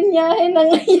ng binyahe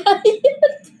ng ayayat.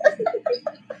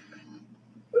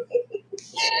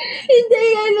 Hindi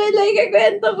yan, like,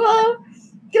 kwento ko.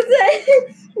 Kasi,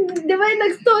 di ba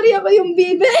nag-story ako yung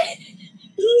bibe?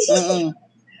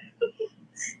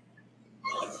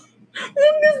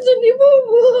 Yung gusto ni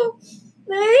Bobo.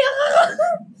 Naiyak ako.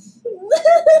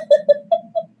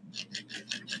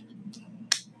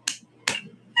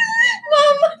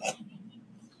 Mama.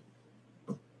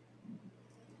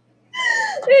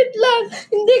 Wait lang.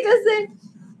 Hindi kasi,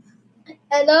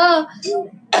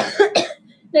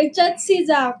 nag-chat si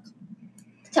Zach.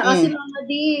 Tsaka si Mama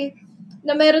D.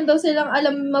 Na meron daw silang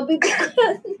alam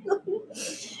mabibigyan.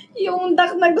 Yung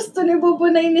duck na gusto ni Bubo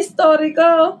na in-story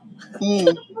ko.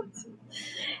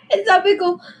 And sabi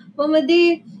ko, Mama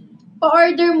D,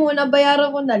 pa-order muna, bayaran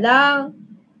ko na lang.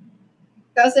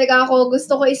 Kasi ako,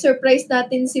 gusto ko i-surprise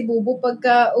natin si Bubo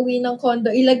pagka uwi ng condo,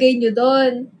 ilagay nyo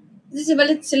doon. Kasi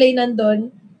sila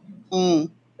nandun.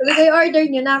 Sabi ko, order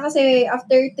nyo na kasi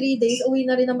after 3 days, uwi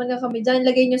na rin naman nga kami dyan.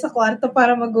 Lagay nyo sa kwarto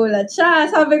para magulat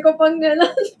siya. Sabi ko pang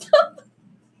gano'n.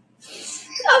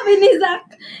 Sabi ni Zach,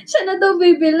 siya na daw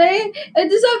bibili.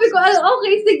 And then sabi ko,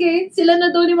 okay, sige. Sila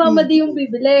na daw ni Mama D yung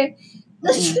bibili.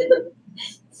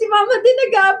 Si Mama D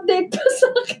nag-update pa sa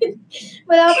akin.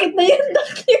 Malapit na yung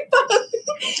duck ni Papi.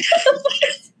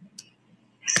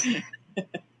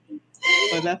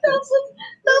 Tapos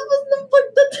nung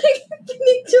pagdating,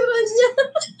 pinicturean niya.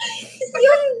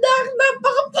 Yung duck,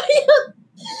 napakapayat.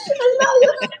 Ang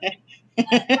layo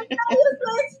sa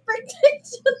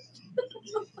expectation.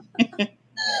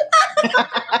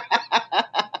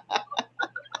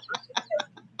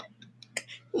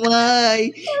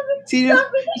 Why? Sino?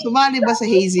 Sumali ba sa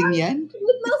hazing yan?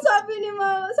 Sabi ni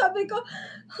Mama, sabi ko,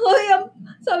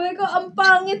 ang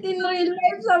pangit in real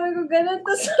life. Sabi ko, ganun.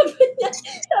 Tapos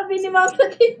sabi ni Mama,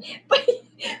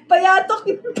 payatok.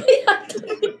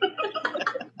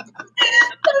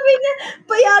 Sabi niya,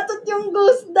 payatot yung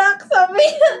ghost duck. Sabi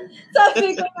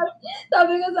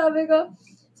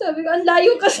ko, ang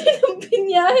layo kasi ng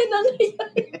binyahe ng ngayon.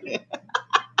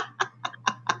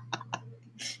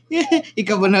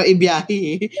 Ikaw ba na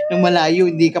ibiyahe ng malayo,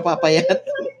 hindi ka papayat?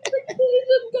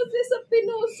 Expectation kasi sa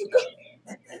pinost ko.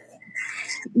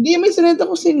 Hindi, may sinenta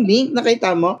ko sin link.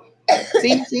 Nakita mo?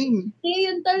 Same.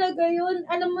 Yun talaga yun.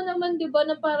 Alam mo naman, di ba,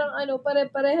 na parang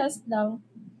pare-parehas lang.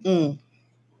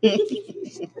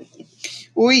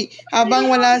 Uy,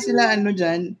 habang wala sila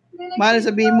dyan, mahal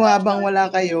sabihin mo habang wala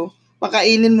kayo,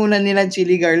 pakainin muna nila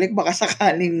chili garlic, baka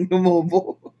sakaling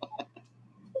lumobo.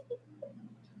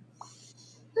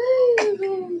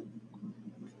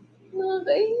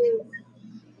 Nakakainis.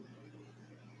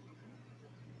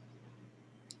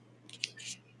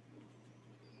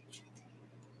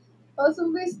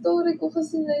 Awesome ba yung story ko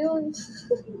kasi na yun?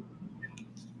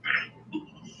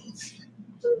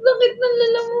 Ang sakit ng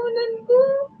lalamunan ko.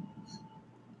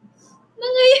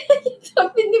 Nangyayari,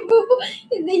 sabi ni Bobo,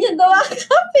 hindi niya daw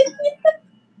akapin niya.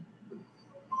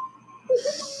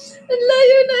 Ang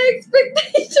layo na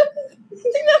expectation.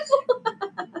 Tingnan mo.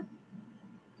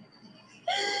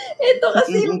 Ito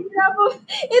kasi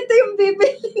ito yung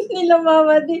bibili nila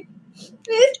Mama D.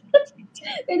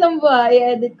 Ilang buhay,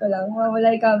 i-edit ko lang. Mawala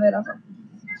yung camera ko.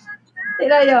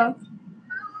 Tira nyo.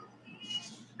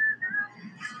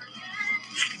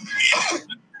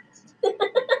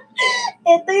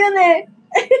 Ito yun eh.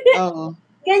 Oo.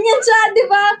 Ganyan siya, di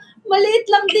ba? Maliit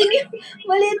lang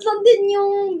din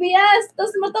yung bias.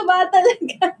 Tapos mataba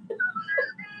talaga.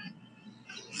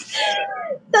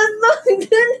 Tapos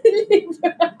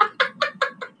nag-deliver.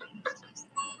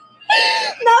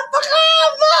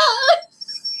 Napakahaba!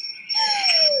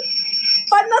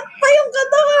 Panat pa yung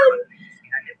katawan.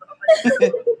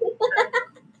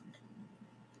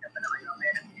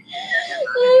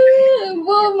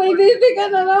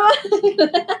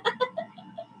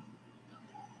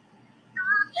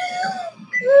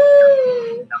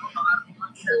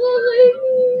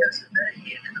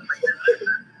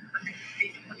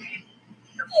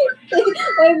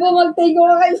 Ay, bumagtay ko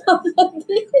ka kay Mama D.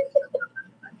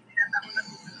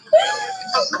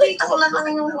 Nakita ko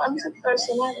lang yung ano sa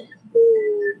personal.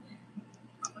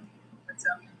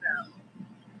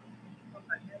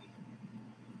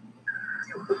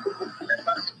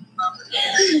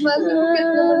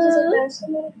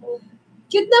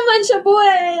 Cute naman siya po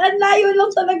eh. Ang layo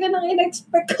lang talaga ng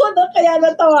in-expect ko na kaya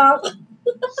natawa ako.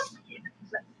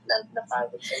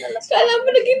 Napagod siya na Kala mo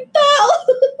naging tao.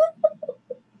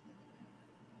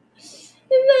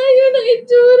 Ang layo ng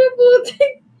itsura po.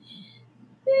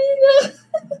 Ay, no.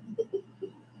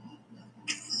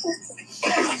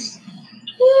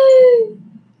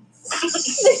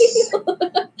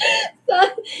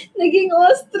 Naging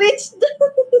ostrich daw.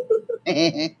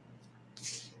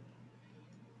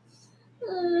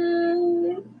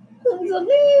 Ang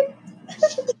sakit.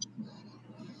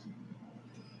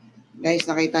 Guys,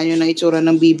 nakita nyo na itsura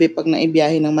ng bibe pag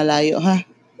naibiyahe ng malayo, ha?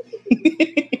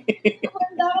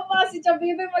 Handa ka pa si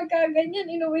Chabibe magkaganyan.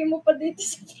 Inuwi mo pa dito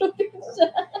sa probinsya.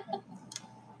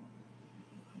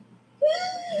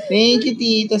 Thank you,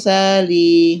 Tita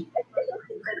Sally.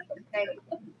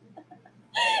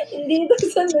 Hindi ito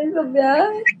sanay sa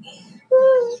biyahe.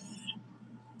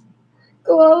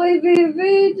 Kawaway,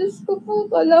 baby. Diyos ko po.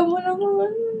 Kala mo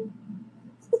naman.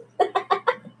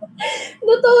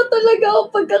 Natawa talaga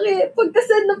ako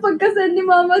pagkasend ni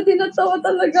Mama. Natawa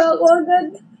talaga ako agad.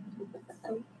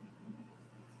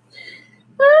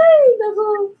 Ay,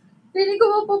 naku. Piling ko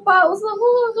mapapaus ako.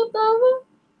 Kakatawa.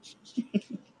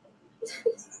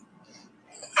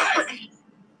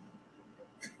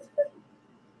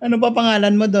 Ano ba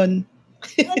pangalan mo doon?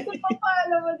 Ano pa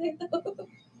pala mo dito?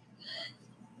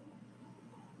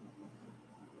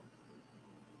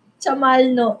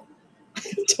 Chamalno.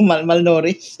 Chumalmal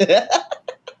Norris.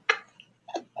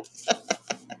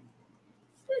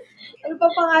 Ano pa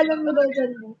pangalan mo daw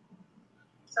dyan mo?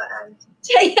 Saan?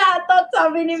 Chayatot,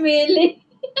 sabi ni Meli.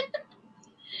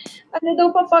 Ano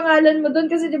daw pa pangalan mo doon?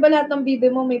 Kasi di ba lahat ng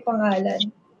bibe mo may pangalan?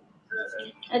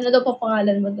 Ano daw pa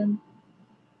pangalan mo doon?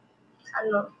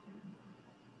 Ano?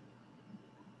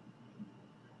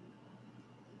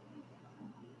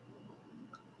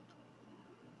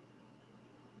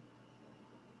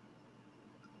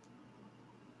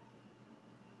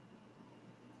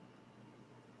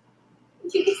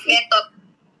 Betot.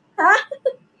 Ha?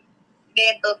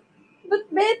 Betot. Ba't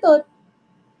betot?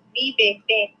 Bibe.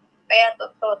 Bet. Kaya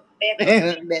totot.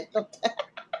 Betot. Betot.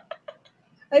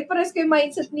 Ay, pares ko yung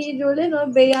mindset ni Julie, no?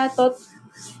 Beatot.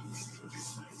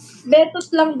 Betot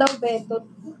lang daw, betot.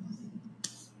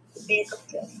 Betot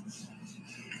yan.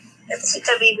 Ito si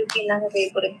Kabibi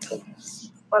pinaka-favorite ko.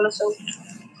 Pala so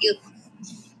cute.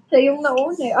 Siya yung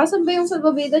nauna eh. Asan ba yung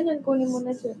salbabida niyan? Kunin mo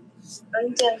na siya.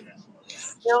 Andyan.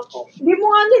 Yan po. Hindi mo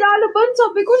nga nilalaban.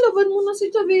 Sabi ko, laban mo na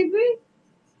si Chabibi.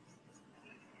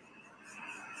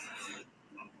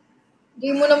 Hindi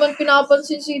mo naman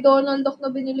pinapansin si Donald Duck na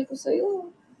binili ko sa'yo.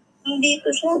 Hindi ko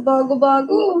siya.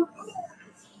 Bago-bago.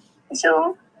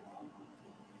 So,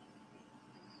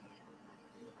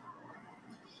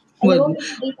 Alam mo, Wag.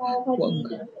 hindi ko ako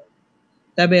kanina.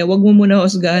 Sabi, wag mo muna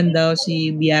husgahan daw si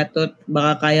Biatot.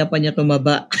 Baka kaya pa niya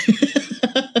tumaba.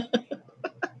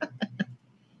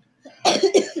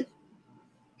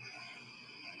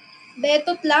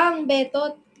 Betot lang,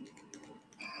 betot.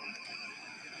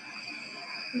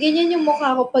 Ganyan yung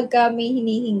mukha ko pagka may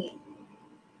hinihingi.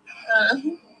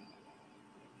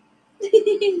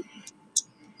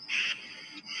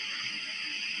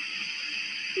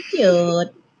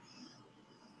 Cute.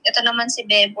 ito naman si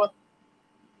Bebot.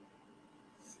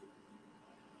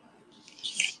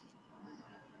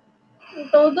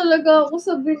 Ito talaga ako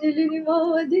sa binili ni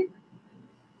Mama din.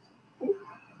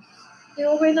 Hindi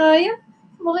ko kinaya.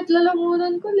 Bakit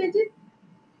lalamunan ko, legit?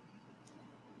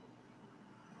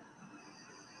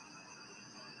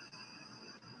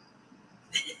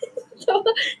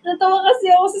 Natawa kasi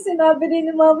ako sa sinabi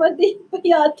ni Mama din.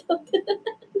 Payatot.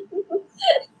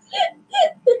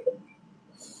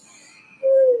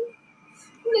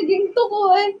 Naging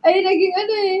tuko eh. Ay, naging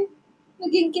ano eh.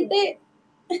 Naging kiti.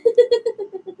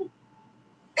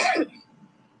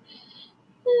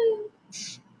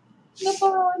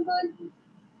 Napakagod.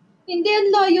 Hindi, ang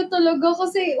layo talaga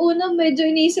kasi una medyo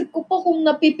iniisip ko pa kung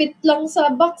napipit lang sa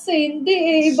box eh. Hindi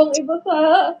eh, ibang-iba sa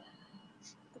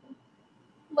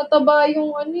mataba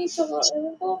yung ano eh. Tsaka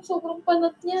ano to, sobrang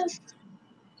panat niya.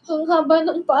 Ang haba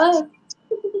ng paa.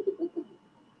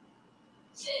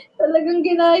 Talagang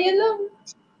ginaya lang.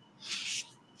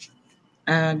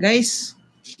 Guys,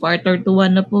 quarter to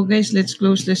 1 na po guys. Let's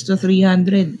close this to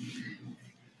 300.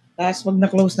 Tapos pag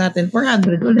na-close natin,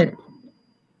 400 ulit.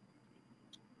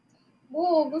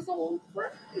 Gusto kong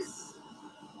practice.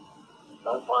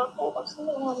 Ako kasi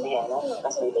mamaya na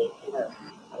kasi late na.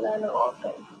 Wala nang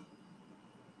open.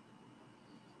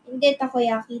 Hindi,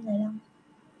 takoyaki na lang.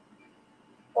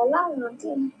 Wala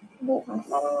natin. Bukas.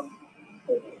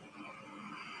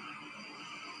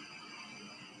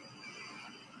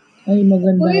 Ay,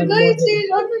 maganda. Uy guys,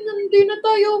 hindi na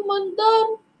tayo mandar.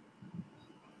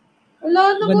 Wala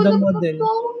na Maganda wala model. pa.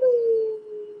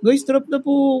 Guys, drop na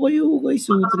po kayo. Guys,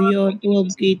 so 3 or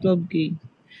 12K, 12K.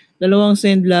 Dalawang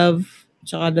send love,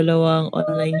 tsaka dalawang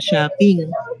online shopping.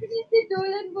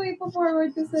 Sinisidulan ko, ipa-forward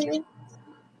ko sa'yo.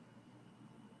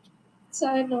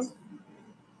 Sa ano?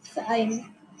 Sa AIM.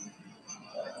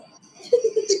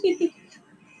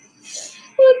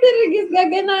 Puti Regis,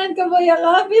 gaganahan ka ba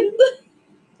yakapin to?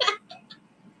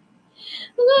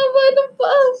 Ang haba ng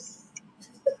paas.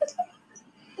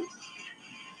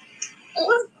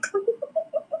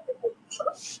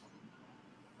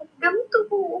 Ganito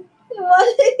po.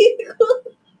 Malay ko.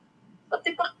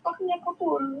 Pati pakpak niya ko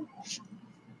po.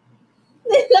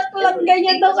 Nilaklak,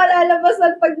 ganyan daw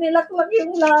kalalabasan pag nilaklak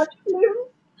yung lakim.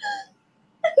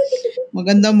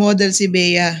 Maganda model si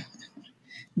Bea.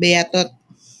 Beatot.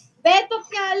 Betot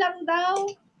nga lang daw.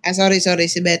 Sorry,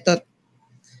 si Betot.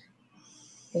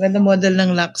 Maganda model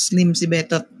ng Lux Slim si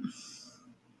Betot.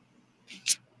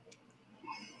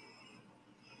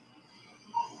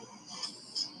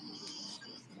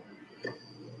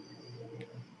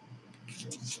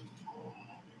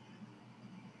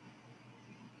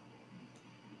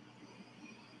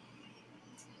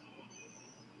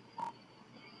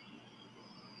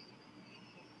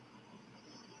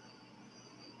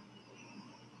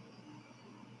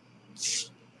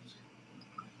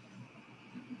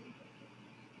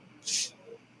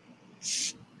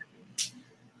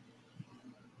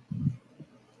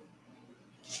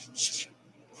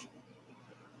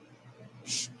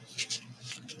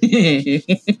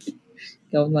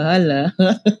 Ikaw mahal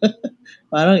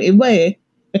Parang iba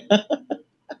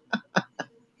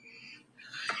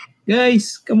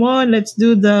Guys, come on, let's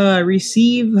do the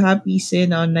receive, happy,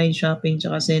 send, online shopping,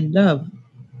 tsaka send love.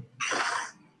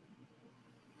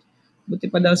 Buti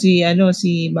pa daw si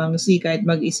Bangsi kahit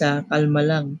mag-isa, kalma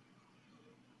lang.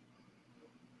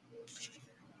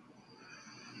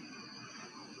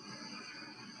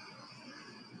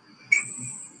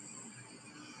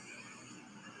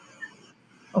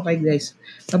 Okay guys,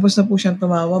 tapos na po siyang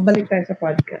tumawa. Balik tayo sa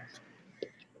podcast.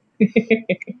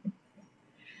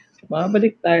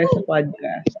 Mabalik tayo sa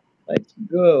podcast. Let's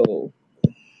go.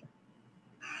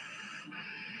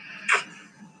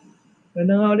 Ano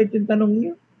na nga ulit yung tanong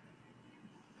niyo?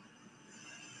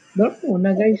 Drop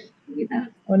muna guys.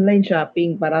 Online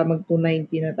shopping para mag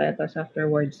 290 na tayo tapos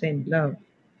afterwards send love.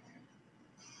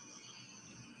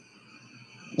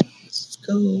 Let's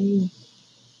go.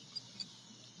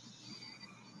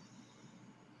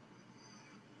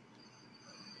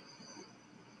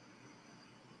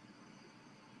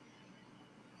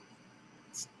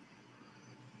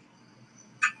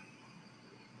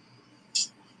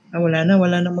 Wala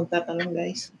na magtatanong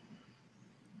guys.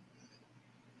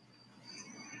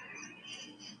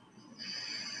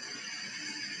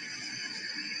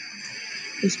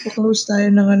 Please pa-close tayo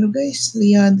ng guys,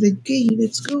 300K.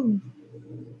 Let's go.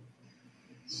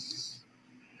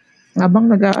 Habang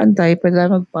nag-aantay, pwede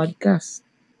tayo mag-podcast.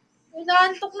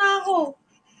 Inaantok na ako.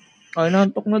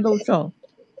 Naantok na daw siya.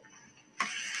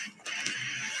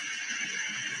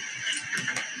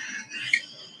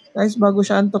 Guys, bago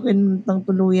siya antokin ng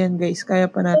tuluyan guys, kaya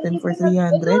pa natin for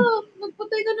 300.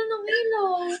 Magpatay ka na ng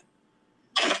ilaw.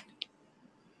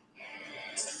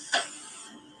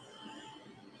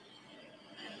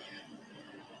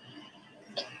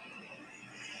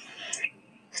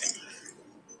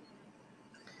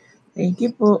 Thank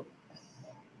you po.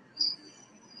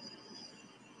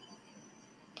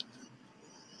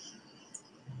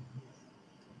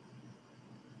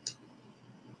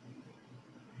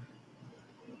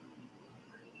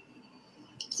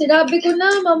 Sinabi ko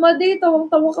na, Mama Day,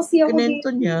 tawang-tawa kasi ako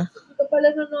Kinento dito. niya. Hindi ka pala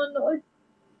nanonood.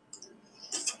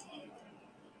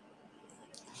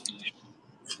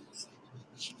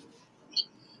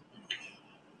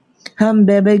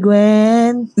 Bebe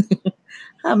Gwen.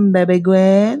 Bebe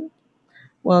Gwen.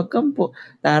 Welcome po.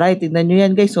 Taray, tignan nyo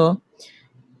yan guys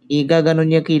Igaganon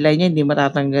niya kilay niya, hindi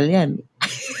matatanggal yan.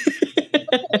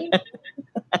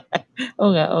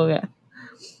 Oo nga.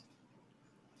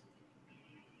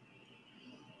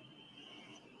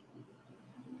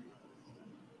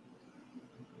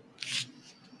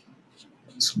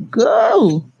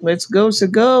 Let's go sa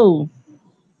go.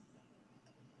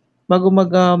 Bago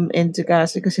mag-end si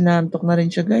Cassy kasi naantok na rin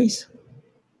siya, guys.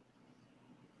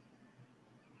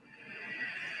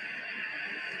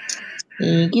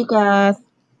 Thank you, Cass.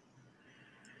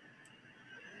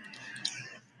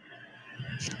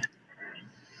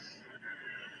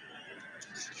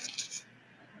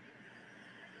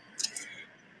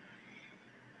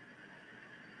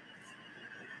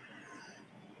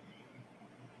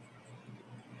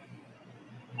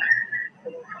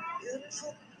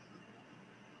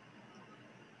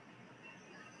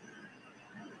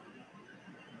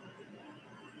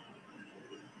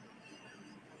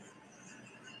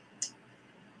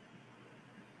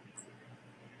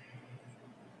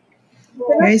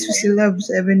 Guys, we still have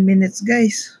 7 minutes,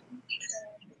 guys.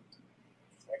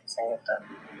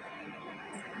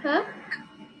 Ha?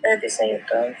 Pwede sa'yo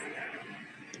to.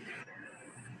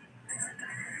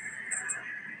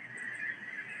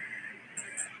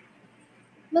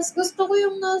 Mas gusto ko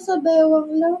yung nasa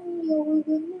bewang lang. Yung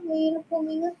gano'n, mahirap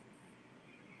puminga.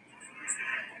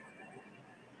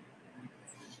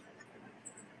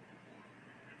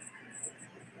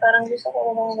 Parang gusto ko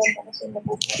lang ganda kasi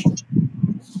nabubuo.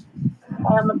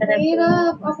 Para madalag.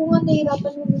 Mahirap. Ako nga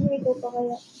nahirapan huminga. Ito pa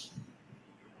kaya.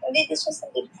 Hindi, this was a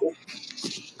good food.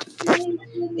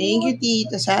 Thank you,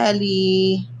 Tita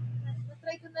Sally.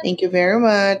 Thank you very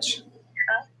much.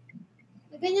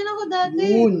 Ganyan ako dati.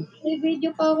 Yun. May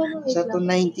video pa ako nung Sa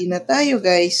 290 na tayo,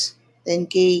 guys.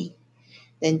 10K.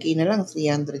 10K na lang.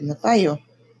 300 na tayo.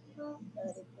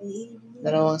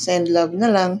 Dalawang send love na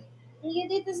lang. Thank you,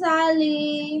 Tita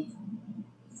Sally.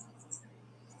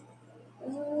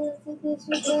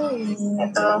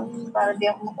 Ito, para di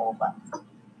ako makuha.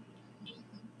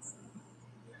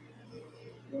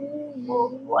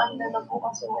 Buwan na po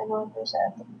kasi nanonood sa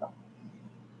TikTok.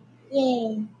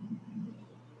 Yay.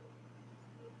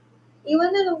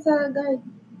 Iwan na lang sa guard.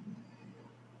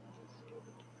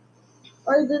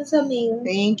 Or dun sa mail.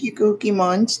 Thank you, Cookie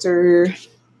Monster.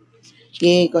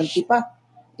 Yay, konti pa.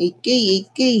 8K,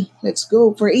 8K. Let's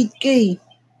go for 8K.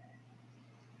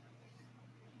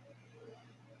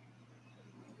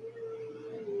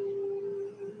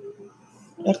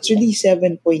 Actually,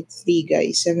 7.3,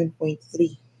 guys. 7.3.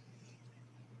 10,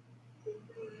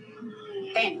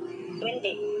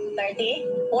 20,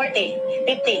 30, 40,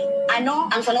 50. Ano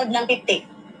ang sunod ng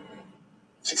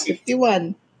 50?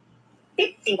 51.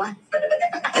 51.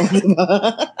 Oh, diba?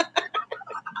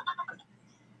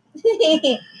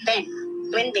 10,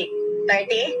 20, 30,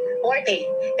 40,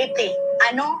 50.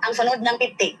 Ano ang sunod ng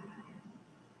 50?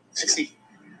 60.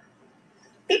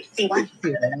 51.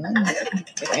 51.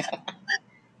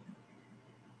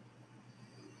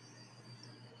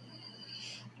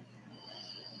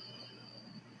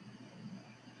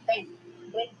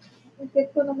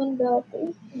 Nakit ko naman dati.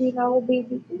 Hindi na ako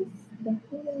baby face.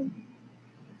 Dati lang.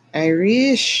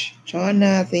 Irish.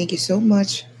 Chona, thank you so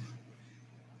much.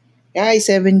 Guys,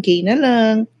 7K na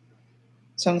lang.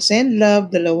 Isang send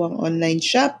love, dalawang online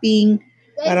shopping.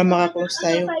 Guys, Para makaklose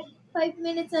tayo. 5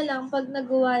 minutes na lang pag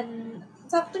nag-1.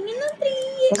 Sakto nyo na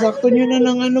 3. Pasakto nyo na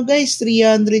ng ano guys,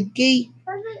 300K.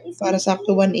 Para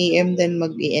sakto 1 AM then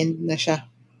mag-i-end na siya.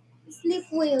 Sleep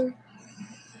well.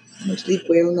 Mag-sleep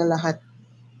well na lahat.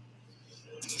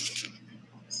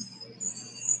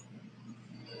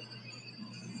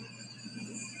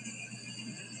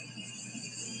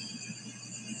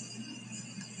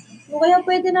 O kaya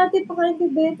pwede natin pakain kay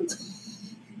Beto.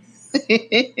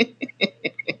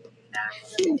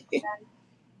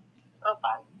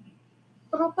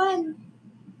 Propan.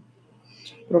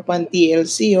 Propan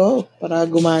TLC, para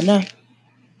gumana.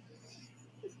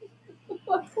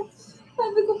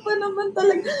 Sabi ko pa naman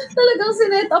talagang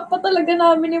sinet up pa talaga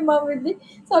namin ni Mama D.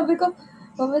 Sabi ko,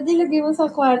 Mama D, lagay mo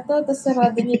sa kwarto, tapos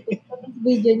sarado niyo yung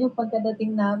video niyo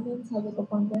pagkadating namin. Sabi ko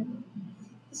pang gano'n.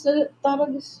 So,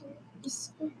 parang gusto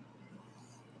ko.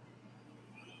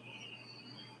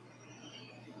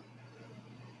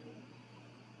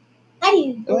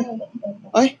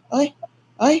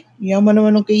 Ay, yaman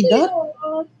naman ng kay Dot.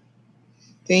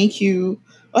 Thank you.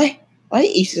 Ay,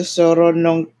 isosoro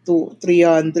ng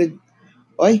 300.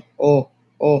 Ay,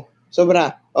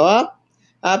 sobra.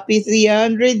 Happy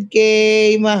 300K,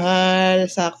 mahal.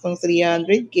 Saktong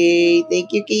 300K.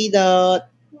 Thank you, K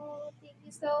Dot. Thank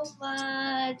you so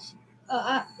much.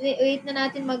 Wait na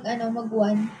natin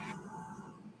mag-1.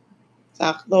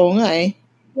 Sakto nga eh.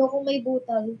 Yung may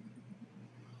butal.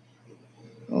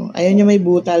 Ayaw niya may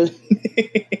butal.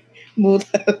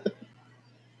 Butal.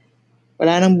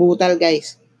 Wala nang butal,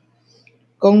 guys.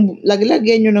 Kung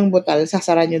laglagyan nyo ng butal,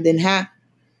 sasara nyo din, ha?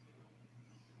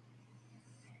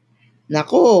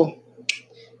 Nako.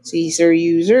 Si Sir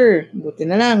User, buti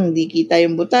na lang, di kita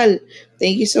yung butal.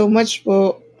 Thank you so much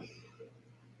po.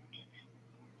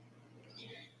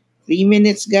 3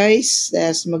 minutes guys,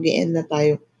 tas mag-e-end na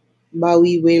tayo.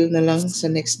 Bawi whale na lang sa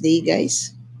next day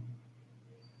guys.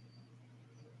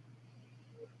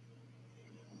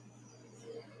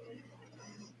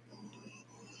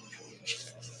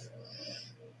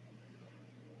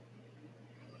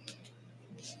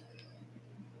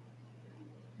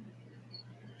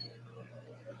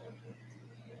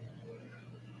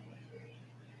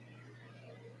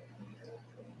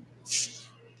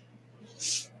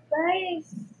 Guys,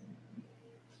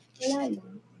 wala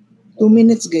lang. 2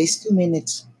 minutes guys, 2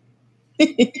 minutes.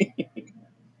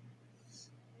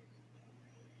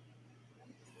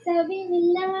 Sabi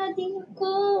nila, di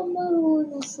ko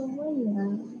marunong sumaya.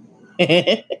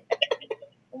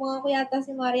 Kumaka ko yata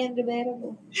si Marian Rivera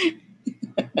mo.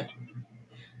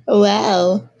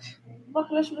 Wow.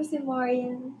 Bakrush mo si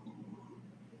Marian.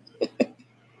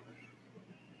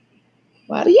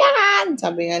 Marian!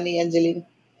 Sabi nga ni Angeline.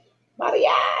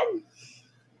 Marian!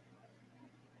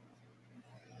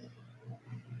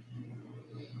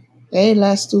 Okay,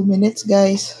 last 2 minutes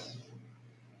guys.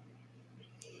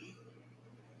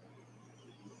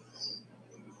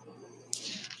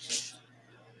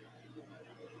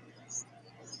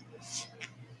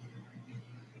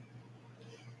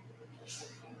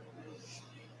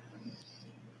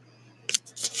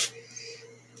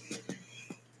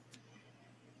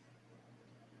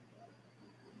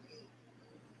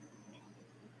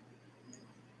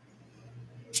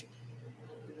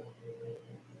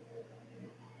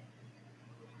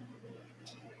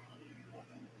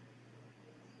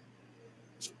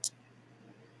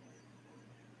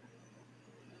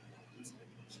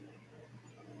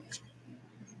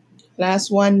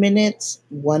 Last 1 minute.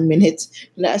 1 minute.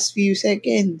 Last few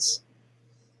seconds.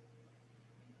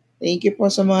 Thank you po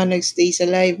sa mga nagstay sa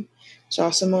live.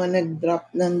 Tsaka sa mga nag-drop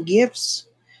ng gifts.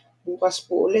 Bukas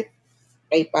po ulit.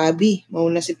 Kay PABBY.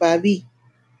 Mauna si PABBY.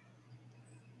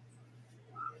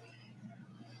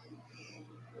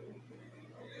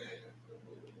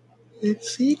 Let's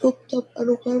see, top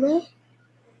ano ka na?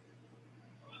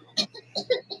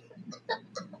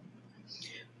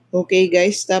 Okay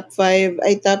guys, top 5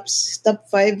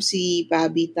 si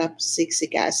PABBY, top 6 si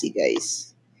Cassy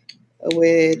guys.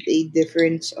 With a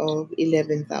difference of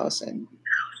 11,000.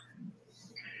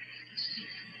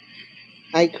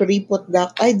 Ay, kuripot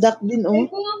duck. Ay, duck din oh. Ay,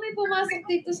 kung nga may pumasok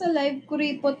dito sa live,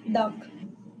 kuripot duck.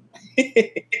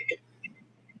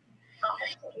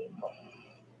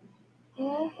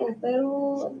 Oo, pero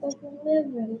ang taas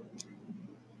level.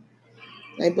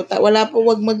 Ay, wala po,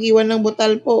 wag mag-iwan ng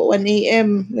butal po. 1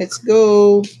 a.m. Let's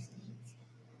go.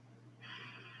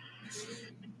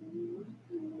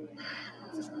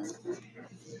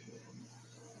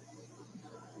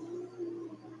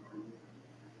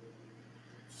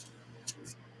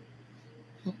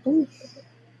 Ako.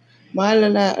 Mahal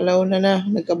na, alaw na,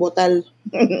 nagkabutal.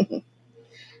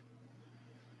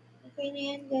 Okay na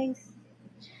yan, guys.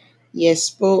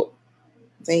 Yes po.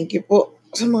 Thank you po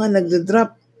sa mga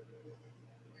nagda-drop.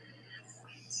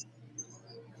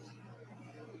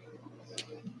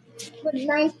 Good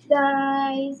night,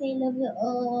 guys. I love you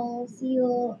all. See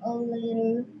you all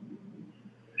later.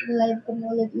 Live ko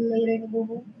mo ulit later ni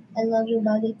Bubu. I love you,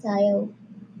 bagay tayo.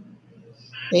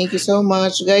 Thank you so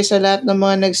much, guys, sa lahat ng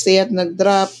mga nagstay at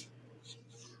nag-drop.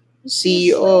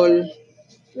 See you all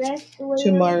Rest well.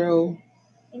 tomorrow.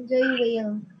 Enjoy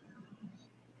well.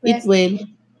 Eat well.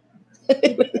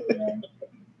 Eat well.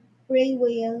 Pray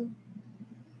well.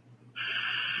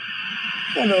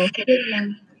 Ano? Good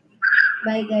lang.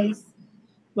 Bye, guys.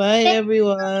 Bye,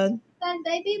 everyone. Bye,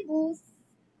 babies.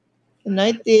 Good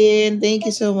night din. Thank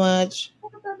you so much.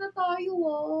 Punta na tayo,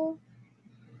 ah.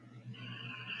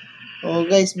 Oh,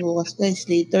 guys, bukas, guys.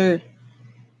 Later.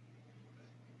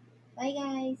 Bye,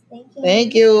 guys. Thank you. Thank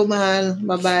you, mahal.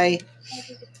 Bye-bye.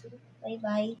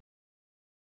 Bye-bye.